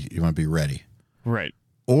opportunity, you want to be ready. Right.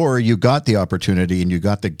 Or you got the opportunity and you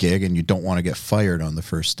got the gig and you don't want to get fired on the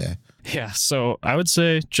first day. Yeah, so I would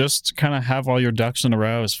say just kind of have all your ducks in a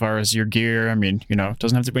row as far as your gear. I mean, it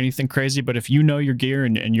doesn't have to be anything crazy, but if you know your gear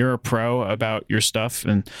and you're a pro about your stuff,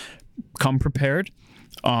 and come prepared,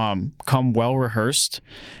 come well rehearsed.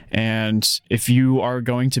 And if you are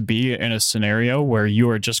going to be in a scenario where you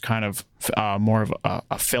are just kind of more of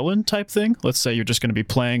a fill-in type thing, let's say you're just going to be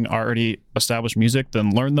playing already established music,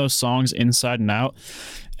 then learn those songs inside and out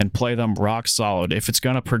and play them rock solid. If it's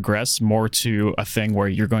going to progress more to a thing where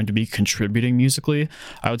you're going to be contributing musically,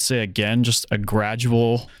 I would say, again, just a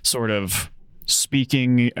gradual sort of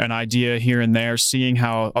speaking an idea here and there, seeing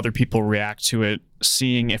how other people react to it,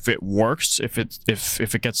 seeing if it works, if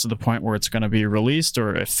it gets to the point where it's going to be released,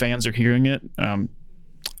 or if fans are hearing it.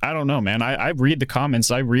 I don't know, man. I read the comments.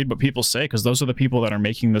 I read what people say, because those are the people that are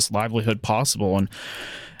making this livelihood possible. And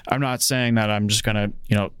I'm not saying that I'm just going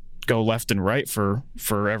to, go left and right for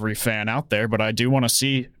every fan out there, but I do want to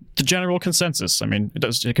see the general consensus. I mean,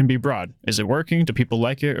 it can be broad. Is it working? Do people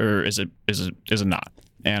like it, or is it not?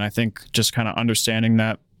 And I think just kind of understanding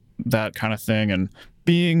that kind of thing, and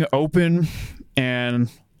being open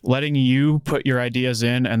and letting you put your ideas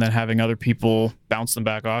in, and then having other people bounce them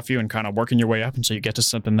back off you, and kind of working your way up until you get to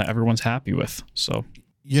something that everyone's happy with. So,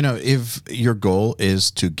 if your goal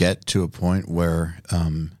is to get to a point where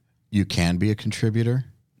you can be a contributor,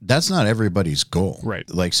 that's not everybody's goal. Right.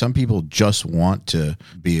 Like some people just want to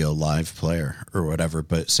be a live player or whatever,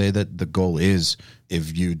 but say that the goal is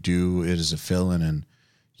if you do it as a fill-in and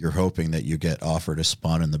you're hoping that you get offered a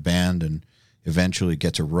spot in the band and eventually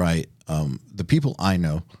get to write. The people I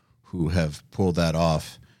know who have pulled that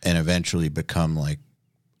off and eventually become like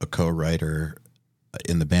a co-writer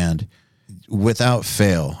in the band, without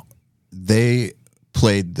fail, they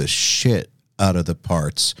played the shit out of the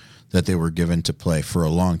parts that they were given to play for a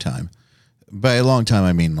long time. By a long time,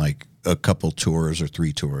 I mean like a couple tours or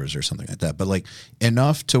 3 tours or something like that. But like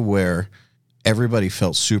enough to where everybody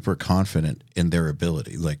felt super confident in their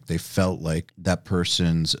ability. Like they felt like that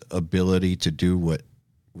person's ability to do what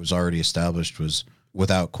was already established was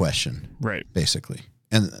without question. Right. Basically.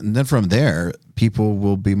 And then from there, people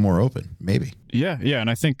will be more open, maybe. Yeah. And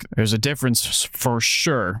I think there's a difference for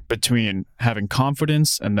sure between having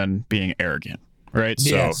confidence and then being arrogant. Right.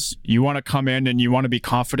 Yes. So you want to come in and you want to be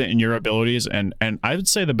confident in your abilities. And I would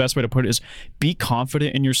say the best way to put it is be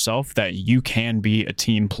confident in yourself that you can be a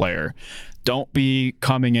team player. Don't be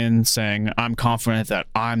coming in saying, I'm confident that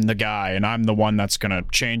I'm the guy and I'm the one that's going to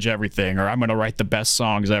change everything, or I'm going to write the best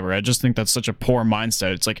songs ever. I just think that's such a poor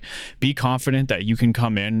mindset. It's like, be confident that you can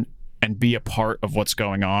come in and be a part of what's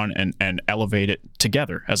going on and elevate it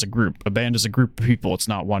together as a group. A band is a group of people. It's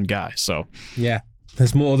not one guy. So Yeah.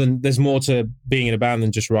 There's more to being in a band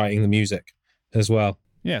than just writing the music as well.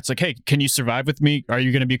 yeah, it's like, hey, can you survive with me? Are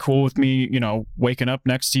you going to be cool with me, waking up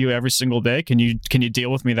next to you every single day? Can you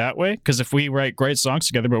deal with me that way? Because if we write great songs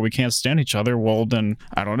together, but we can't stand each other, well, then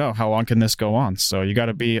I don't know. How long can this go on? So you got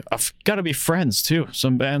to be friends too.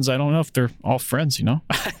 Some bands, I don't know if they're all friends,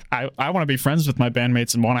 I want to be friends with my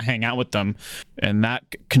bandmates and want to hang out with them. And that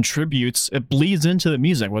contributes, it bleeds into the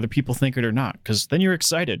music, whether people think it or not, because then you're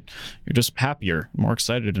excited. You're just happier, more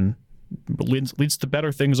excited, and leads to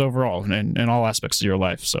better things overall in all aspects of your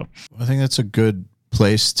life. So I think that's a good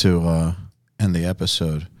place to end the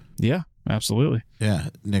episode. Yeah, absolutely. Yeah.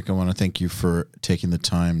 Nick, I want to thank you for taking the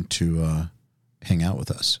time to hang out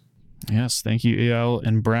with us. Yes, thank you, EL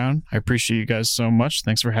and Brown. I appreciate you guys so much.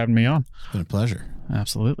 Thanks for having me on. It's been a pleasure.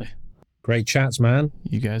 Absolutely. Great chats, man.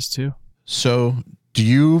 You guys too. So do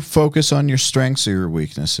you focus on your strengths or your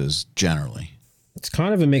weaknesses generally? It's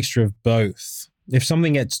kind of a mixture of both. If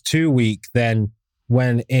something gets too weak, then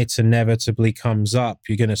when it inevitably comes up,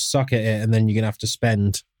 you're going to suck at it, and then you're going to have to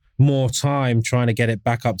spend more time trying to get it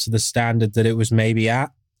back up to the standard that it was maybe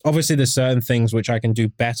at. Obviously, there's certain things which I can do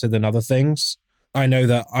better than other things. I know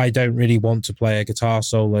that I don't really want to play a guitar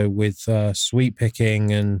solo with sweep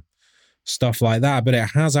picking and stuff like that, but it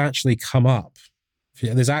has actually come up.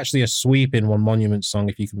 There's actually a sweep in one Monument song,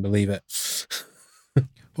 if you can believe it.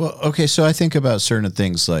 Well, okay, so I think about certain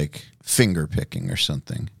things like finger picking or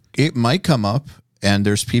something. It might come up, and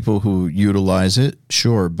there's people who utilize it,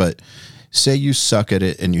 sure, but say you suck at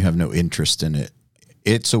it and you have no interest in it.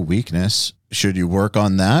 It's a weakness. Should you work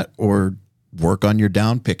on that or work on your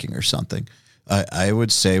down picking or something? I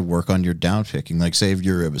would say work on your down picking. Like say if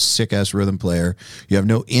you're a sick-ass rhythm player, you have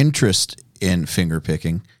no interest in finger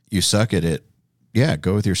picking, you suck at it, yeah,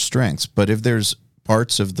 go with your strengths. But if there's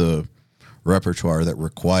parts of the repertoire that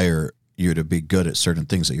require you to be good at certain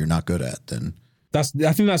things that you're not good at, then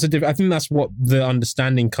I think that's what the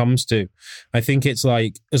understanding comes to. I think it's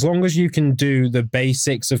like, as long as you can do the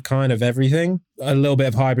basics of kind of everything, a little bit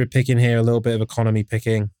of hybrid picking here, a little bit of economy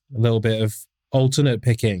picking, a little bit of alternate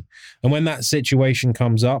picking. And when that situation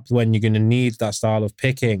comes up, when you're going to need that style of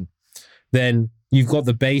picking, then you've got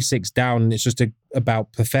the basics down and it's just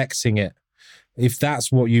about perfecting it. If that's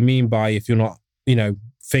what you mean by, if you're not,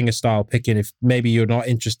 finger style picking, if maybe you're not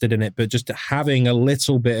interested in it, but just having a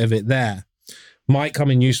little bit of it there might come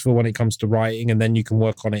in useful when it comes to writing, and then you can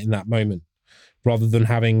work on it in that moment rather than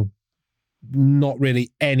having not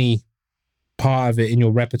really any part of it in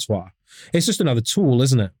your repertoire. It's just another tool,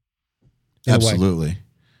 isn't it? Absolutely.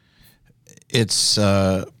 It's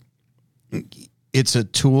a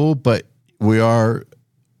tool, but we are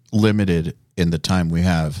limited in the time we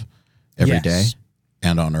have every day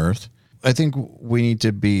and on Earth. I think we need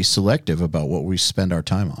to be selective about what we spend our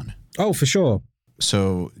time on. Oh, for sure.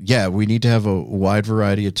 So, yeah, we need to have a wide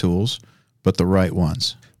variety of tools, but the right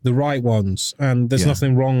ones. The right ones. And there's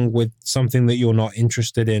nothing wrong with something that you're not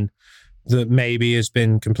interested in that maybe has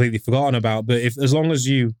been completely forgotten about. But as long as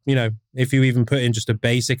if you even put in just a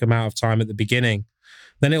basic amount of time at the beginning,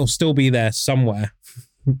 then it'll still be there somewhere.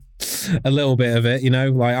 A little bit of it,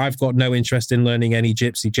 like I've got no interest in learning any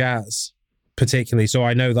gypsy jazz particularly. So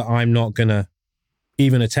I know that I'm not going to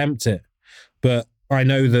even attempt it. But I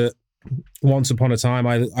know that once upon a time,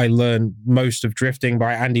 I learned most of drifting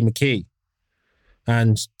by Andy McKee.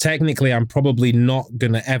 And technically, I'm probably not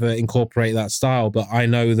going to ever incorporate that style, but I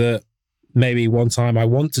know that maybe one time I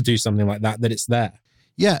want to do something like that it's there.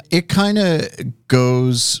 Yeah, it kind of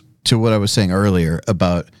goes to what I was saying earlier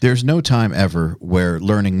about there's no time ever where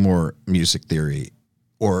learning more music theory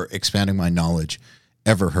or expanding my knowledge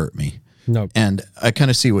ever hurt me. No. And I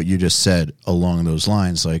kind of see what you just said along those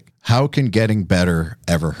lines. Like, how can getting better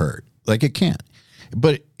ever hurt? Like, it can't.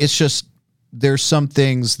 But it's just, there's some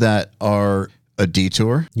things that are a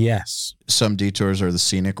detour. Yes. Some detours are the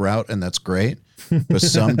scenic route, and that's great. But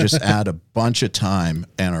some just add a bunch of time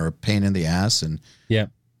and are a pain in the ass and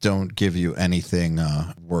don't give you anything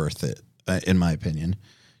worth it, in my opinion.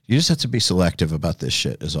 You just have to be selective about this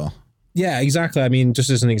shit is all. Yeah, exactly. I mean, just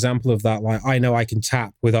as an example of that, like, I know I can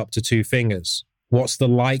tap with up to 2 fingers. What's the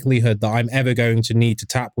likelihood that I'm ever going to need to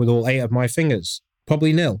tap with all 8 of my fingers?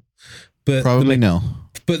 Probably nil. But Probably nil.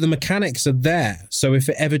 But the mechanics are there. So if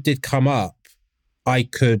it ever did come up, I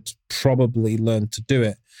could probably learn to do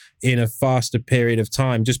it in a faster period of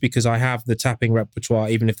time just because I have the tapping repertoire,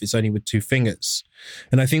 even if it's only with 2 fingers.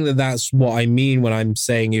 And I think that that's what I mean when I'm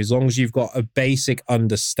saying as long as you've got a basic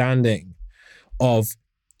understanding of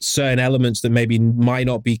certain elements that maybe might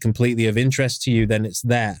not be completely of interest to you, then it's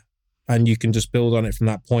there. And you can just build on it from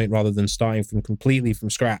that point rather than starting from completely from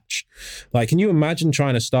scratch. Like, can you imagine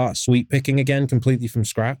trying to start sweep picking again completely from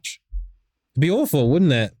scratch? It'd be awful,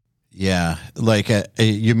 wouldn't it? Yeah. Like,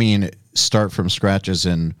 you mean start from scratch as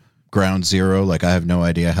in ground zero? Like, I have no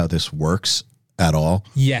idea how this works at all.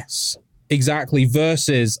 Yes, exactly.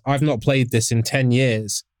 Versus I've not played this in 10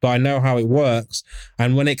 years, but I know how it works.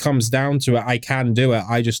 And when it comes down to it, I can do it.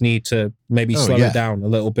 I just need to maybe slow it down a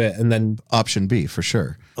little bit and then... Option B, for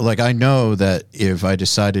sure. Like, I know that if I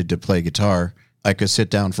decided to play guitar, I could sit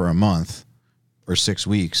down for a month or 6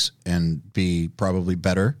 weeks and be probably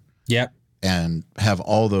better. Yep. And have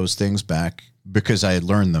all those things back because I had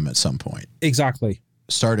learned them at some point. Exactly.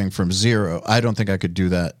 Starting from zero, I don't think I could do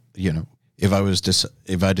that. You know, if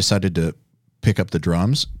I decided to pick up the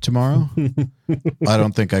drums tomorrow, I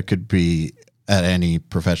don't think I could be at any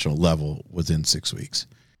professional level within 6 weeks.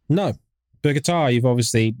 No. But guitar, you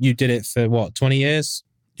did it for what, 20 years?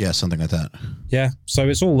 Yeah, something like that. Yeah. So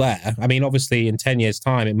it's all there. I mean, obviously in 10 years'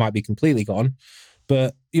 time, it might be completely gone,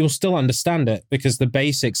 but you'll still understand it because the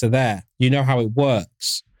basics are there. You know how it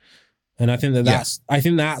works. And I think that's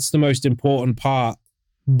the most important part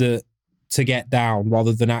to get down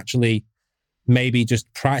rather than actually maybe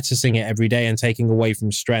just practicing it every day and taking away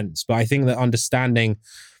from strengths. But I think that understanding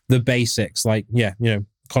the basics, like,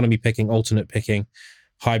 economy picking, alternate picking,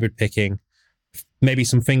 hybrid picking, maybe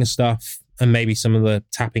some finger stuff, and maybe some of the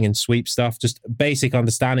tapping and sweep stuff, just basic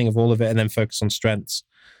understanding of all of it, and then focus on strengths.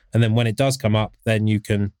 And then when it does come up, then you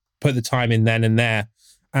can put the time in then and there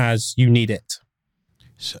as you need it.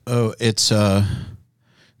 So it's the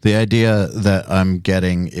idea that I'm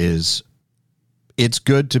getting is it's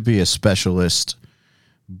good to be a specialist,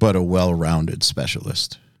 but a well-rounded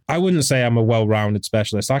specialist. I wouldn't say I'm a well-rounded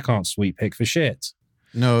specialist. I can't sweep pick for shit.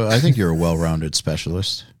 No, I think you're a well-rounded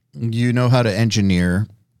specialist. You know how to engineer.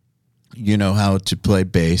 You know how to play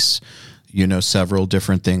bass. You know several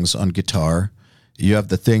different things on guitar. You have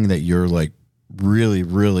the thing that you're like really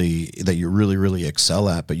excel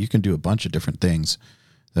at, but you can do a bunch of different things.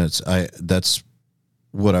 That's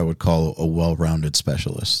what I would call a well-rounded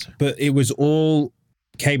specialist. But it was all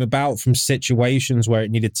came about from situations where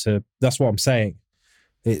it needed to. That's what I'm saying.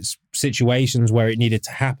 It's situations where it needed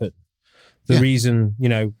to happen. The reason,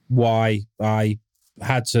 why I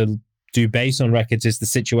had to do bass on records is the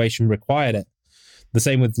situation required it. The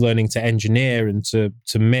same with learning to engineer and to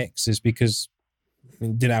mix is because we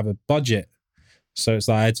didn't have a budget. So it's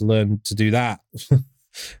like I had to learn to do that.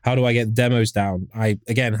 How do I get demos down? I,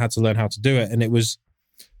 again, had to learn how to do it. And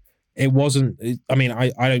I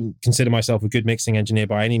don't consider myself a good mixing engineer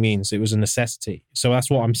by any means. It was a necessity. So that's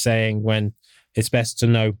what I'm saying when it's best to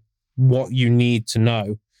know what you need to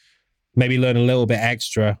know, maybe learn a little bit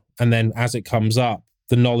extra. And then as it comes up,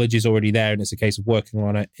 the knowledge is already there and it's a case of working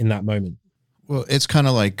on it in that moment. Well, it's kind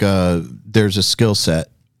of like there's a skill set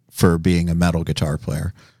for being a metal guitar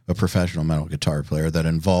player, a professional metal guitar player that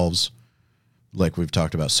involves, like we've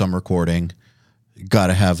talked about, some recording, got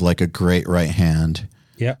to have like a great right hand.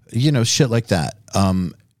 Yeah. Shit like that.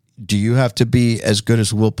 Do you have to be as good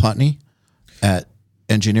as Will Putney at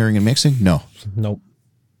engineering and mixing? No. Nope.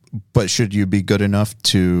 But should you be good enough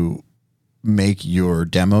to make your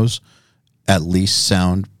demos at least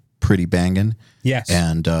sound pretty banging? Yes.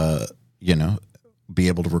 And, be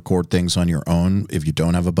able to record things on your own if you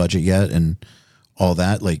don't have a budget yet and all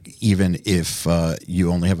that. Like, even if you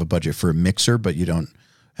only have a budget for a mixer, but you don't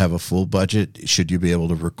have a full budget, should you be able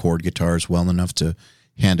to record guitars well enough to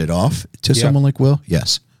hand it off to someone like Will?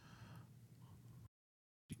 Yes.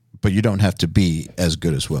 But you don't have to be as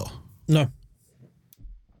good as Will. No.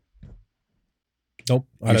 Nope.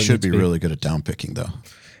 You should be really good at down picking, though.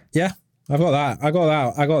 Yeah, I got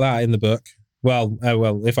that in the book. Well,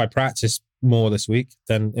 if I practice more this week,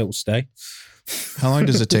 then it will stay. How long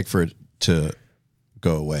does it take for it to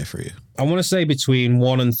go away for you? I want to say between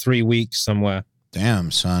 1 and 3 weeks somewhere.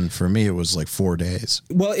 Damn, son. For me, it was like 4 days.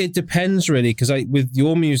 Well, it depends really, because with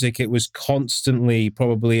your music, it was constantly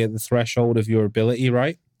probably at the threshold of your ability,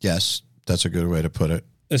 right? Yes, that's a good way to put it.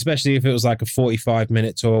 Especially if it was like a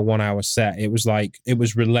 45-minute to a 1 hour set. It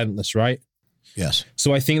was relentless, right? Yes.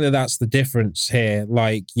 So I think that's the difference here.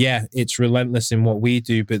 Like, yeah, it's relentless in what we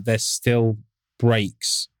do, but there's still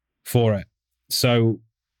breaks for it. So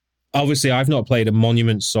obviously I've not played a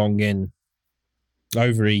Monument song in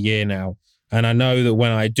over a year now. And I know that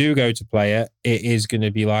when I do go to play it, it is going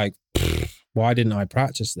to be like, why didn't I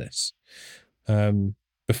practice this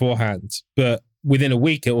beforehand? But within a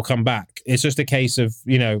week, it will come back. It's just a case of,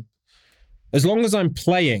 as long as I'm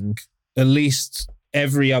playing at least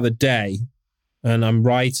every other day and I'm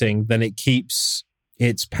writing, then it keeps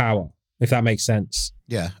its power, if that makes sense.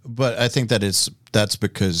 Yeah, but I think that's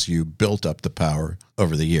because you built up the power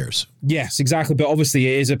over the years. Yes, exactly. But obviously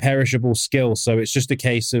it is a perishable skill. So it's just a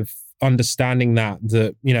case of understanding that,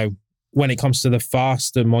 when it comes to the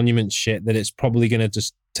faster Monument shit, that it's probably going to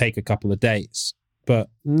just take a couple of days. But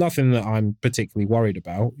nothing that I'm particularly worried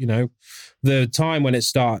about. The time when it's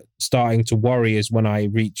starting to worry is when I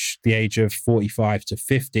reach the age of 45 to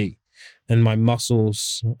 50 and my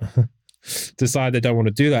muscles decide they don't want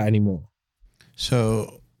to do that anymore.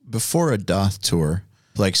 So before a Doth tour,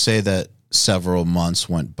 like say that several months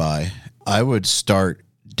went by, I would start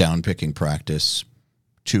down picking practice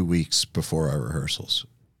 2 weeks before our rehearsals.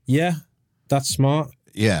 Yeah, that's smart.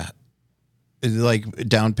 Yeah. Like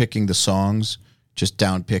down picking the songs, just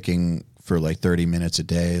down picking for like 30 minutes a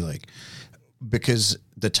day. Because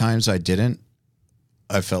the times I didn't,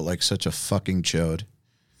 I felt like such a fucking chode.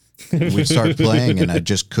 We'd start playing and I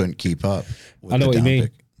just couldn't keep up. I know what you mean.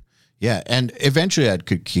 Yeah. And eventually I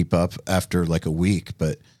could keep up after like a week,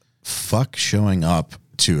 but fuck showing up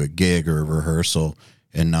to a gig or a rehearsal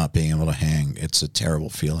and not being able to hang. It's a terrible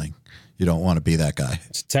feeling. You don't want to be that guy.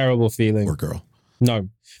 It's a terrible feeling. Or girl. No.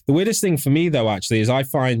 The weirdest thing for me, though, actually, is I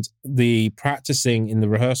find the practicing in the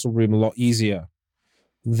rehearsal room a lot easier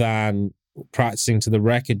than practicing to the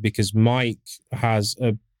record, because Mike has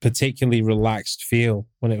a particularly relaxed feel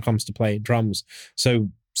when it comes to playing drums. So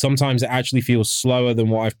sometimes it actually feels slower than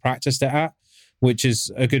what I've practiced it at, which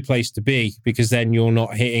is a good place to be, because then you're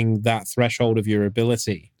not hitting that threshold of your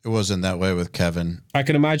ability. It wasn't that way with Kevin. I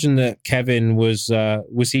can imagine that Kevin was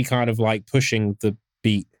he kind of like pushing the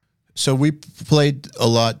beat? So we played a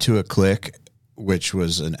lot to a click, which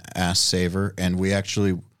was an ass saver. And we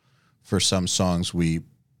actually, for some songs, we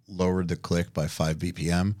lowered the click by 5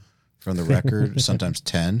 BPM from the record, sometimes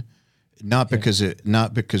 10. Not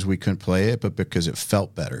because we couldn't play it, but because it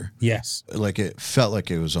felt better. Yes. Like it felt like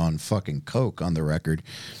it was on fucking coke on the record.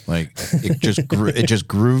 Like it just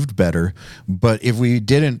grooved better. But if we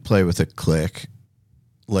didn't play with a click,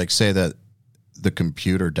 like say that the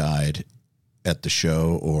computer died at the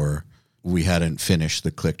show or we hadn't finished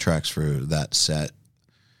the click tracks for that set,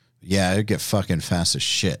 yeah, it'd get fucking fast as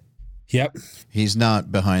shit. Yep. He's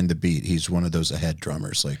not behind the beat. He's one of those ahead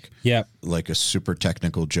drummers, like a super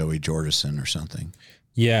technical Joey Jordison or something.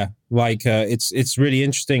 Yeah, it's really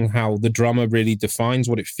interesting how the drummer really defines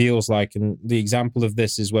what it feels like. And the example of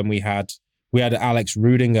this is when we had Alex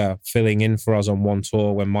Rudinger filling in for us on one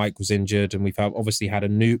tour when Mike was injured, and we've obviously had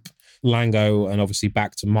Anoop, Lango, and obviously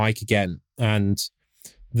back to Mike again. And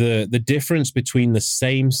the difference between the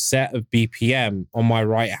same set of BPM on my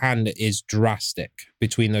right hand is drastic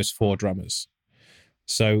between those four drummers.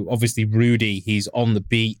 So obviously Rudy, he's on the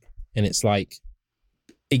beat and it's like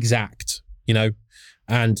exact,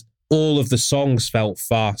 and all of the songs felt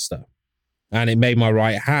faster and it made my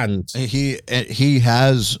right hand. He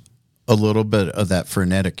has a little bit of that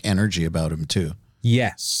frenetic energy about him too.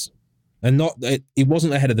 Yes. And it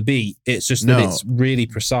wasn't ahead of the beat. It's just that it's really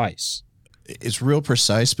precise. It's real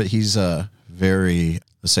precise, but he's a very,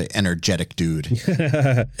 let's say, energetic dude.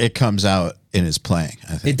 It comes out in his playing,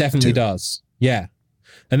 I think. It definitely does. Yeah.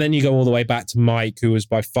 And then you go all the way back to Mike, who was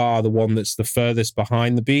by far the one that's the furthest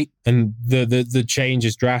behind the beat. And the change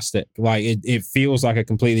is drastic. Like it feels like a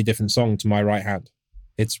completely different song to my right hand.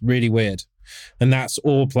 It's really weird. And that's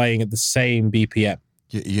all playing at the same BPM.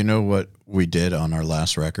 You know what we did on our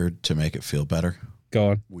last record to make it feel better? Go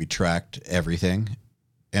on. We tracked everything.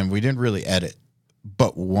 And we didn't really edit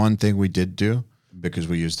But one thing we did do, because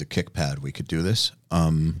we used the kick pad, we could do this.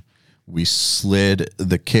 We slid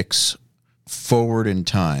the kicks forward in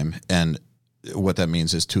time, and what that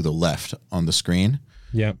means is to the left on the screen.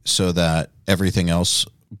 Yeah. So that everything else,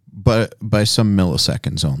 but by some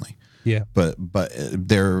milliseconds only. Yeah. But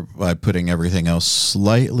they're by putting everything else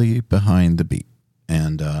slightly behind the beat,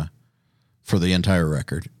 and for the entire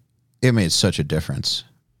record, it made such a difference.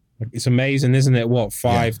 It's amazing, isn't it? What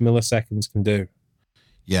 5 milliseconds can do.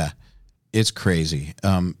 Yeah, it's crazy.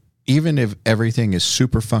 Even if everything is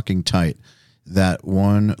super fucking tight, that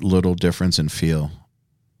one little difference in feel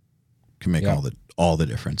can make all the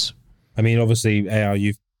difference. I mean, obviously, AR,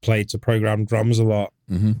 you've played to programmed drums a lot.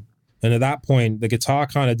 Mm-hmm. And at that point, the guitar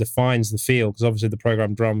kind of defines the feel, because obviously the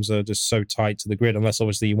programmed drums are just so tight to the grid, unless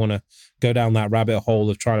obviously you want to go down that rabbit hole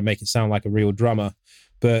of trying to make it sound like a real drummer.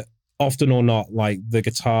 But often or not, like the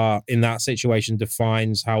guitar in that situation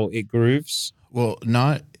defines how it grooves. Well,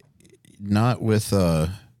 not with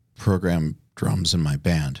programmed drums in my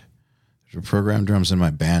band. For programmed drums in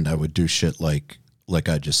my band, I would do shit like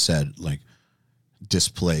I just said, like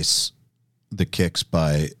displace the kicks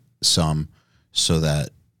by some so that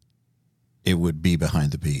it would be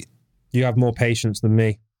behind the beat. You have more patience than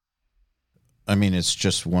me. I mean, it's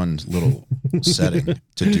just one little setting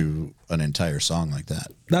to do an entire song like that.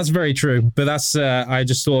 That's very true. But that's, I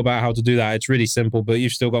just thought about how to do that. It's really simple, but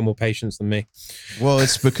you've still got more patience than me. Well,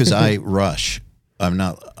 it's because I rush. I'm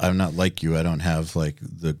not like you. I don't have like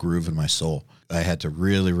the groove in my soul. I had to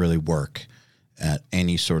really, really work at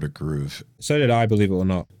any sort of groove. So did I, believe it or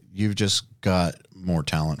not. You've just got more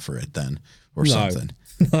talent for it then, or something.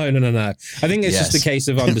 No. I think it's just a case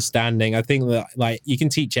of understanding. I think that like you can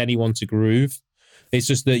teach anyone to groove. It's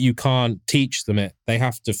just that you can't teach them it. They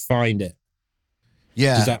have to find it.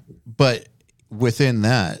 Yeah, but within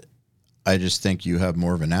that, I just think you have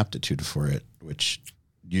more of an aptitude for it, which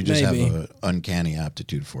you just have an uncanny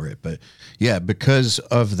aptitude for it. But yeah, because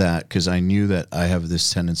of that, because I knew that I have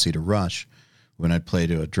this tendency to rush, when I play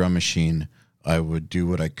to a drum machine, I would do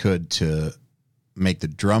what I could to make the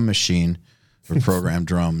drum machine for programmed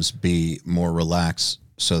drums be more relaxed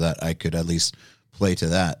so that I could at least play to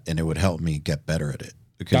that, and it would help me get better at it.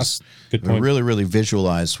 Because if I really, really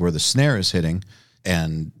visualize where the snare is hitting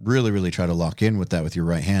and really, really try to lock in with that with your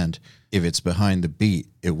right hand, if it's behind the beat,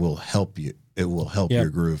 it will help you. It will help your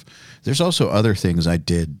groove. There's also other things I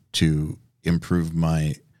did to improve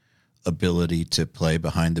my ability to play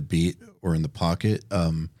behind the beat or in the pocket.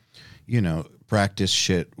 Practice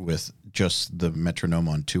shit with just the metronome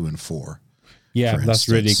on 2 and 4. Yeah, that's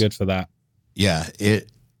really good for that. Yeah, it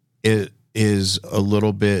is a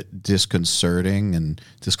little bit disconcerting and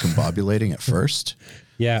discombobulating at first.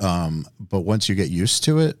 Yeah. But once you get used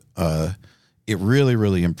to it, it really,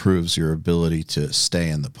 really improves your ability to stay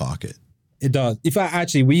in the pocket. It does. In fact,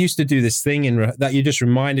 actually, we used to do this thing that you just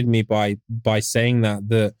reminded me by saying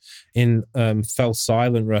that in Fell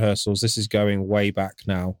Silent rehearsals, this is going way back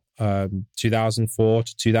now, 2004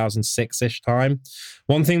 to 2006-ish time.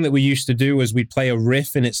 One thing that we used to do was we'd play a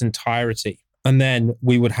riff in its entirety, and then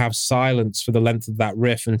we would have silence for the length of that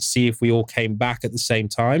riff and see if we all came back at the same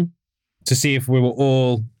time to see if we were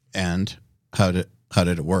all... And how did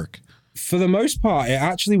it work? For the most part, it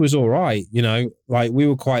actually was all right. Like we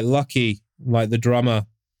were quite lucky. Like the drummer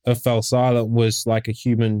of Fell Silent was like a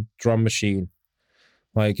human drum machine.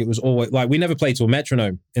 Like it was always like we never played to a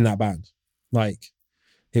metronome in that band. Like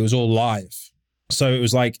it was all live. So it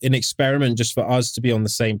was like an experiment just for us to be on the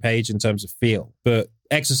same page in terms of feel. But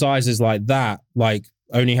exercises like that, like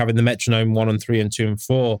only having the metronome 1 and 3 and 2 and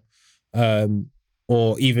 4,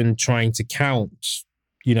 or even trying to count,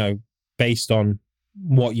 based on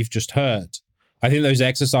what you've just heard. I think those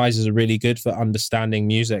exercises are really good for understanding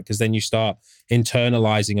music because then you start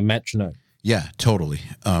internalizing a metronome. Yeah, totally.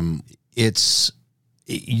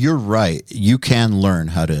 You're right. You can learn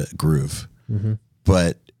how to groove,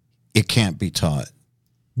 but it can't be taught.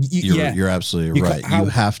 You're absolutely right. You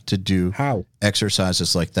have to do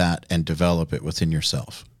exercises like that and develop it within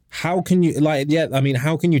yourself. How can you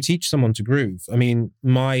how can you teach someone to groove? I mean,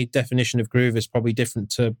 my definition of groove is probably different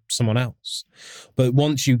to someone else. But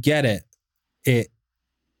once you get it,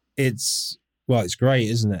 it's great,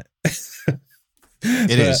 isn't it?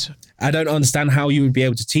 It is. I don't understand how you would be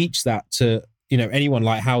able to teach that to, anyone.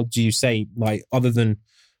 Like, how do you say, like, other than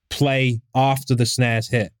play after the snares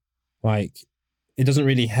hit? Like, it doesn't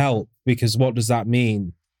really help because what does that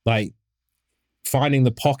mean? Like, finding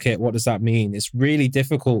the pocket, what does that mean? It's really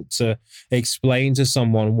difficult to explain to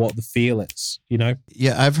someone what the feel is,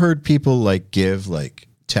 Yeah, I've heard people like give like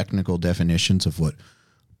technical definitions of what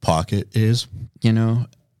pocket is,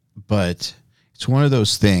 but it's one of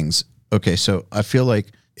those things. Okay, so I feel like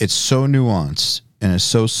it's so nuanced and it's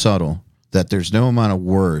so subtle that there's no amount of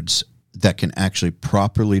words that can actually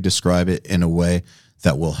properly describe it in a way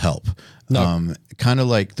that will help. No. Kind of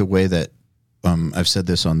like the way that I've said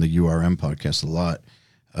this on the URM podcast a lot.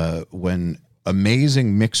 When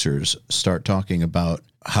amazing mixers start talking about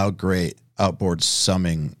how great outboard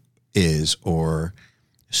summing is or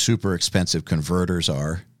super expensive converters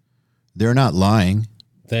are, they're not lying.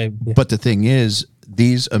 But the thing is,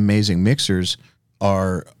 these amazing mixers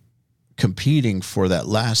are competing for that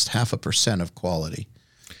last 0.5% of quality,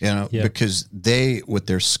 because they, with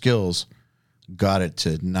their skills, got it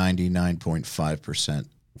to 99.5%.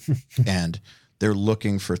 And they're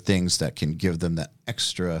looking for things that can give them that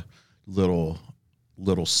extra little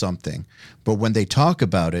something. But when they talk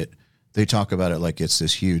about it like it's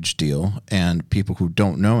this huge deal, and people who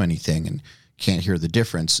don't know anything and can't hear the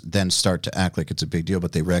difference then start to act like it's a big deal,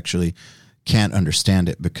 but they actually can't understand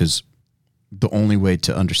it, because the only way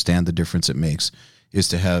to understand the difference it makes is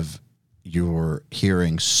to have your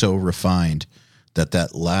hearing so refined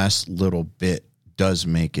that last little bit does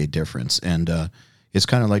make a difference. And it's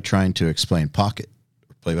kind of like trying to explain pocket,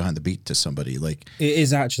 play behind the beat to somebody. Like, it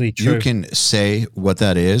is actually true. You can say what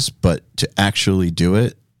that is, but to actually do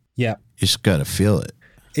it, yeah, you just got to feel it.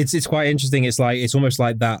 It's quite interesting. It's almost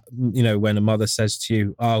like that, when a mother says to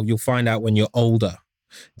you, "Oh, you'll find out when you're older."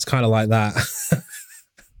 It's kind of like that.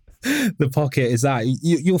 The pocket is that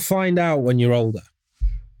you'll find out when you're older,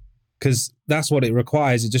 because that's what it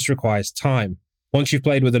requires. It just requires time. Once you've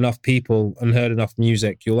played with enough people and heard enough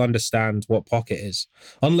music, you'll understand what pocket is.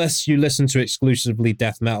 Unless you listen to exclusively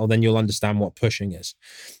death metal, then you'll understand what pushing is,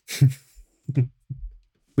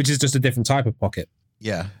 which is just a different type of pocket.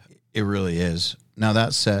 Yeah, it really is. Now,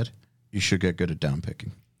 that said, you should get good at down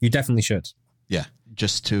picking. You definitely should. Yeah,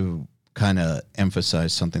 just to kind of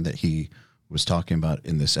emphasize something that he was talking about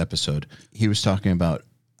in this episode. He was talking about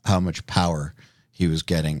how much power he was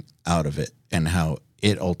getting out of it and how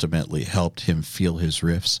it ultimately helped him feel his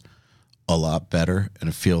riffs a lot better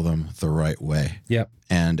and feel them the right way. Yep.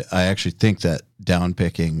 And I actually think that down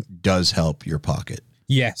picking does help your pocket.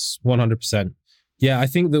 Yes, 100%. Yeah, I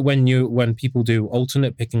think that when people do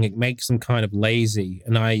alternate picking, it makes them kind of lazy.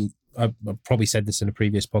 And I've probably said this in a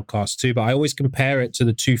previous podcast too, but I always compare it to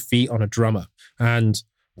the 2 feet on a drummer. And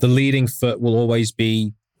the leading foot will always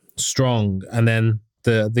be strong, and then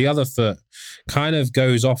the other foot kind of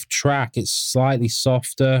goes off track. It's slightly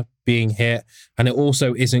softer being hit, and it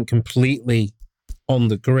also isn't completely on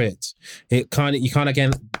the grid. You kind of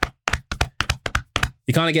get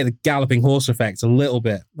the galloping horse effect a little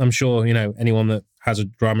bit. I'm sure anyone that has a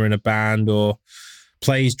drummer in a band or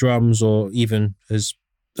plays drums or even has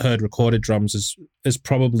heard recorded drums has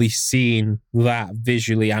probably seen that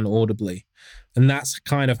visually and audibly. And that's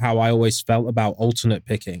kind of how I always felt about alternate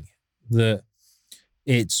picking, that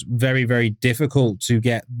it's very, very difficult to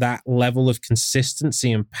get that level of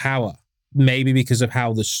consistency and power. Maybe because of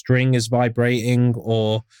how the string is vibrating,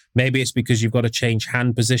 or maybe it's because you've got to change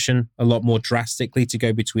hand position a lot more drastically to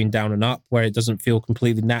go between down and up, where it doesn't feel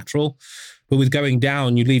completely natural. But with going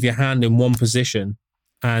down, you leave your hand in one position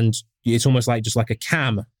and it's almost like just like a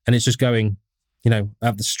cam, and it's just going,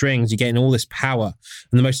 at the strings, you're getting all this power.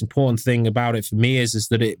 And the most important thing about it for me is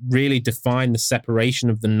that it really defined the separation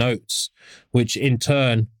of the notes, which in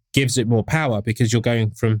turn gives it more power, because you're going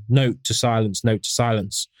from note to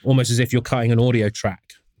silence, almost as if you're cutting an audio track.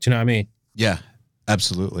 Do you know what I mean? Yeah,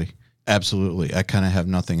 absolutely. Absolutely. I kind of have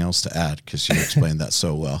nothing else to add because you explained that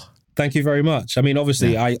so well. Thank you very much. I mean,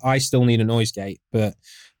 obviously, yeah. I still need a noise gate, but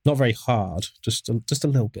not very hard. Just a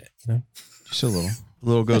little bit, Just a little. A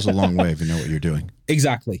little goes a long way if you know what you're doing.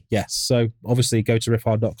 Exactly, yes. So obviously go to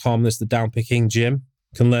riffhard.com. There's the downpicking gym.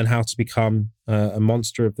 Can learn how to become a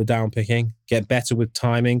monster of the downpicking, get better with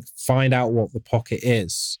timing, find out what the pocket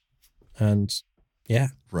is. And yeah.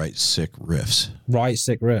 Write sick riffs.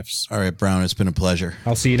 All right, Brown, it's been a pleasure.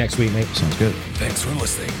 I'll see you next week, mate. Sounds good. Thanks for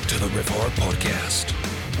listening to the Riff Hard Podcast.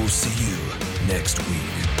 We'll see you next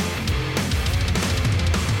week.